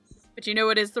 But you know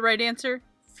what is the right answer?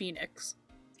 Phoenix.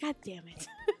 God damn it.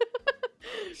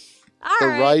 The All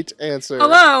right. right answer.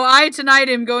 Hello, I tonight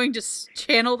am going to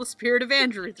channel the spirit of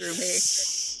Andrew through me.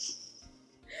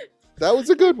 That was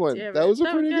a good one. Damn That it. was a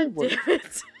Oh, pretty God good one. damn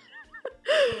it.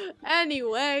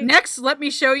 Anyway. Next, let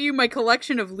me show you my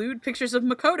collection of lewd pictures of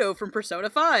Makoto from Persona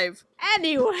 5.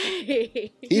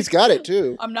 Anyway. He's got it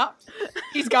too. I'm not.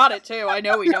 He's got it too. I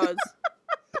know he does.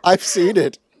 I've seen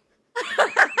it.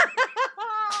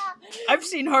 I've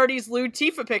seen Hardy's lewd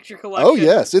Tifa picture collection. Oh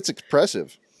yes, it's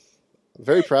impressive. I'm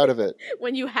very proud of it.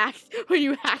 when you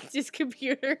hacked his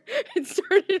computer and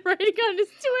started writing on his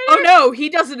Twitter. Oh no, he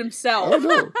does it himself. Oh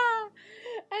no.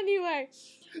 Anyway.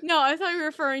 No, I thought you were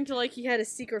referring to like he had a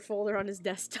secret folder on his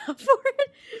desktop for it.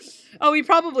 Oh, he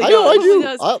probably I does. know, I Probably do.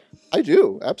 does. I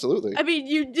do, absolutely. I mean,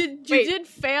 you did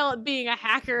fail at being a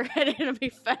hacker at Anime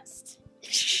Fest.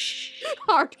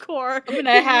 Hardcore. I'm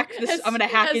gonna hack this. As- I'm gonna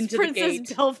hack as into Princess the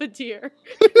gate. Belvedere.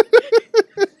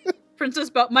 Princess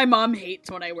Bel. My mom hates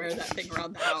when I wear that thing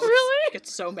around the house. Really? She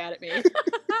gets so mad at me.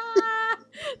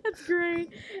 That's great.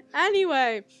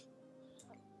 Anyway,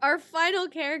 our final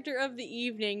character of the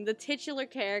evening, the titular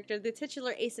character, the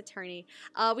titular Ace Attorney.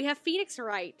 We have Phoenix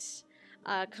Wright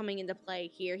coming into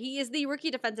play here. He is the rookie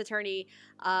defense attorney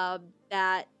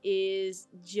that is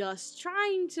just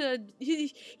trying to.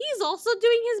 He's also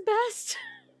doing his best.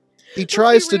 He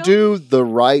tries to real. do the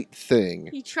right thing.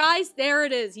 He tries. There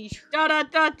it is. Da da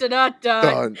da da da da.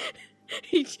 Done.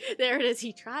 There it is.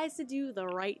 He tries to do the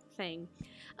right thing.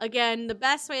 Again, the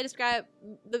best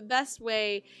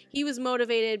way he was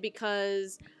motivated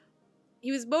because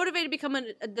he was motivated to become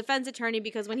a defense attorney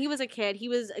because when he was a kid, he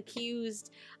was accused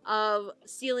of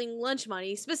stealing lunch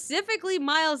money, specifically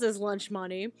Miles's lunch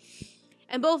money,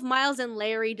 and both Miles and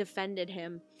Larry defended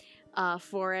him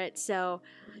for it. So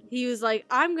he was like,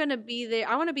 "I'm gonna be there.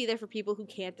 I want to be there for people who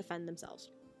can't defend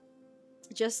themselves,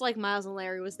 just like Miles and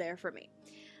Larry was there for me."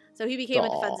 So he became a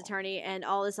defense Aw. attorney, and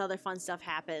all this other fun stuff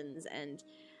happens, and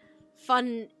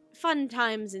fun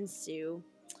times ensue.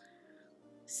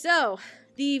 So,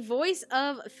 the voice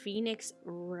of Phoenix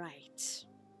Wright.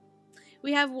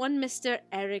 We have one Mr.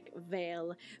 Eric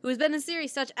Vale, who has been in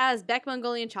series such as Beck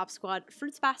Mongolian Chop Squad,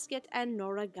 Fruits Basket, and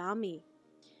Noragami.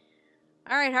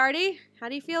 Alright, Hardy, how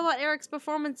do you feel about Eric's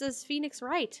performance as Phoenix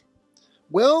Wright?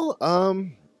 Well,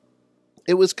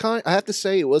 it was I have to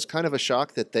say, it was kind of a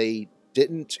shock that they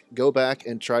didn't go back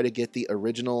and try to get the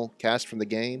original cast from the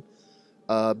game,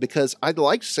 because I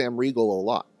liked Sam Riegel a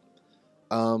lot.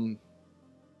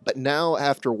 But now,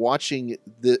 after watching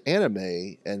the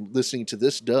anime and listening to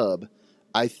this dub,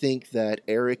 I think that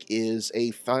Eric is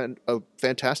a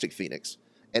fantastic Phoenix.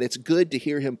 And it's good to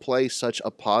hear him play such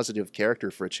a positive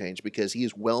character for a change, because he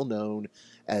is well known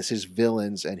as his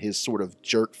villains and his sort of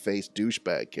jerk-faced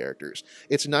douchebag characters.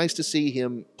 It's nice to see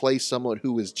him play someone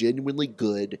who is genuinely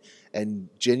good and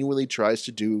genuinely tries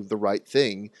to do the right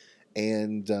thing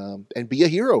and be a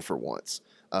hero for once.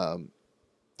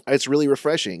 It's really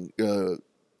refreshing to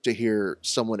hear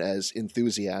someone as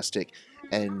enthusiastic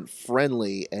and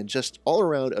friendly and just all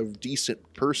around a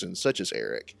decent person such as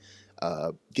Eric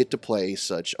get to play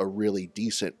such a really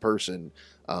decent person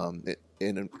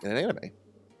in an anime.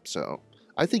 So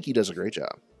I think he does a great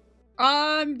job.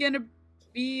 I'm gonna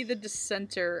be the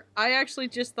dissenter. I actually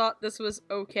just thought this was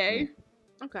okay.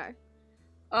 Okay.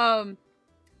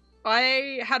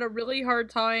 I had a really hard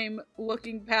time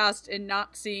looking past and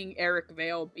not seeing Eric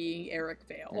Vale being Eric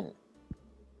Vale.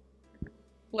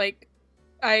 Like,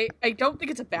 I don't think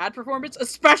it's a bad performance,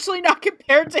 especially not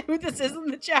compared to who this is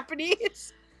in the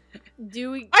Japanese.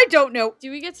 I don't know. Do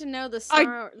we get to know the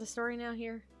story now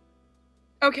here?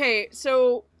 Okay,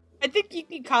 so I think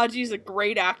Yuki Kaji is a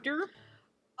great actor.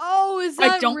 Oh, is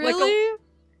that really?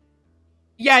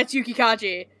 Yeah, it's Yuki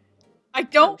Kaji. I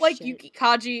don't like Yuki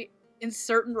Kaji in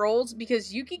certain roles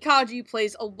because Yuki Kaji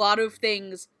plays a lot of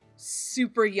things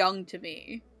super young to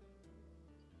me.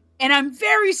 And I'm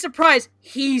very surprised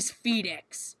he's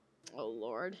Phoenix. Oh,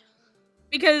 Lord.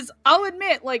 Because I'll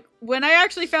admit, like, when I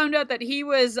actually found out that he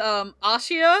was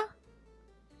Ashia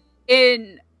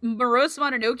in Morose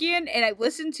Mononokean, and I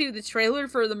listened to the trailer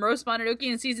for the Morose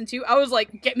Mononokean Season 2, I was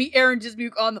like, get me Aaron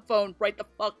Dismuke on the phone right the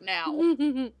fuck now.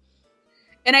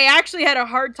 And I actually had a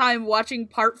hard time watching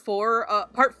part 5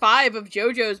 of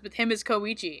JoJo's with him as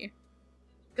Koichi.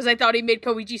 Because I thought he made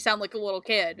Koichi sound like a little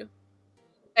kid.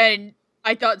 And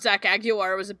I thought Zach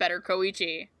Aguilar was a better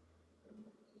Koichi.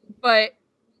 But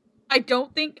I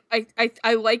don't think...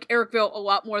 I like Eric Vale a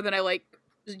lot more than I like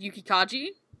Yuki Kaji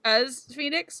as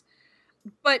Phoenix.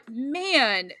 But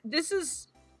man,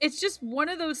 it's just one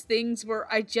of those things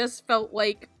where I just felt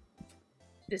like,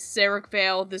 this is Eric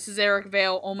Vale, this is Eric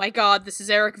Vale, oh my god, this is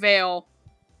Eric Vale.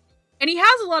 And he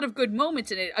has a lot of good moments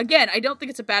in it. Again, I don't think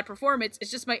it's a bad performance, it's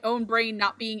just my own brain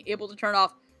not being able to turn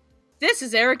off, this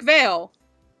is Eric Vale.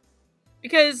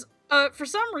 Because, for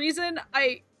some reason,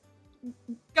 I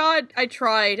tried.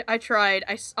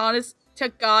 I honest to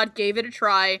God gave it a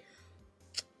try.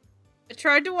 I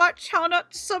tried to watch How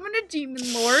Not to Summon a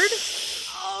Demon Lord.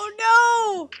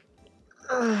 Oh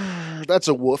no! That's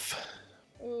a woof.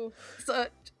 So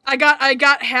I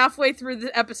got halfway through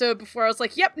the episode before I was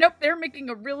like, yep, nope, they're making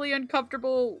a really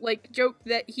uncomfortable, like, joke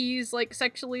that he's, like,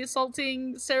 sexually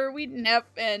assaulting Sarah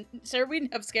Wiedenheft and Sarah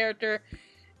Wiedenheft's character.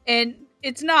 And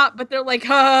it's not, but they're like,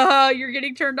 ha, you're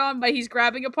getting turned on by he's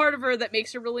grabbing a part of her that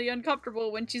makes her really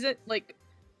uncomfortable when she's and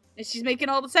she's making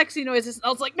all the sexy noises. And I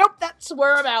was like, nope, that's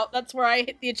where I'm out. That's where I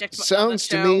hit the eject button. Sounds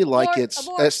to me like it's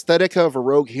aesthetic of a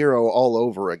rogue hero all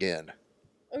over again.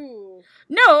 Ooh.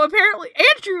 No, apparently,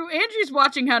 Andrew's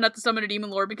watching How Not to Summon a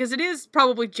Demon Lord because it is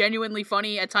probably genuinely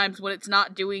funny at times when it's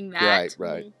not doing that.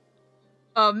 Right.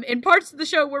 And parts of the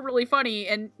show were really funny,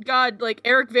 and God, like,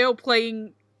 Eric Vale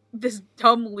playing this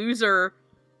dumb loser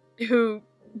who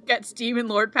gets Demon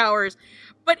Lord powers,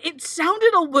 but it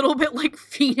sounded a little bit like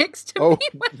Phoenix to me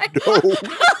when I Oh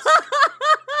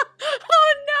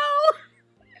no!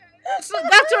 So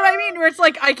that's what I mean, where it's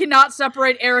like, I cannot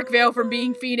separate Eric Vale from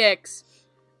being Phoenix.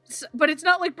 But it's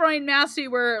not like Brian Massey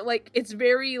where, like, it's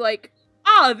very, like,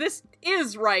 this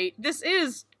is right. This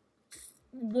is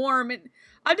warm. And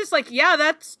I'm just like, yeah,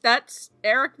 that's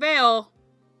Eric Vale.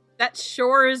 That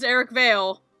sure is Eric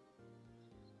Vale.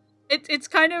 It's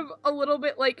kind of a little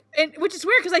bit like, and which is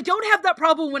weird because I don't have that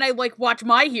problem when I, like, watch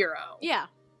My Hero. Yeah.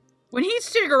 When he's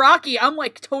Shigaraki, I'm,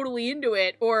 like, totally into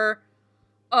it. Or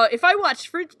if I watch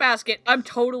Fruits Basket, I'm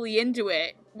totally into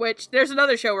it. Which, there's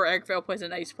another show where Eric Vale plays a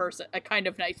kind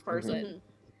of nice person. Mm-hmm.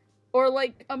 Or,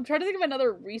 like, I'm trying to think of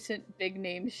another recent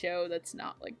big-name show that's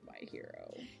not, like, My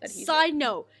Hero. Side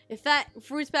note, if that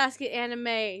Fruits Basket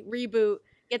anime reboot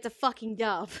gets a fucking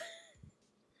dub...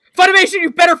 Funimation,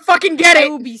 you better fucking get it! I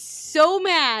will be so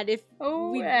mad if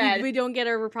we don't get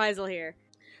a reprisal here.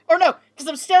 Or no, because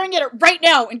I'm staring at it right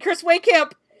now, and Chris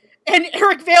Wakehamp and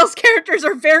Eric Vale's characters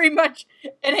are very much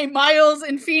in a Miles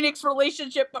and Phoenix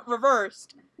relationship, but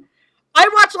reversed. I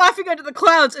watched Laughing Under the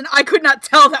Clouds, and I could not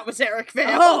tell that was Eric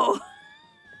Vale.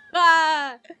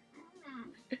 Oh!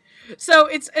 So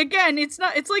it's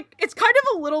not. It's like it's kind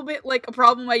of a little bit like a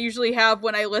problem I usually have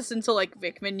when I listen to like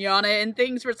Vic Mignogna and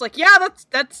things, where it's like, yeah,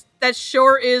 that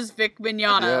sure is Vic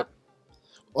Mignogna. Yep.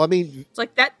 Well, I mean, It's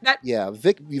like that. yeah,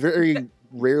 Vic very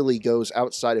rarely goes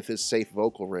outside of his safe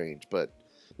vocal range, but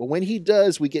when he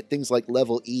does, we get things like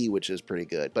Level E, which is pretty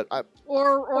good. But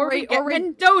Or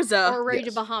Mendoza. Or Rage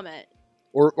Yes. Bahamut.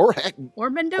 or heck, Or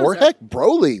Mendoza. or heck,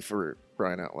 Broly, for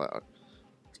crying out loud.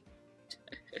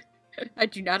 I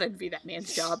do not envy that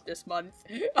man's job this month.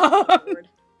 Lord.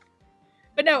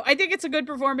 But no, I think it's a good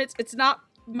performance. It's not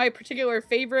my particular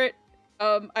favorite.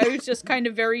 I was just kind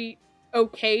of very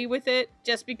okay with it,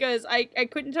 just because I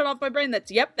couldn't turn off my brain.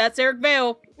 That's Eric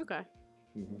Vale. Okay.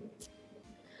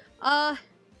 Mhm.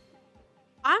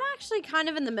 I'm actually kind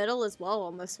of in the middle as well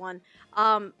on this one.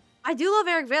 I do love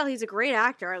Eric Vale. He's a great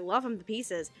actor. I love him to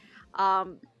pieces.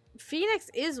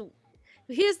 Phoenix is...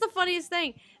 Here's the funniest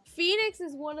thing. Phoenix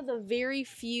is one of the very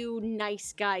few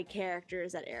nice guy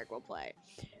characters that Eric will play.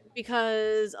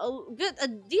 Because a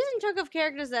decent chunk of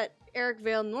characters that Eric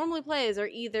Vale normally plays are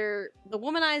either the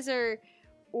womanizer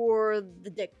or the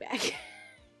dickbag.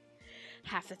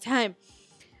 Half the time.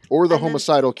 Or the And then-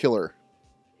 homicidal killer.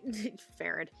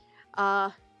 Farrad.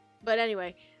 But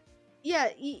anyway. Yeah,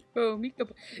 Oh,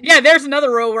 yeah, there's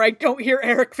another role where I don't hear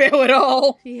Eric Vale at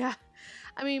all. yeah.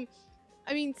 I mean,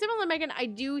 similar to Megan, I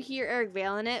do hear Eric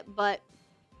Vale in it, but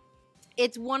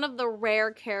it's one of the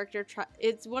rare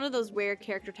it's one of those rare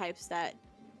character types that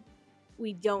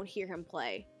we don't hear him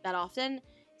play that often.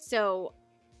 So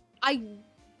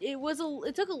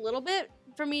it took a little bit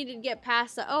for me to get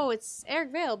past the, oh, it's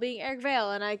Eric Vale being Eric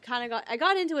Vale, and I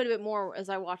got into it a bit more as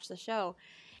I watched the show.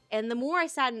 And the more I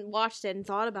sat and watched it and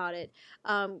thought about it,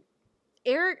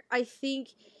 Eric, I think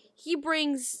he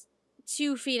brings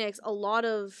to Phoenix a lot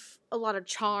of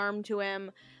charm to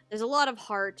him. There's a lot of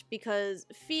heart, because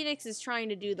Phoenix is trying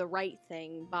to do the right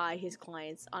thing by his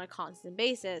clients on a constant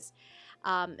basis.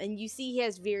 And you see he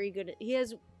has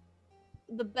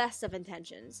the best of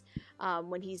intentions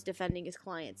when he's defending his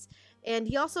clients. And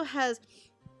there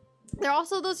are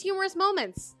also those humorous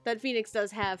moments that Phoenix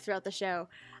does have throughout the show.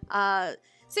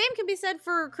 Same can be said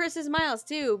for Chris's Miles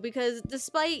too, because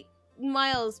despite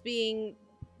Miles being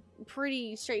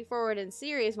pretty straightforward and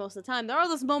serious most of the time, there are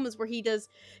those moments where he does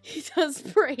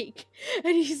break,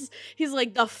 and he's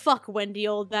like, the fuck, Wendy,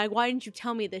 old bag, why didn't you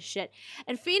tell me this shit?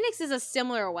 And Phoenix is a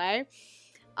similar way.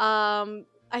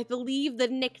 I believe the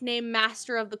nickname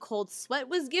Master of the Cold Sweat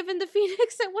was given to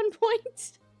Phoenix at one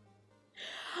point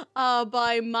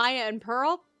by Maya and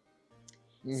Pearl.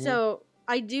 Mhm. So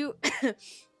I do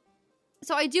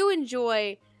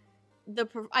enjoy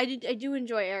I do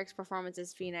enjoy Eric's performance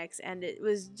as Phoenix, and it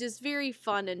was just very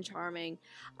fun and charming.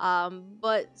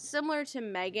 But similar to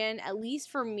Megan, at least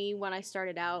for me when I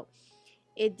started out,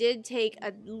 it did take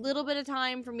a little bit of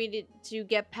time for me to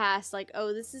get past, like,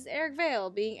 oh, this is Eric Vale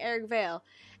being Eric Vale.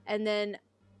 And then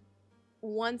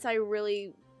once I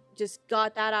really just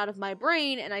got that out of my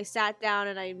brain and I sat down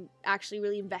and I actually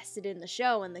really invested in the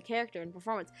show and the character and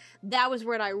performance, that was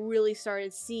when I really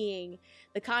started seeing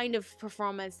the kind of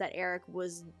performance that Eric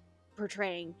was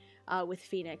portraying with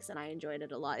Phoenix, and I enjoyed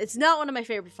it a lot. It's not one of my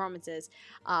favorite performances.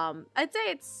 I'd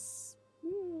say it's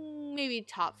maybe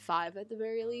top 5 at the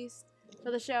very least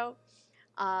for the show.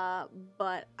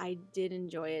 But I did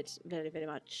enjoy it very, very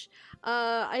much.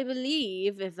 I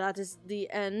believe, if that is the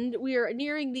end, we are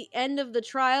nearing the end of the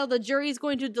trial. The jury is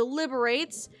going to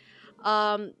deliberate.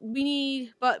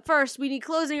 But first, we need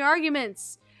closing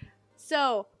arguments.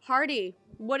 So, Hardy,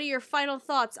 what are your final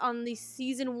thoughts on the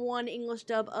season 1 English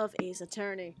dub of Ace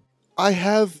Attorney? I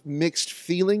have mixed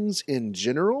feelings in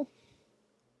general.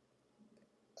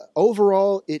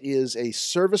 Overall, it is a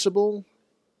serviceable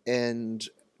and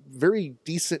very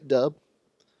decent dub.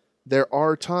 There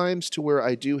are times to where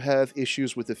I do have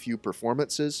issues with a few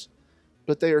performances,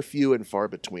 but they are few and far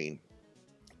between.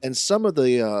 And some of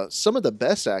the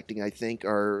best acting, I think,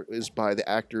 is by the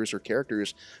actors or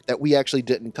characters that we actually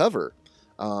didn't cover.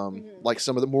 Like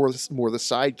some of the more the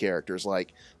side characters,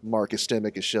 like Marcus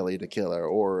Stemick as Shelly the Killer,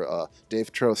 or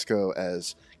Dave Trosko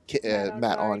as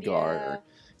Matt Ongar.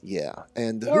 Yeah,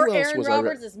 and Or who else Aaron was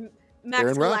Roberts as Max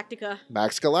Aaron Galactica.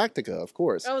 Max Galactica, of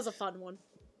course. That was a fun one.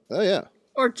 Oh yeah.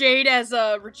 Or Jade as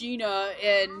Regina,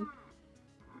 and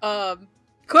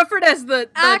Clifford as the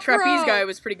Acro. trapeze guy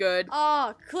was pretty good.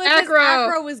 Oh, Clifford's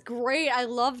Acro was great. I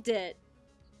loved it.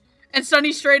 And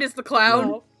Sunny Strait as the clown.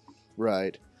 No.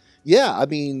 Right. Yeah, I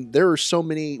mean, there are so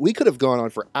many. We could have gone on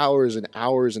for hours and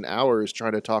hours and hours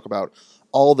trying to talk about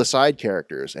all the side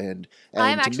characters. And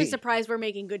I'm to actually me- surprised we're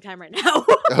making good time right now.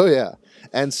 Oh yeah,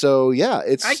 and so yeah,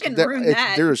 I can ruin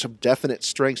that. there are some definite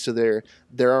strengths to there.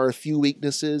 There are a few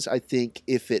weaknesses. I think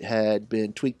if it had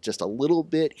been tweaked just a little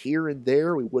bit here and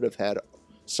there, we would have had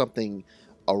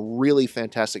a really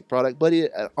fantastic product. But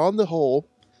on the whole,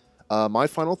 my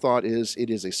final thought is it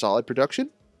is a solid production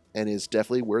and is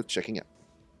definitely worth checking out.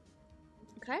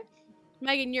 Okay.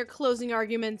 Megan, your closing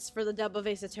arguments for the dub of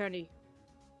Ace Attorney.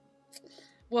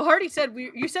 Well, Hardy said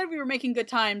you said we were making good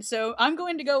time, so I'm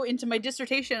going to go into my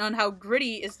dissertation on how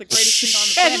Gritty is the greatest thing on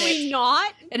the Can planet, we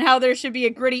not? and how there should be a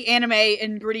Gritty anime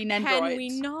and Gritty Nendoroids. Can we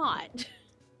not?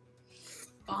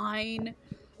 Fine.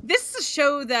 This is a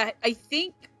show that I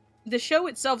think the show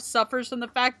itself suffers from the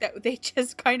fact that they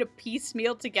just kind of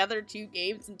piecemeal together 2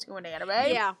 games into an anime.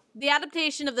 Yeah. The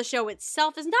adaptation of the show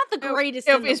itself is not the greatest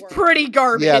It in the is world. pretty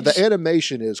garbage. Yeah, the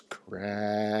animation is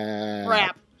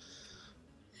crap.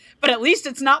 But at least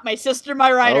it's not My Sister,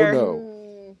 My Writer.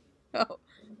 Oh, no. Mm. Oh.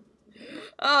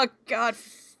 Oh, God.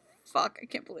 Fuck. I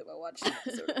can't believe I watched an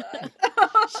episode of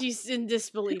that. She's in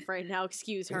disbelief right now.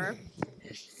 Excuse her.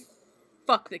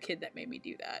 Fuck the kid that made me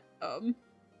do that.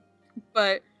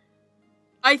 But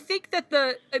I think that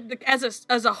the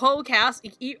as a whole cast,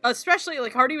 especially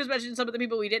like Hardy was mentioning some of the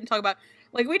people we didn't talk about.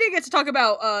 Like we didn't get to talk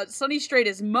about Sunny Straight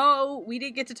as Mo. We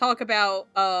didn't get to talk about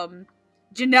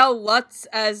Janelle Lutz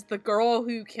as the girl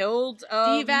who killed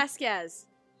Dee Vasquez.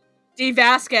 Dee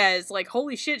Vasquez. Like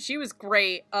holy shit, she was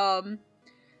great.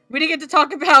 We didn't get to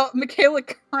talk about Michaela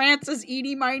Krantz as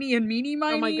Eenie Miney and Meanie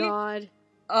Miney. Oh my god.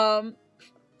 I'm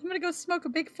gonna go smoke a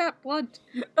big fat blunt.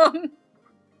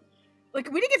 Like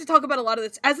we didn't get to talk about a lot of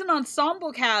this as an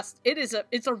ensemble cast.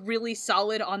 It's a really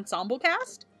solid ensemble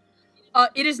cast.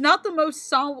 It is not the most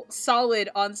solid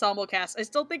ensemble cast. I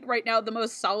still think right now the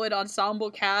most solid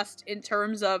ensemble cast in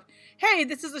terms of, hey,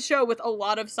 this is a show with a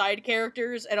lot of side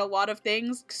characters and a lot of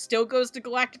things, still goes to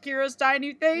Galactic Heroes Die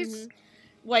New Face.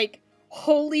 Mm-hmm. Like,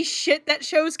 holy shit, that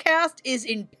show's cast is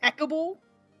impeccable.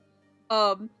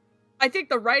 I think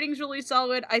the writing's really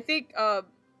solid. I think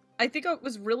it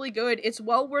was really good. It's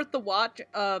well worth the watch.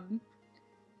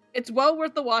 It's well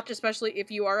worth the watch, especially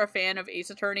if you are a fan of Ace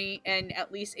Attorney and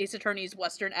at least Ace Attorney's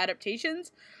Western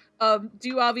adaptations.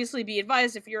 Do obviously be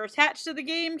advised if you're attached to the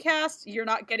game cast, you're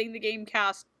not getting the game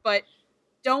cast, but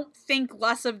don't think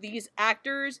less of these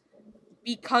actors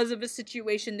because of a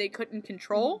situation they couldn't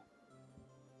control.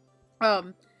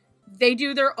 They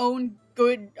do their own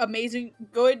great,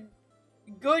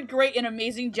 and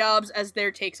amazing jobs as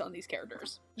their takes on these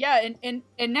characters. Yeah, and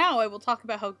now I will talk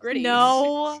about how Gritty.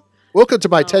 No. Welcome to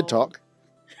my No. TED Talk.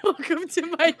 Welcome to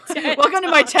my TED Welcome to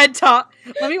my TED Talk.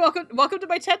 Welcome to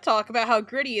my TED Talk about how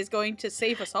Gritty is going to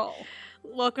save us all.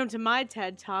 Welcome to my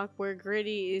TED Talk where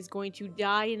Gritty is going to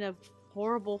die in a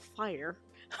horrible fire.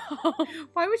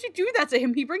 Why would you do that to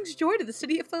him? He brings joy to the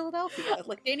city of Philadelphia,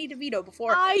 like Danny DeVito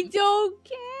before. I don't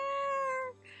care.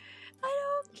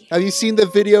 Have you seen the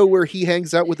video where he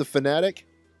hangs out with a fanatic?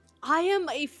 I am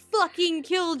a fucking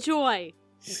killjoy.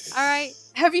 Alright?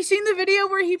 Have you seen the video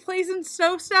where he plays in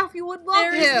Snow Stuff? You would love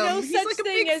There is him. no He's such like a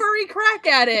thing big as- furry crack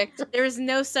addict. There is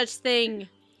no such thing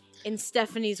in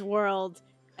Stephanie's world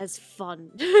as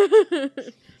fun.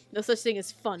 No such thing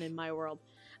as fun in my world.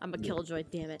 I'm a killjoy,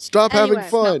 damn it. Stop having Anyway.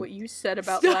 That's not fun. what you said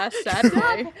about last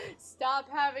Saturday. Stop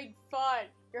having fun.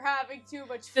 You're having too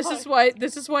much fun.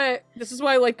 This is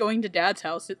why I like going to Dad's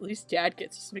house. At least Dad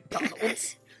gets us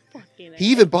McDonald's. Fucking He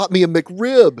even bought me a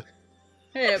McRib.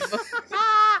 Him.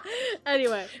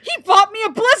 Anyway. He bought me a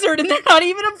Blizzard and they're not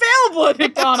even available at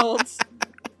McDonald's.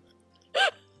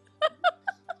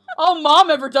 All Mom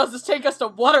ever does is take us to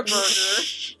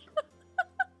Whataburger.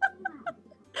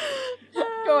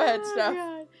 Go ahead, Steph.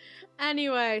 God.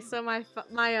 Anyway, so my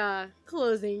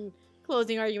closing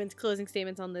arguments, closing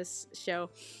statements on this show.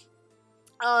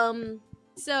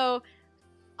 So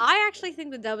I actually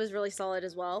think the dub is really solid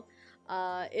as well.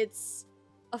 It's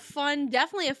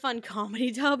definitely a fun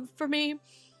comedy dub for me.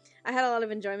 I had a lot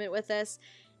of enjoyment with this.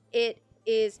 It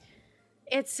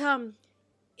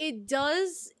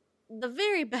does the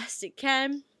very best it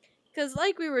can, because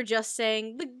like we were just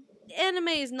saying, the anime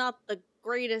is not the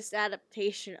greatest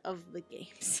adaptation of the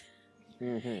games.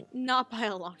 Not by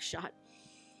a long shot.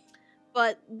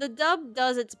 But the dub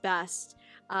does its best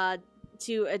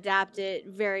to adapt it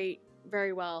very,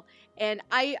 very well. And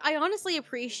I honestly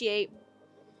appreciate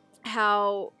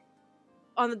how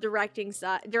on the directing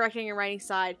and writing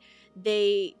side,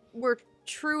 they were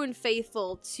true and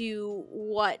faithful to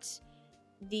what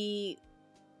the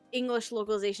English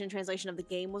localization and translation of the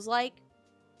game was like.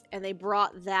 And they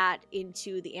brought that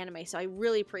into the anime. So I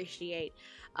really appreciate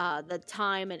the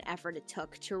time and effort it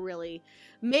took to really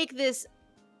make this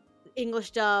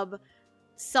English dub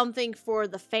something for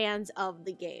the fans of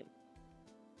the game.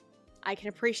 I can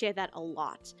appreciate that a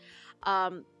lot.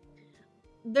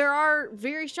 There are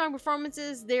very strong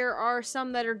performances. There are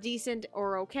some that are decent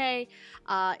or okay.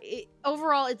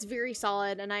 Overall, it's very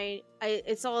solid, and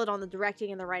it's solid on the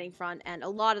directing and the writing front, and a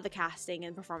lot of the casting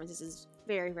and performances is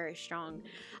very, very strong.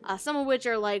 Some of which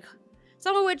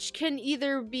can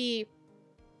either be,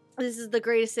 this is the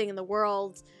greatest thing in the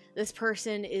world, this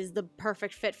person is the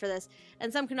perfect fit for this,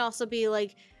 and some can also be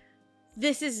like,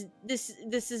 this is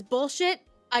bullshit.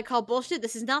 I call bullshit.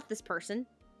 This is not this person,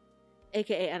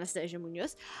 aka Anastasia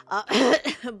Munoz.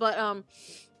 But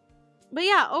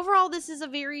yeah, overall this is a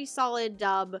very solid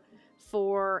dub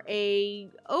for a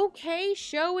okay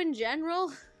show in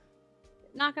general.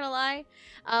 Not gonna lie.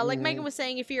 Like Megan was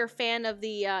saying, if you're a fan of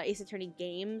the Ace Attorney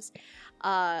games,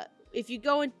 if you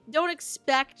go and don't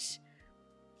expect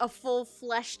a full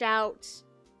fleshed out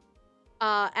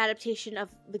adaptation of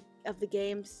the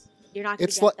games, you're not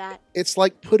gonna get that. It's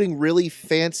like putting really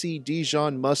fancy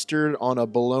Dijon mustard on a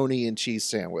bologna and cheese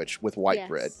sandwich with white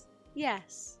bread.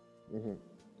 Yes. Mm-hmm.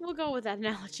 We'll go with that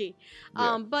analogy.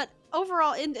 Yeah. But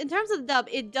overall, in terms of the dub,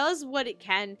 it does what it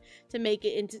can to make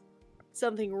it into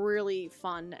something really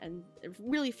fun and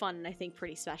I think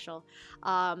pretty special.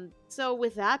 So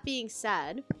with that being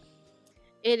said,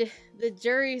 the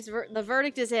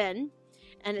verdict is in,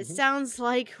 and it sounds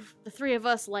like the three of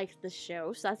us liked the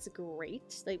show, so that's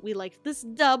great. Like, we like this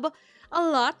dub a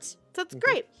lot, so that's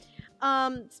great.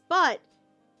 But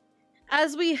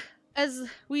as we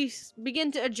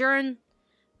begin to adjourn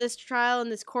this trial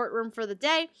in this courtroom for the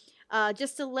day,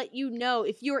 just to let you know,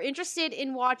 if you're interested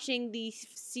in watching the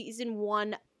season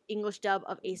 1 English dub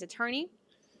of Ace Attorney,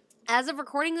 as of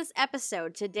recording this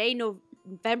episode today,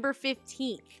 November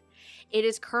 15th, it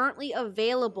is currently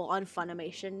available on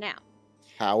Funimation now.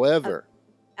 However,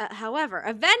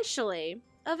 eventually,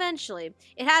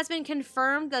 it has been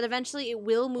confirmed that eventually it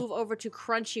will move over to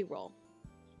Crunchyroll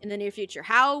in the near future.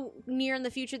 How near in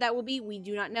the future that will be, we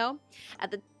do not know.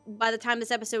 By the time this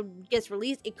episode gets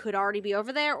released, it could already be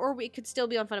over there, or it could still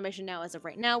be on Funimation now. As of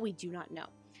right now, we do not know.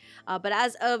 But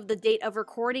as of the date of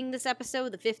recording this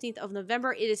episode, the 15th of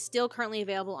November, it is still currently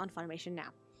available on Funimation now.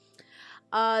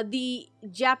 The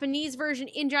Japanese version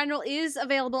in general is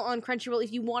available on Crunchyroll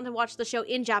if you want to watch the show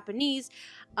in Japanese.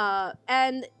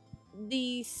 And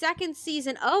the second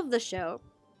season of the show,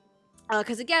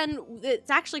 because again,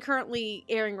 it's actually currently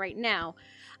airing right now.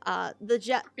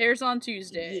 Airs on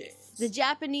Tuesday. Yes, the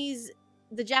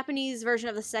Japanese version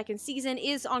of the second season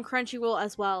is on Crunchyroll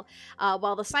as well,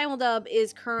 while the simuldub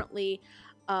is currently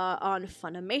on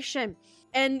Funimation.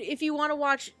 And if you want to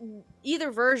watch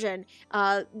either version,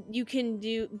 you can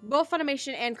do both.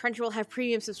 Funimation and Crunchyroll have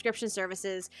premium subscription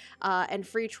services and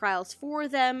free trials for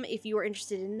them if you are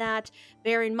interested in that.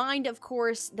 Bear in mind, of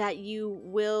course, that you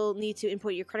will need to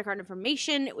input your credit card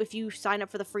information if you sign up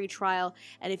for the free trial,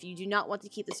 and if you do not want to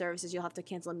keep the services, you'll have to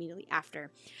cancel immediately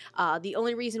after. The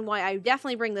only reason why I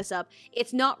definitely bring this up,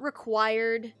 it's not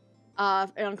required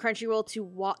on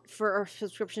Crunchyroll for a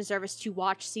subscription service to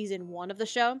watch season 1 of the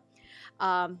show.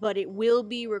 But it will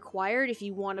be required if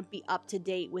you want to be up to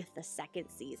date with the second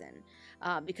season,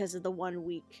 because of the 1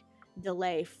 week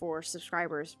delay for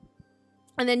subscribers.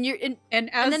 And then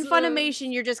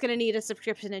Funimation, you're just gonna need a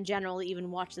subscription in general to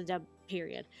even watch the dub.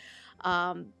 Period.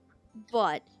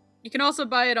 But you can also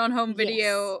buy it on home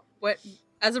video.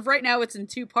 As of right now, it's in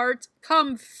 2 parts.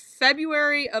 Come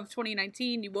February of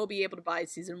 2019, you will be able to buy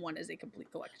season 1 as a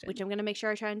complete collection. Which I'm going to make sure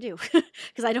I try and do,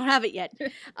 because I don't have it yet. But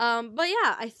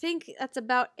yeah, I think that's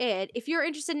about it. If you're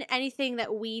interested in anything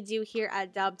that we do here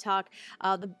at Dub Talk,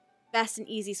 the best and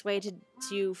easiest way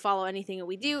to follow anything that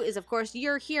we do is, of course,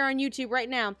 you're here on YouTube right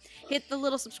now. Hit the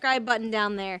little subscribe button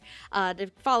down there to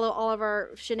follow all of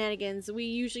our shenanigans. We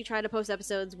usually try to post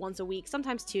episodes once a week,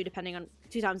 sometimes 2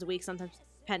 times a week, sometimes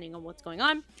depending on what's going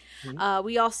on.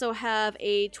 We also have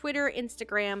a Twitter,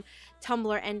 Instagram,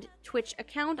 Tumblr, and Twitch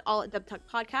account, all at DubTalk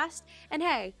Podcast. And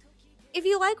hey, if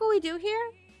you like what we do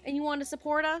here and you want to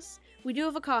support us, we do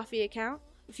have a coffee account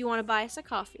if you want to buy us a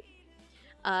coffee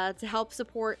to help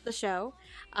support the show.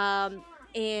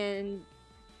 And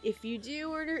if you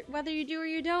do, or whether you do or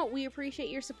you don't, we appreciate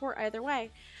your support either way.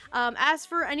 As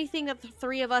for anything that the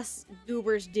three of us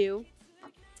goobers do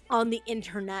on the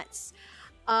internets,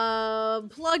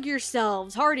 plug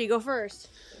yourselves. Hardy, go first.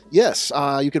 Yes,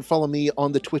 you can follow me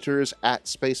on the Twitters at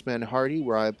Spaceman Hardy,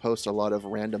 where I post a lot of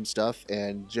random stuff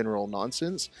and general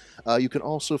nonsense. You can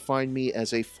also find me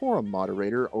as a forum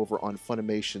moderator over on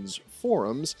Funimation's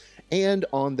forums and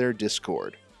on their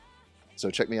Discord. So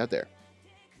check me out there.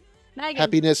 Megan,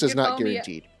 Happiness is you not follow me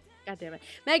guaranteed. God damn it.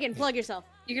 Megan, plug yourself.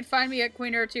 You can find me at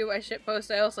Queener2. I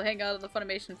shitpost. I also hang out on the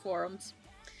Funimation forums.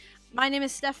 My name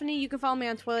is Stephanie. You can follow me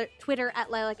on Twitter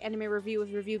at Lilac Anime Review,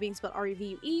 with review being spelled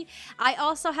R-E-V-U-E. I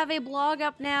also have a blog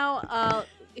up now.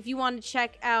 If you want to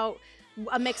check out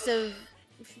a mix of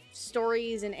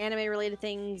stories and anime-related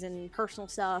things and personal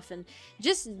stuff and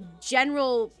just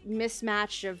general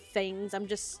mismatch of things. I'm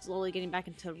just slowly getting back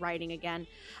into writing again.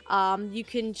 You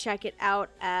can check it out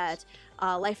at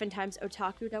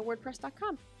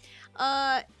lifeandtimesotaku.wordpress.com.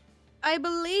 I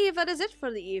believe that is it for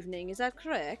the evening. Is that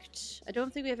correct? I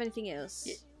don't think we have anything else.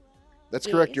 That's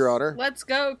correct, Your Yes. Honor. Let's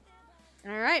go.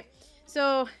 All right.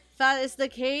 So if that is the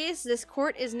case, this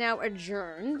court is now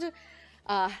adjourned.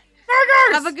 Burgers!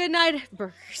 Have a good night,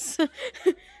 burgers.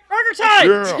 Burger time!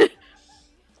 Yeah.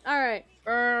 All right.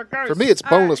 Burgers. For me, it's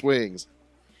boneless wings.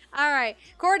 All right.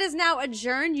 Court is now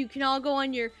adjourned. You can all go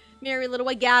on your merry little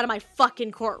way. Get out of my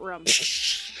fucking courtroom.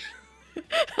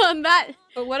 On that.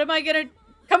 But what am I gonna...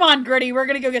 Come on, Gritty. We're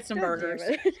gonna go get some God burgers.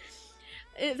 damn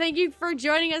it. Thank you for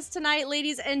joining us tonight,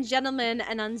 ladies and gentlemen.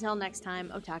 And until next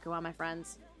time, otaku are my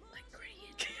friends. Let Gritty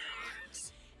into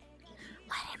yours.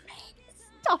 Let him in.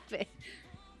 Stop it.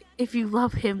 If you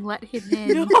love him, let him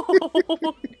in. No.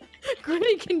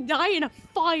 Gritty can die in a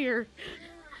fire.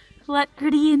 Let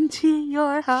Gritty into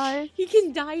your heart. He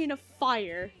can die in a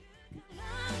fire.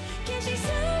 消し去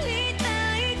り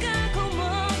たい過去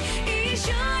も一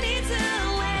緒